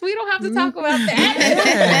 okay, yes, we don't have to talk about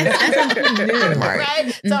that.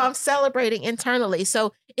 Right. So I'm celebrating internally.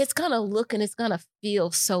 So it's going to look and it's going to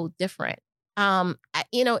feel so different. And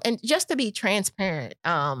just to be transparent,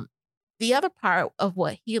 the other part of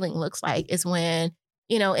what healing looks like is when,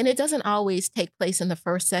 and it doesn't always take place in the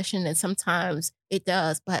first session, and sometimes it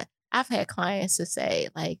does, but I've had clients to say,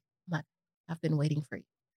 like, I've been waiting for you.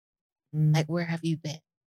 Like, where have you been?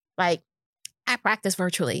 Like, I practice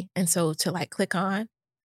virtually. And so to like click on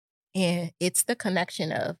And it's the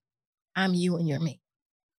connection of I'm you and you're me.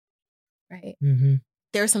 Right? Mm-hmm.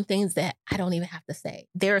 There are some things that I don't even have to say.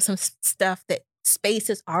 There are some stuff that space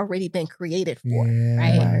has already been created for. Yeah.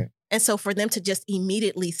 Right? And so for them to just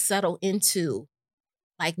immediately settle into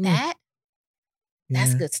like that,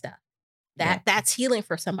 that's good stuff. That's healing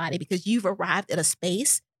for somebody because you've arrived at a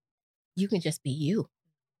space. You can just be you.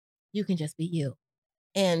 You can just be you.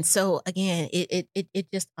 And so again, it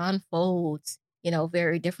just unfolds,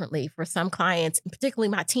 very differently for some clients, and particularly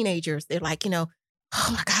my teenagers. They're like, oh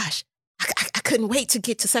my gosh, I couldn't wait to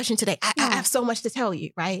get to session today. I have so much to tell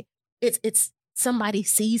you, right? It's somebody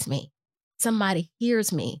sees me, somebody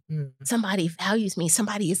hears me, somebody values me,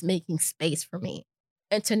 somebody is making space for me,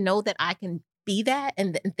 and to know that I can be that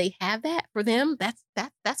and they have that for them.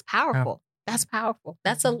 That's powerful. That's powerful.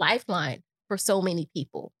 That's a lifeline for so many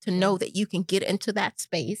people to know that you can get into that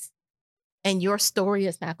space and your story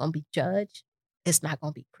is not going to be judged. It's not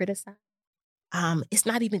going to be criticized. It's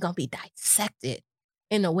not even going to be dissected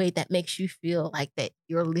in a way that makes you feel like that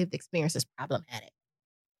your lived experience is problematic.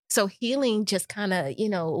 So healing just kind of,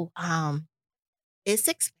 it's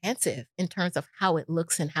expansive in terms of how it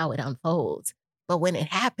looks and how it unfolds. But when it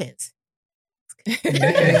happens,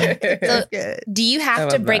 so do you have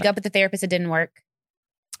to break up with the therapist that didn't work?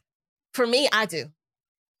 For me, I do.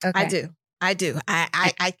 Okay. I do.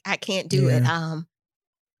 I can't do it.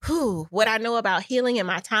 What I know about healing in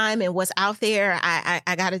my time and what's out there,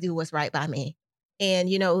 I got to do what's right by me. And,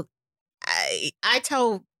 I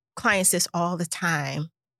tell clients this all the time.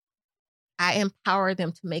 I empower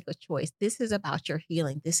them to make a choice. This is about your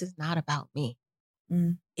healing. This is not about me.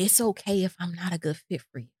 It's okay if I'm not a good fit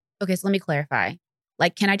for you. Okay, so let me clarify.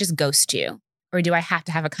 Like, can I just ghost you? Or do I have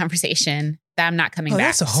to have a conversation that I'm not coming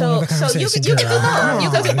back? That's a whole other conversation. So you can do both. You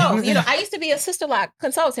can do both. I used to be a sister lock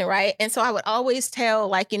consultant, right? And so I would always tell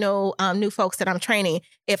new folks that I'm training,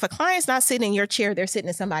 if a client's not sitting in your chair, they're sitting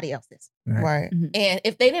in somebody else's. Right. Mm-hmm. And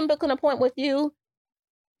if they didn't book an appointment with you,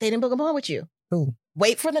 they didn't book an appointment with you. Ooh.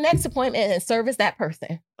 Wait for the next appointment and service that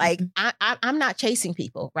person. Like I'm not chasing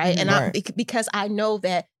people, right? And because I know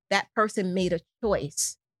that person made a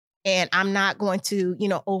choice. And I'm not going to,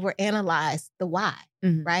 overanalyze the why,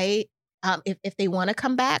 right? If they want to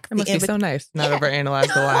come back. It must be so nice not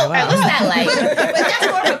overanalyze the why. Wow. What's that like?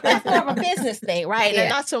 But that's more of a business thing, right? And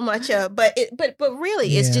not so much, but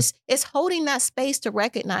really, it's holding that space to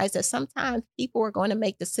recognize that sometimes people are going to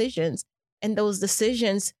make decisions, and those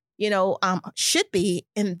decisions, should be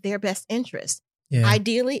in their best interest. Yeah.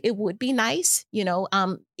 Ideally, it would be nice,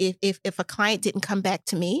 if a client didn't come back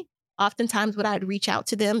to me. Oftentimes what I'd reach out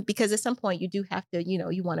to them because at some point you do have to,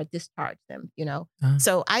 you want to discharge them,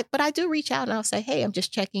 So I do reach out and I'll say, hey, I'm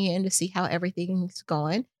just checking in to see how everything's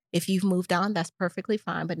going. If you've moved on, that's perfectly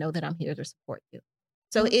fine, but know that I'm here to support you.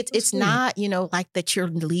 So it's not, like that you're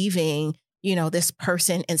leaving, this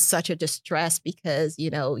person in such a distress because,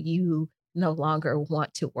 you no longer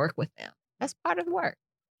want to work with them. That's part of the work.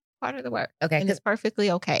 Okay. And it's perfectly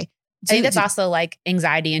okay. I think that's also like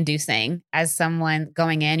anxiety inducing as someone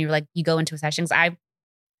going in, you go into a session. I've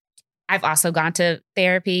also gone to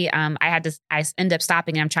therapy. I ended up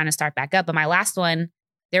stopping and I'm trying to start back up. But my last one,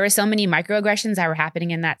 there were so many microaggressions that were happening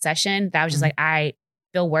in that session that I was just like, I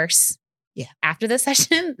feel worse after the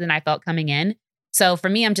session than I felt coming in. So for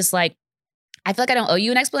me, I'm just like, I feel like I don't owe you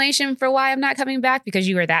an explanation for why I'm not coming back because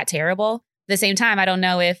you were that terrible. At the same time, I don't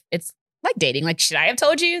know if it's like dating. Like, should I have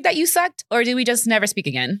told you that you sucked or do we just never speak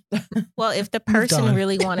again? Well, if the person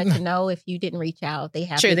really wanted to know, if you didn't reach out, they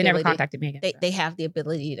have they never contacted me again. They have the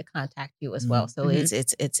ability to contact you as well. So it's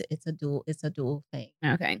a dual thing.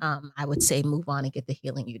 Okay. I would say move on and get the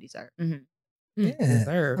healing you deserve. Yeah,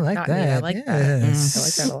 deserve. I like Not that. Me. I like that. I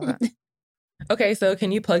like that a lot. Okay, so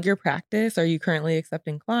can you plug your practice? Are you currently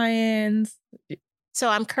accepting clients? So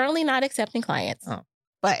I'm currently not accepting clients. Oh.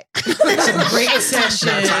 But great session.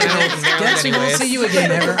 Guess we won't see you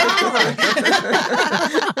again ever.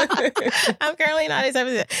 I'm currently not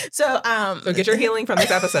accepting. So get your healing from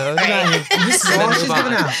this episode. This is all she's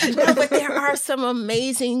giving out. No, but there are some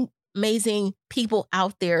amazing people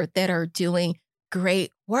out there that are doing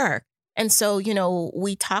great work. And so,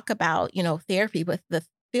 we talk about, therapy, but the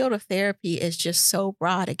field of therapy is just so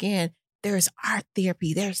broad. Again, there's art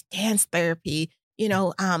therapy, there's dance therapy.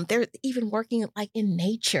 They're even working like in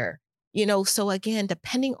nature, so again,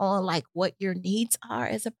 depending on like what your needs are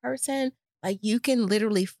as a person, like you can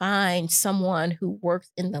literally find someone who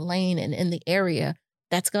works in the lane and in the area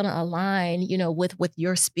that's going to align, with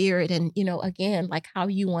your spirit and, again, like how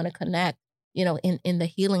you want to connect, in the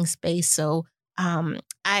healing space. So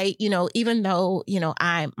even though,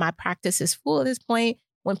 my practice is full at this point,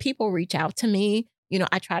 when people reach out to me,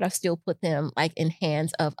 I try to still put them like in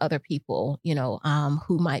hands of other people,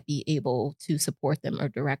 who might be able to support them or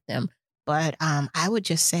direct them. But I would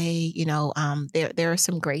just say, there are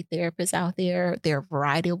some great therapists out there. There are a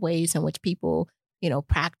variety of ways in which people,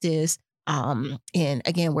 practice. And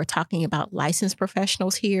again, we're talking about licensed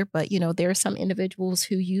professionals here, but, there are some individuals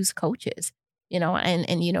who use coaches, and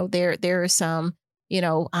there are some,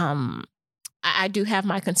 I do have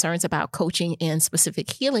my concerns about coaching in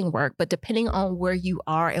specific healing work, but depending on where you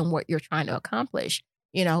are and what you're trying to accomplish,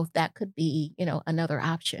 that could be, another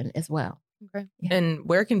option as well. Okay. Yeah. And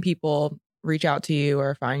where can people reach out to you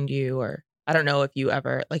or find you? Or I don't know if you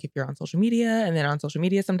ever, like, if you're on social media, and then on social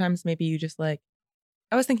media, sometimes maybe you just like,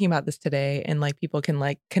 I was thinking about this today, and like people can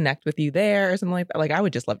like connect with you there or something like that. Like, I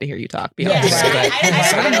would just love to hear you talk. Be honest.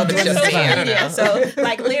 I don't know if it's just social social media. media. So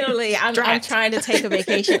like literally, I'm trying to take a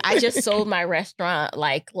vacation. I just sold my restaurant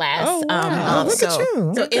like last month. Look at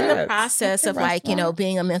you. So in the process of like,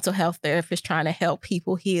 being a mental health therapist, trying to help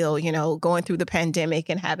people heal, going through the pandemic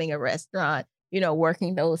and having a restaurant,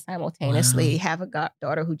 working those simultaneously, have a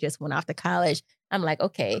daughter who just went off to college. I'm like,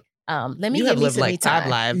 okay, let me You give have me lived some like time. 5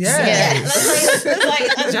 lives. Yeah. Let's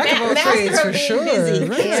like Jack of all trades, for sure.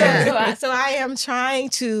 Yeah. So I am trying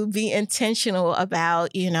to be intentional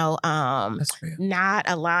about, That's fair. not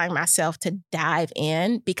allowing myself to dive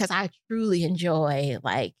in, because I truly enjoy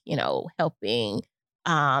like, helping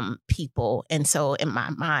people. And so in my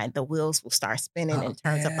mind, the wheels will start spinning in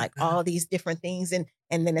terms of like all these different things. And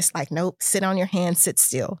then it's like, nope, sit on your hands, sit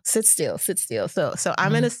still. So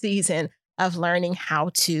I'm in a season of learning how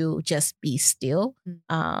to just be still,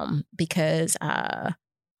 because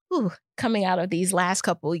coming out of these last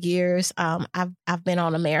couple of years, I've been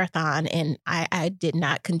on a marathon, and I did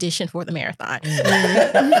not condition for the marathon. So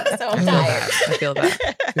I'm tired. I feel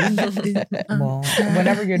that. Well,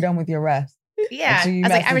 whenever you're done with your rest. Yeah. So you I was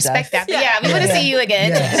like, I message respect us. that. But yeah, we want to see you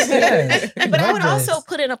again. Yes. But I would Love also this.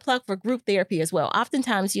 put in a plug for group therapy as well.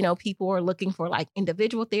 Oftentimes, people are looking for like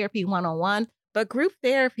individual therapy one-on-one, but group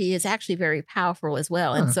therapy is actually very powerful as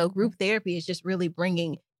well. And so group therapy is just really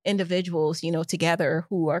bringing individuals, together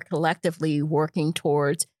who are collectively working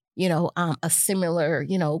towards, a similar,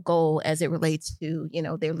 goal as it relates to,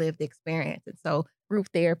 their lived experience. And so group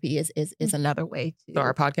therapy is another way to. So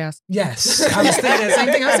our podcast. Yes. I was thinking the same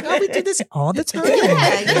thing. I was like, oh, we do this all the time.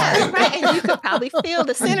 Yeah, right. And you could probably feel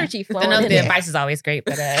the synergy I flowing. know in the there. advice is always great,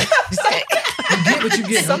 but You get what you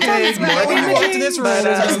get. Sometimes it's more When you walk to this room,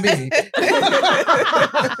 damaging, it's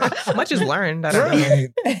going to be. Much is learned. I don't know Right.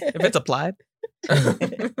 if it's applied.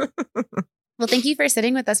 well, thank you for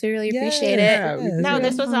sitting with us. We really appreciate Yeah. it. No,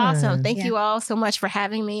 this was awesome. Thank Yeah. you all so much for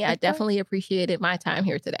having me. I definitely appreciated my time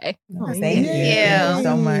here today. Thank you. you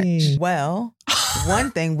so much. Well,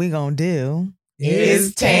 one thing we gonna do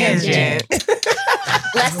Is tangent.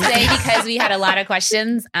 Let's say because we had a lot of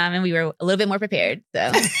questions and we were a little bit more prepared.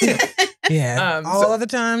 So Yeah. All other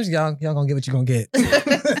times, y'all gonna get what you gonna get.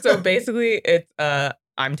 So basically, it's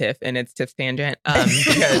I'm Tiff, and it's Tiff's Tangent,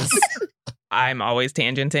 because I'm always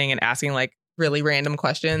tangenting and asking like really random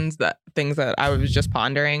questions, things that I was just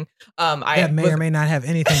pondering. That may or may not have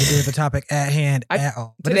anything to do with the topic at hand at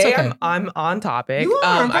all. But Today it's okay. I'm on topic. You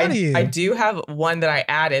are, I'm proud of you. I do have one that I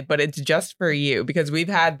added, but it's just for you, because we've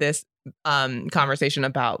had this conversation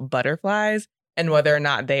about butterflies and whether or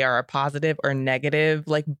not they are a positive or negative,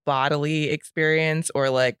 like bodily experience or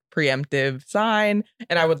like preemptive sign.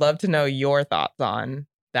 And I would love to know your thoughts on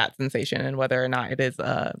that sensation and whether or not it is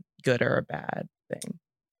a good or a bad thing.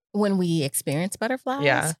 When we experience butterflies,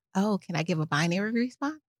 Yeah. Oh, can I give a binary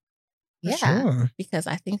response? Yeah, Sure. because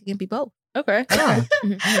I think it can be both. Okay. Oh,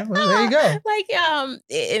 yeah, well, there you go. Like, and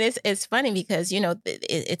it's funny because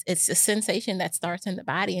it's a sensation that starts in the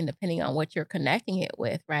body, and depending on what you're connecting it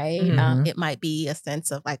with, right? Mhm. It might be a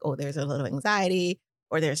sense of like, oh, there's a little anxiety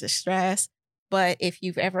or there's a stress. But if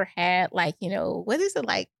you've ever had like, what is it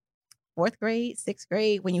like? 4th grade, 6th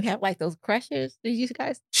grade, when you have like those crushes, did you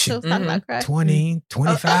guys still talk about crush? 20,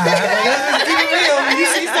 25. Let's keep it real. You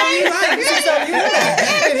see something you like, you see something you like.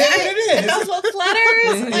 It is what it And is. those little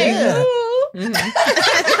flutters, like, Yeah. ooh. Mhm.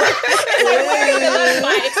 It's like, where is the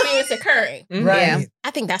butterfly experience occurring? Mhm. Right.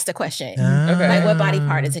 I think that's the question. Okay. Like, what body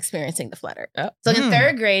part is experiencing the flutter? So in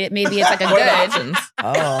third grade, maybe it's like a What are the good. options?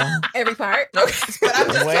 Oh, Every part. Okay. But I'm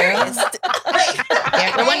just Well. curious.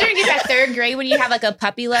 Yeah, we're wondering if at third grade when you have like a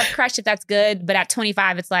puppy love crush, if that's good. But at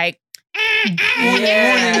 25, it's like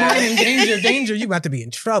Warning, danger, you about to be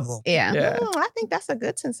in trouble. Yeah. Yeah. I think that's a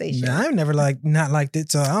good sensation. No, I've never not liked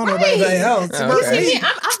it, so I don't know about Right. anybody else. Okay. You see me, Hey,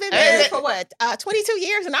 I've been married for what, 22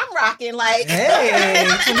 years, and I'm rocking like, 22 years?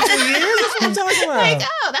 That's what I'm talking about. like,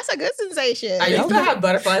 oh, that's a good sensation. I used to Okay. have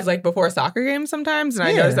butterflies like before soccer games sometimes, and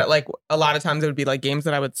I Yeah. noticed that like a lot of times it would be like games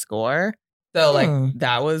that I would score. So like Hmm.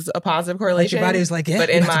 that was a positive Like correlation. your body was like, yeah. but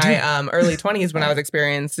you in have to do my it. early 20s, when I was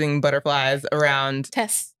experiencing butterflies around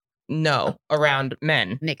Test. around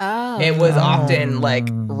men, Nick. Oh. it was Oh. often like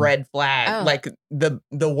red flag, Oh. like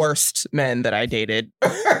the worst men that I dated.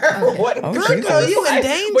 What Oh, encouraged Jesus. You in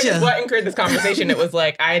this- Which is danger. what encouraged this conversation. It was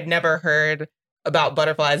like I had never heard about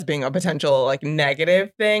butterflies being a potential like negative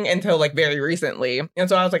thing until like very recently. And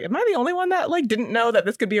so I was like, am I the only one that like didn't know that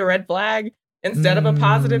this could be a red flag instead of a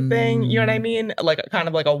positive thing? You know what I mean? Like kind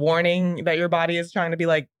of like a warning that your body is trying to be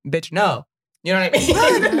like, bitch, no. You know what I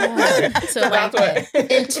mean? So like that's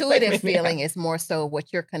what intuitive made me feeling is more so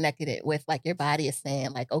what you're connected it with. Like your body is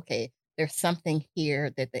saying, like, okay, there's something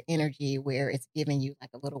here that the energy where it's giving you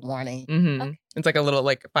like a little warning. Mhm. Okay. It's like a little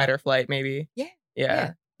like fight or flight, maybe. Yeah. Yeah.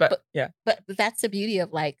 Yeah. But yeah. But that's the beauty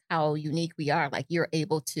of like how unique we are. Like you're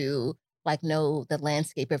able to like know the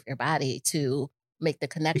landscape of your body to make the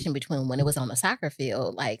connection between when it was on the soccer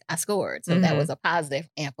field, like I scored. So that Mhm. was a positive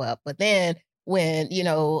amp up. But then when,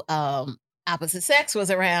 opposite sex was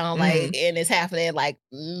around, like, and it's happening, like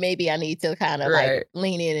maybe I need to kind of Right. like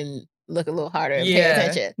lean in and look a little harder and pay Yeah,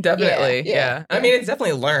 attention. definitely. Yeah, Yeah. I mean, it's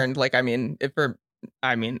definitely learned. Like, I mean,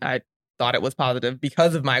 I thought it was positive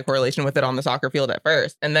because of my correlation with it on the soccer field at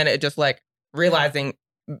first. And then it just like realizing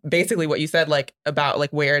basically what you said, like about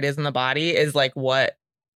like where it is in the body is like what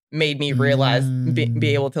made me realize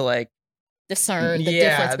be able to like, discern the Yeah,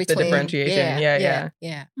 difference the between differentiation. Yeah.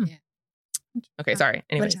 yeah. okay, sorry.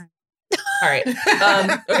 Anyways. time. All right.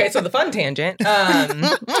 Okay, so the fun tangent.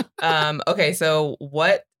 Okay, so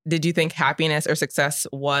what did you think happiness or success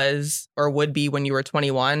was or would be when you were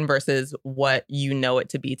 21 versus what you know it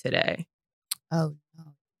to be today? Oh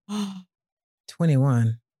no.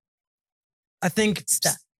 21. I think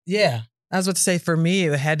Stuff. Yeah. I was about to say for me,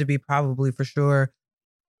 it had to be probably for sure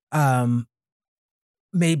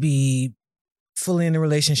maybe fully in a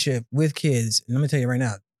relationship with kids. And let me tell you right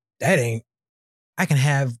now, I can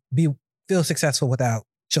feel successful without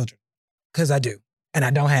children. Because I do. And I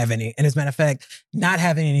don't have any. And as a matter of fact, not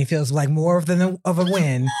having any feels like more of a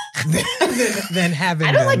win than having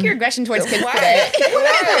I don't them. like your aggression towards kids Why? today.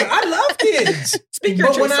 Whatever. I love kids. Speak your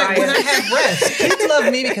But truth, when I Saya. have rest, kids love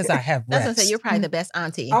me because I have That's rest. what I say. You're probably the best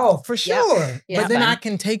auntie. Oh, for sure. Yeah. But then Fun. I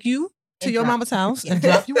can take you to And your drop mama's you. house Yeah. and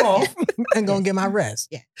drop you off and go and get my rest.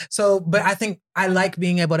 Yeah. So, but I think I like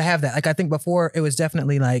being able to have that. Like, I think before it was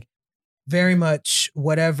definitely like very much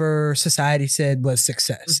whatever society said was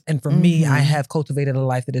success. And for me, I Mhm. have cultivated a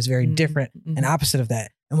life that is very different and opposite of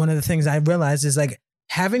that. And one of the things I realized is like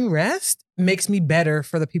having rest makes me better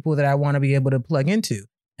for the people that I want to be able to plug into.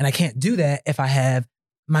 And I can't do that if I have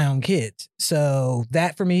my own kids. So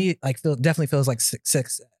that for me, like definitely feels like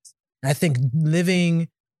success. And I think living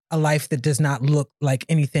a life that does not look like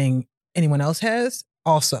anything anyone else has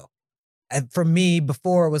also. And for me,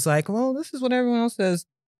 before it was like, well, this is what everyone else says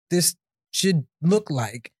this should look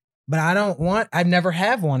like. But I never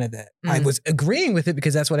have wanted that. I Mhm. was agreeing with it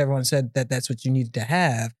because that's what everyone said that's what you needed to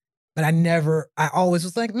have. But I always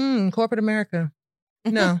was like, corporate America.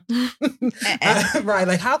 No. Right.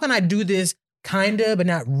 Like, how can I do this kind of, but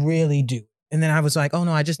not really do? And then I was like, oh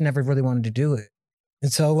no, I just never really wanted to do it.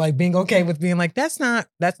 And so like being okay with being like, that's not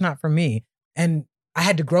for me. And I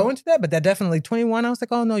had to grow into that, but that definitely 21, I was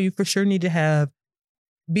like, oh no, you for sure need to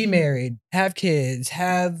be married, have kids,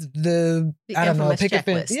 have the I don't know, infamous pick a checklist.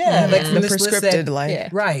 fence. Yeah, Mhm. like The this list prescripted that, life. Yeah.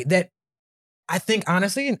 right. That I think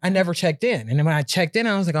honestly, I never checked in. And then when I checked in,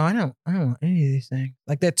 I was like, oh, I don't want any of these things.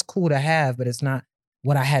 Like that's cool to have, but it's not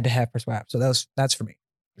what I had to have prescribed. So that's for me.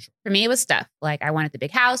 For me, it was stuff. Like I wanted the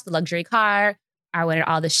big house, the luxury car. I wanted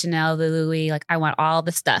all the Chanel, the Louis. Like I want all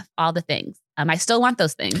the stuff, all the things. I still want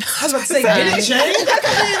those things. I was about to say, get it, Shane.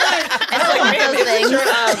 I still want those things.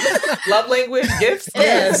 Your love language gifts.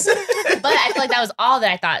 Yes. But I feel like that was all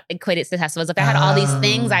that I thought equated success was. If I had all these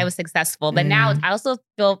things, I was successful. But now I also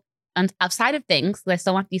feel outside of things, I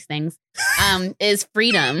still want these things, is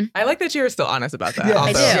freedom. I like that you're still honest about that. Yeah,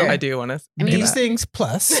 also, I do. I do want to. I mean, These things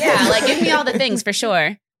plus. Yeah, like give me all the things for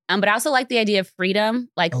sure. But I also like the idea of freedom,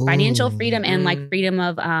 like financial Ooh. freedom and like Mm. freedom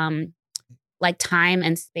of like time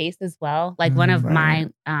and space as well. Like one of my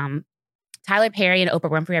Tyler Perry and Oprah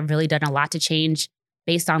Winfrey have really done a lot to change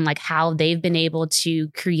based on like how they've been able to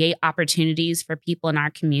create opportunities for people in our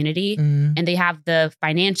community. Mm. And they have the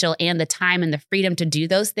financial and the time and the freedom to do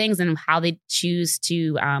those things and how they choose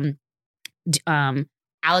to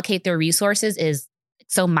allocate their resources is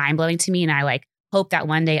so mind blowing to me. And I like hope that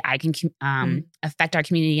one day I can affect our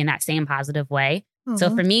community in that same positive way.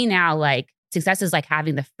 So for me now, like success is like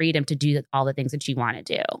having the freedom to do all the things that you want to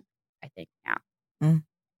do, I think now.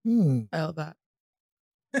 I love that.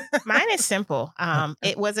 Mine is simple.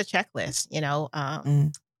 It was a checklist,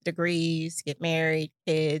 degrees, get married,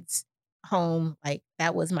 kids, home. Like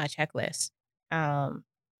that was my checklist.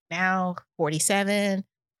 Now 47,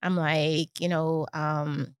 I'm like,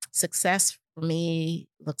 success for me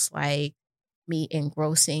looks like me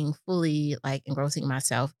engrossing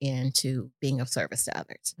myself into being of service to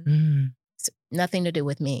others. So nothing to do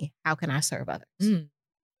with me. How can I serve others?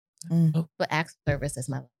 But acts of service is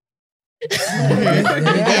my life. There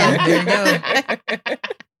you go.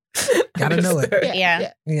 Gotta know it.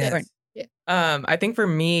 Yeah. I think for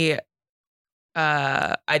me,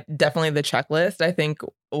 I definitely the checklist, I think,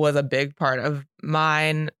 was a big part of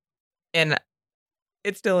mine. And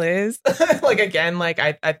it still is. Like, again, like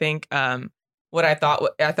I think what I thought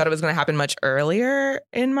it was going to happen much earlier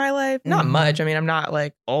in my life. Not much. I mean, I'm not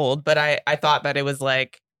like old, but I thought that it was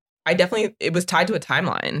like, it was tied to a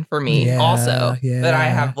timeline for me also that I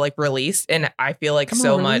have like released. And I feel like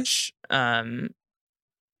much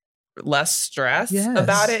less stress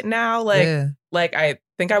about it now. Like I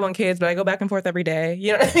think I want kids, but I go back and forth every day.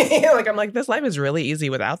 You know what I mean? Like I'm like, this life is really easy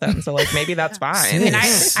without them. So like maybe that's fine. And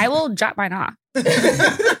I will drop mine off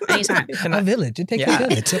anytime. A village. It takes a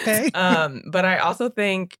village, okay? But I also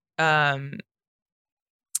think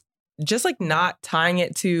just like not tying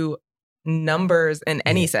it to numbers in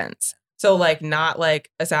any sense. So like not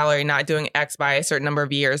like a salary, not doing X by a certain number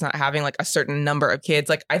of years, not having like a certain number of kids.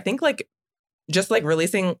 Like I think like just like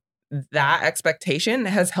releasing that expectation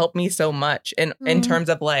has helped me so much in terms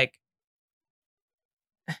of like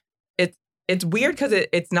it's weird because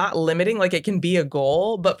it's not limiting. Like it can be a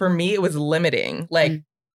goal, but for me it was limiting. Like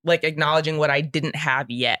acknowledging what I didn't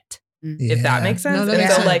have yet, if that makes sense. No, and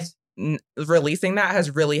makes so sense. like releasing that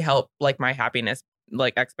has really helped like my happiness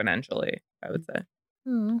like exponentially, I would say.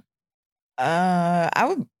 I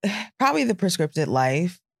would probably the prescripted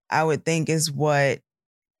life, I would think, is what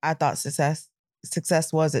I thought success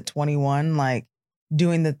was at 21, like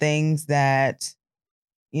doing the things that,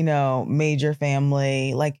 made your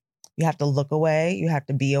family, like you have to look away, you have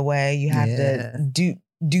to be away, you have to do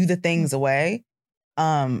the things away.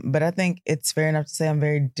 But I think it's fair enough to say I'm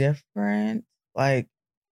very different. Like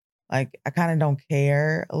I kind of don't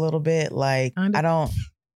care a little bit. Like I don't.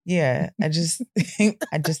 Yeah, I just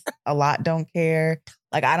a lot don't care.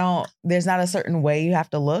 Like there's not a certain way you have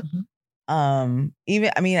to look. At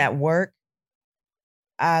work,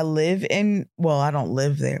 I don't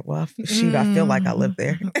live there. Well, shoot, I feel like I live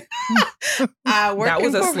there. I work that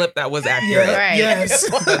was a slip that was accurate. Right. Yes.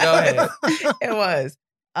 Go ahead. It was.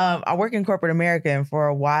 I work in corporate America, and for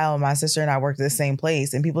a while, my sister and I worked at the same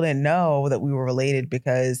place, and people didn't know that we were related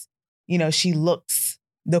because, she looks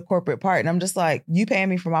the corporate part. And I'm just like, you paying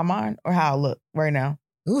me for my mind or how I look right now?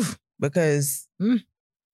 Oof. Because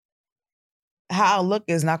how I look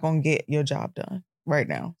is not going to get your job done right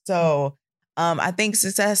now. So I think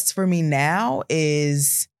success for me now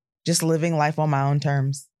is just living life on my own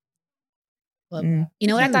terms. You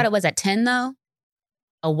know what I thought it was at 10 though?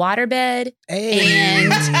 A waterbed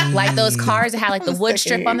and like those cars that had like the wood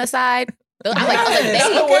strip on the side. I'm like,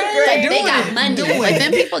 they got money. Like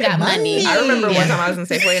them people got money. I remember one time I was in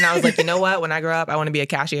Safeway and I was like, you know what? When I grow up, I want to be a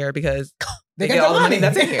cashier because they get all the money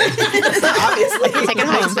that's in here. Obviously. Take it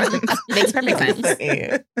home. Makes perfect sense.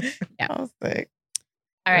 Yeah. I was sick.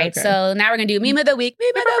 All right, so now we're going to do Meme of the Week. Meme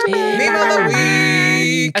of the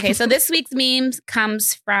week. Okay, so this week's meme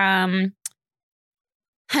comes from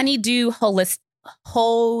Honeydew Holistics.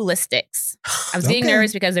 I was getting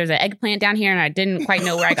nervous because there's an eggplant down here and I didn't quite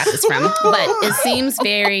know where I got this from, but it seems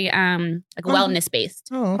very like wellness based.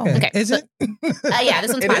 Oh, okay. Is it? Yeah,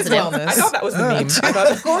 this one's positive. I thought that was the meme.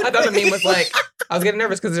 I thought the meme was like, I was getting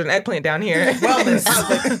nervous because there's an eggplant down here. Wellness. I was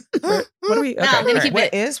like, what are we? Okay, No, I'm gonna keep What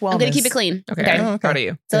it. is wellness? I'm gonna keep it clean. Okay. Proud of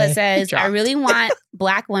you. So it says, Dropped. I really want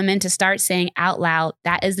Black women to start saying out loud,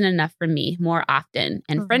 that isn't enough for me more often.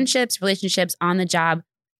 And friendships, relationships, on the job,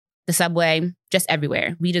 the subway, just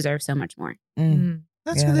everywhere. We deserve so much more.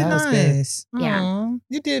 That's Yeah, really that was good. nice. Yeah. Aw,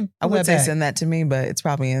 you did. I would say back. send that to me, but it's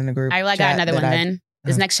probably in the group. I got chat another one that then.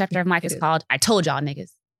 This next chapter of life is called I Told Y'all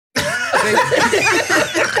Niggas.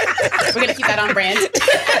 We're going to keep that on brand.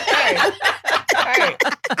 All right.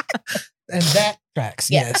 And that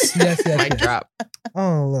tracks. Yeah. Yes. Mic drop.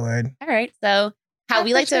 Oh, Lord. All right. So how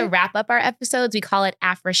we like to wrap up our episodes, we call it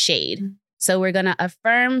Afro Shade. So we're going to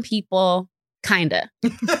affirm people kinda. Or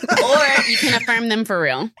you can affirm them for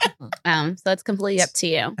real. So it's completely up to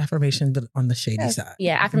you. Affirmation on the shady side.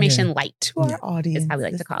 Yeah, affirmation light To our audience. is how we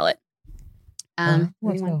like to call it. Let's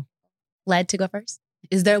anyone go. led to go first?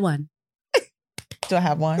 Is there one? Do I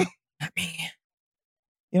have one? Not me.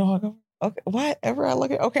 You don't want to go? Okay. Whatever I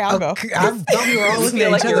look at. Okay, I'll go. I thought we were all looking Feel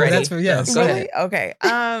at like each you're other. ready. That's for yes. Go Really? Okay.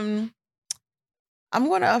 I'm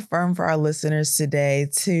going to affirm for our listeners today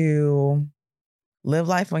to live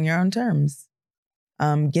life on your own terms.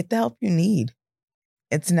 Get the help you need.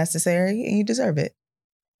 It's necessary and you deserve it.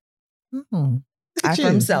 Look at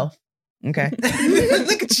Affirm you. self. Okay.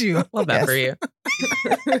 Look at you. Love that Yes. for you.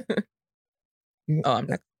 Oh, I'm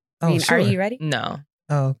next. I mean, sure. are you ready? No.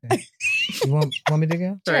 Oh, okay. You want me to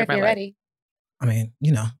go? Sure, if my you're leg. ready. I mean,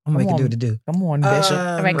 you know, I'm gonna make Come it do on. what it do. Come on, Bishop.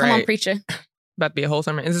 All right, come on, Right. preacher. About to be a whole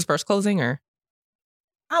sermon. Is this first closing or?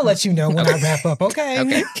 I'll let you know when I wrap up. Okay.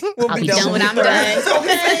 Okay. I'll be done when I'm done.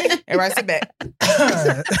 Okay. Everybody sit back.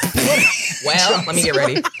 Well, let me get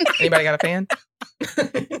ready. Anybody got a fan?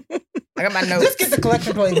 I got my notes. Just get the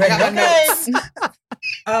collection plate ready. I got my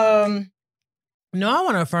Okay. No, I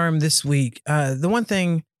want to affirm this week. The one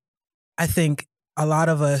thing I think a lot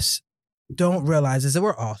of us don't realize is that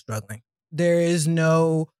we're all struggling. There is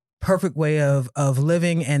no perfect way of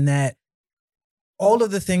living, and that all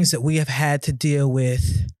of the things that we have had to deal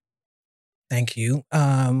with, thank you,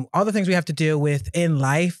 all the things we have to deal with in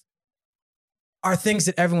life are things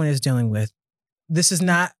that everyone is dealing with. This is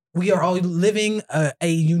not, we are all living a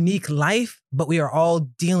unique life, but we are all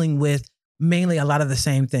dealing with mainly a lot of the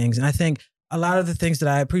same things. And I think a lot of the things that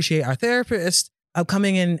I appreciate our therapist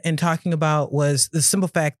coming in and talking about was the simple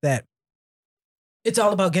fact that it's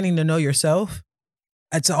all about getting to know yourself.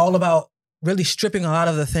 It's all about really stripping a lot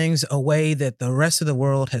of the things away that the rest of the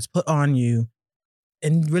world has put on you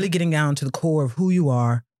and really getting down to the core of who you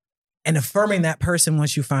are and affirming that person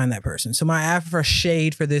once you find that person. So my Afro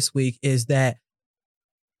shade for this week is that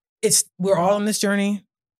we're all on this journey.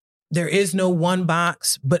 There is no one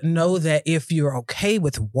box, but know that if you're okay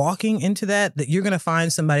with walking into that you're going to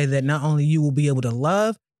find somebody that not only you will be able to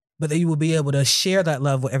love, but that you will be able to share that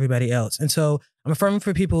love with everybody else. And so I'm affirming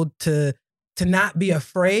for people to not be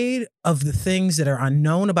afraid of the things that are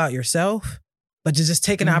unknown about yourself, but to just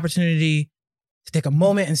take an opportunity to take a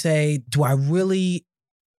moment and say, do I really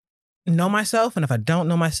know myself? And if I don't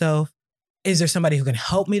know myself, is there somebody who can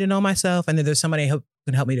help me to know myself? And then there's somebody who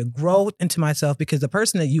can help me to grow into myself, because the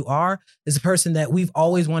person that you are is the person that we've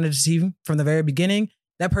always wanted to see from the very beginning.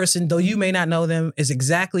 That person, though you may not know them, is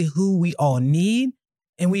exactly who we all need.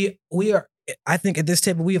 And we are, I think at this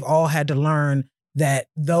table, we have all had to learn that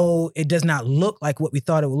though it does not look like what we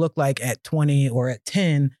thought it would look like at 20 or at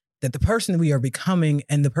 10, that the person we are becoming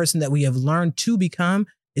and the person that we have learned to become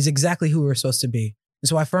is exactly who we're supposed to be. And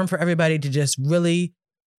so I affirm for everybody to just really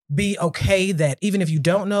be okay that even if you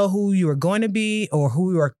don't know who you are going to be or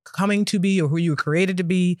who you are coming to be or who you were created to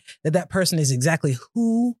be, that person is exactly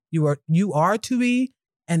who you are to be.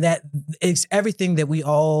 And that it's everything that we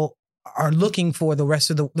all are looking for, the rest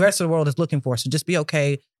of the world is looking for. So just be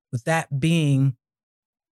okay with that being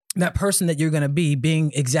that person that you're going to be,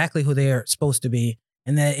 being exactly who they are supposed to be.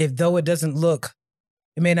 And that though it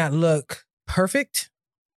may not look perfect,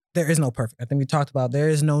 there is no perfect. I think we talked about there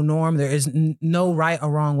is no norm. There is no right or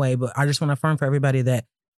wrong way. But I just want to affirm for everybody that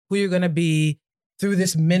who you're going to be through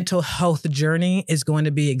this mental health journey is going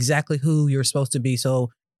to be exactly who you're supposed to be. So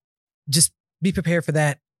just be prepared for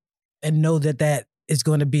that and know that is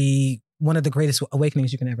going to be one of the greatest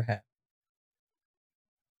awakenings you can ever have.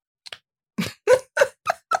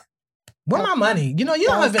 Where my money? You know, you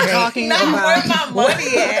all have been talking about where my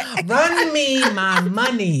money at? Run me my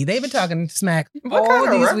money. They've been talking smack What all kind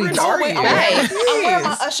of these reverend weeks. are you? Right. I'm wearing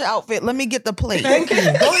my usher outfit. Let me get the plate. Thank you. Go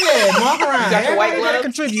ahead, walk around. got your white Everybody gotta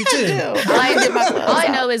gloves? contribute I too. do. All I, Get my gloves all I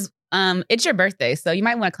out. know is it's your birthday, so you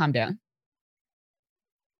might want to calm down.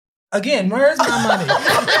 Again, where's my money?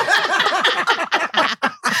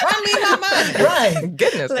 I need my money. Right.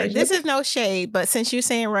 Goodness. Look, gracious. this is no shade, but since you're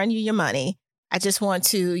saying run you your money, I just want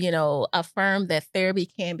to, affirm that therapy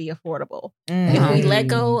can be affordable. If we let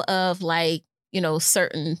go of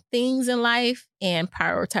certain things in life and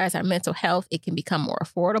prioritize our mental health, it can become more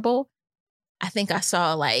affordable. I think I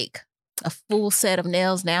saw like a full set of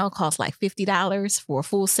nails now costs like $50 for a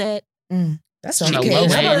full set. That's on the cheap. low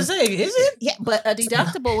I'm end. about to say, is it? Yeah, but a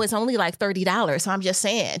deductible is only like $30. So I'm just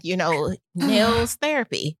saying, nails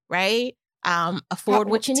therapy, right? Afford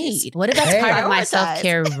what you need. What if that's Hey. part of my Prioritize.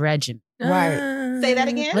 self-care regimen? Right. Say that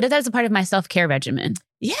again. What if that's a part of my self-care regimen?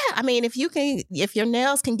 Yeah, I mean, if your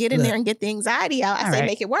nails can get in Look. there and get the anxiety out, I All say right.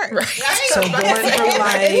 make it work. Right. So going from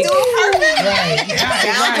like, Do it perfect. right,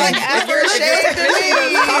 Sounds like right. Afro shade to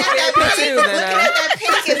me. Looking at that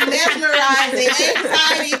pink is mesmerizing.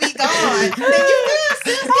 Anxiety be gone. Then you good,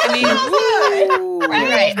 sis.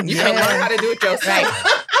 Right. You can learn how to do it yourself. Right.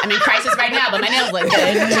 I'm in crisis right now, but my nails look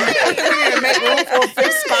good. We need to make room for a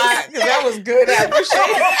fifth spot because that was good. I appreciate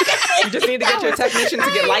it. You just need to get your technician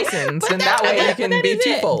to get licensed, and that way you can be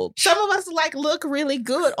twofold. Some of us like look really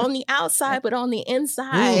good on the outside, but on the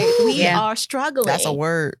inside, we are struggling. That's a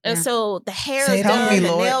word. And so the hair Say is it on done, me,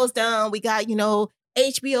 the Lord. nails done. We got, HBO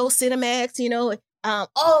Cinemax,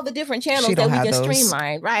 all the different channels She that don't we have can those.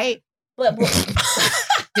 streamline, right? But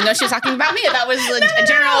You know, she was talking about me. That was a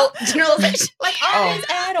generalization. like all these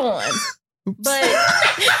add-ons. But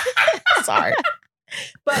Sorry.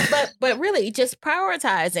 but really just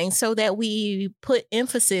prioritizing so that we put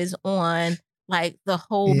emphasis on like the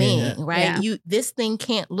whole being, right? Yeah. This thing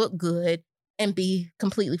can't look good and be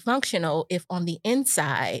completely functional if on the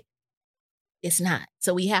inside it's not.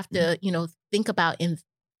 So we have to, think about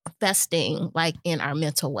investing like in our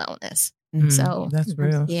mental wellness. So That's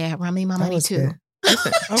real. yeah, run me my money was too. good.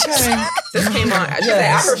 Okay. This came on. She said,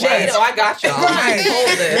 Yes, Afro-Shade. yes. Oh, I got y'all. Right.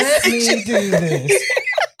 Hold Let this. me do this.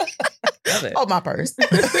 Love it. Oh, my purse.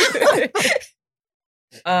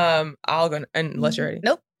 I'll go unless you're ready.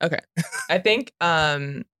 Nope. Okay. I think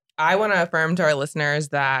I want to affirm to our listeners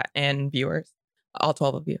that and viewers, all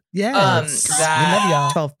 12 of you. Yes. That- we love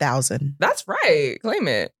y'all. 12,000. That's right. Claim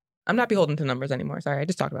it. I'm not beholden to numbers anymore. Sorry, I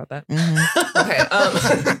just talked about that. Mhm. Okay.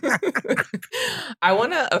 I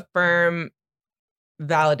want to affirm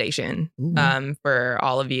validation for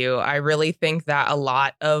all of you. I really think that a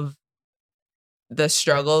lot of the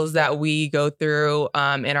struggles that we go through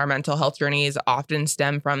in our mental health journeys often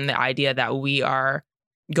stem from the idea that we are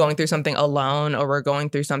going through something alone, or we're going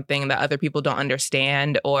through something that other people don't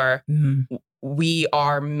understand, or we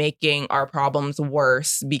are making our problems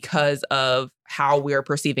worse because of how we're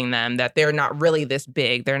perceiving them, that they're not really this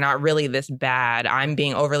big, they're not really this bad, I'm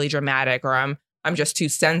being overly dramatic, or I'm just too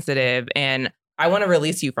sensitive. And I want to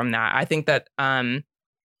release you from that. I think that the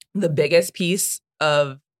biggest piece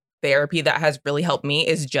of therapy that has really helped me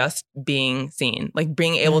is just being seen, like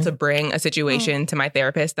being able to bring a situation to my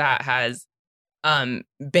therapist that has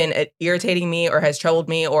been irritating me or has troubled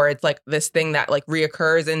me, or it's like this thing that like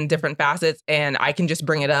reoccurs in different facets, and I can just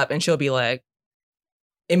bring it up and she'll be like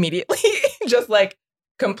immediately just like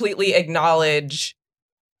completely acknowledge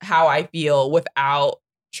how I feel without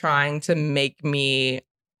trying to make me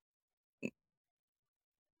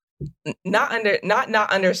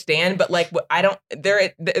not understand, but like I don't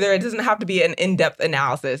there doesn't have to be an in-depth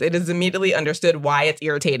analysis. It is immediately understood why it's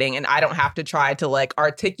irritating, and I don't have to try to like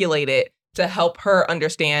articulate it to help her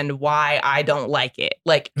understand why I don't like it.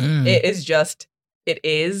 Like it is just, it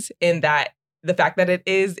is, and that the fact that it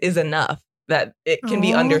is enough, that it can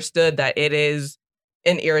be understood that it is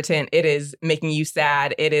an irritant, it is making you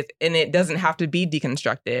sad, it is, and it doesn't have to be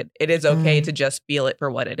deconstructed. It is okay to just feel it for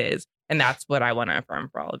what it is. And that's what I want to affirm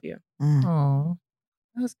for all of you. Oh,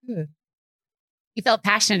 that was good. You felt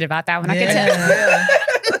passionate about that one. I could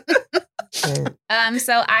tell.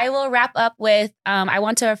 So I will wrap up with, I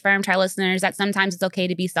want to affirm to our listeners that sometimes it's okay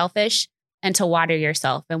to be selfish and to water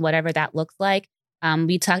yourself, and whatever that looks like.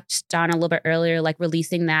 We touched on a little bit earlier, like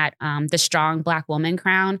releasing that, the strong Black woman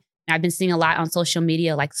crown. And I've been seeing a lot on social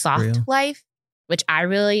media, like soft life, which I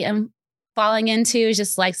really am falling into. Is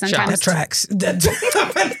just like sometimes That tracks. That tracks.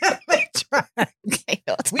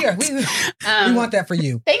 We want that for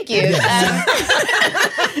you. Thank you. Yes.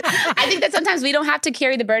 I think that sometimes we don't have to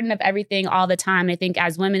carry the burden of everything all the time. I think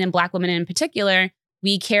as women and Black women in particular,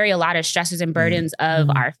 we carry a lot of stresses and burdens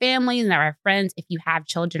of our families and our friends if you have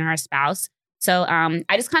children or a spouse. So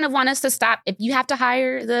I just kind of want us to stop. If you have to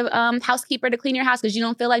hire the housekeeper to clean your house because you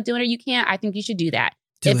don't feel like doing it or you can't, I think you should do that.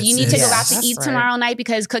 If you need to go out to eat tomorrow night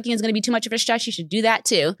because cooking is going to be too much of a stress, you should do that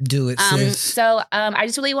too. Do it, sis. So I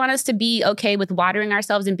just really want us to be okay with watering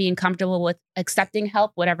ourselves and being comfortable with accepting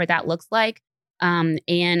help, whatever that looks like, and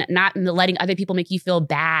not letting other people make you feel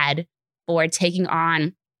bad for taking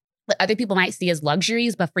on what other people might see as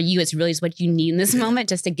luxuries. But for you, it's really just what you need in this moment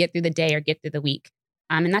just to get through the day or get through the week.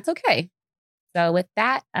 And that's okay. So with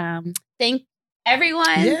that, thank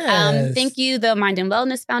everyone. Yes. Thank you, the Mind and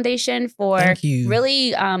Wellness Foundation, for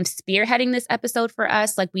really spearheading this episode for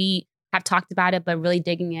us. Like we have talked about it, but really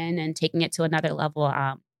digging in and taking it to another level.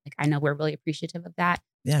 Like I know we're really appreciative of that.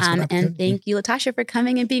 Yes, and thank you, Latasha, for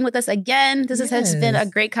coming and being with us again. This has been a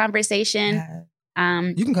great conversation.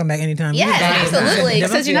 You can come back anytime. Yes, absolutely.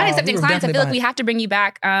 Because you're not accepting We clients. I feel like we have to bring you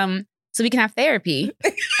back so we can have therapy.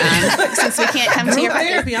 Since we can't come to your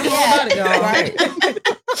therapy. I'm all about it,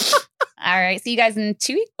 y'all. All right. See you guys in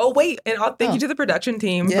 2 weeks. Oh, wait. And thank you to the production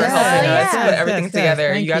team for Yes. helping Oh, us yeah. put everything Yes, together.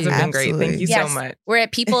 thank You guys you. have been great. Thank you Yes. so much. We're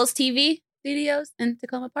at People's TV Studios in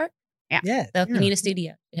Tacoma Park. Yeah. So if you need a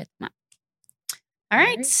studio, hit them up. All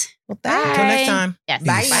right. Well, Bye. Until next time. Yes.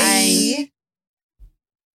 Bye. Bye.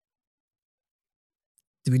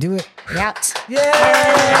 Did we do it? We're out. Yay!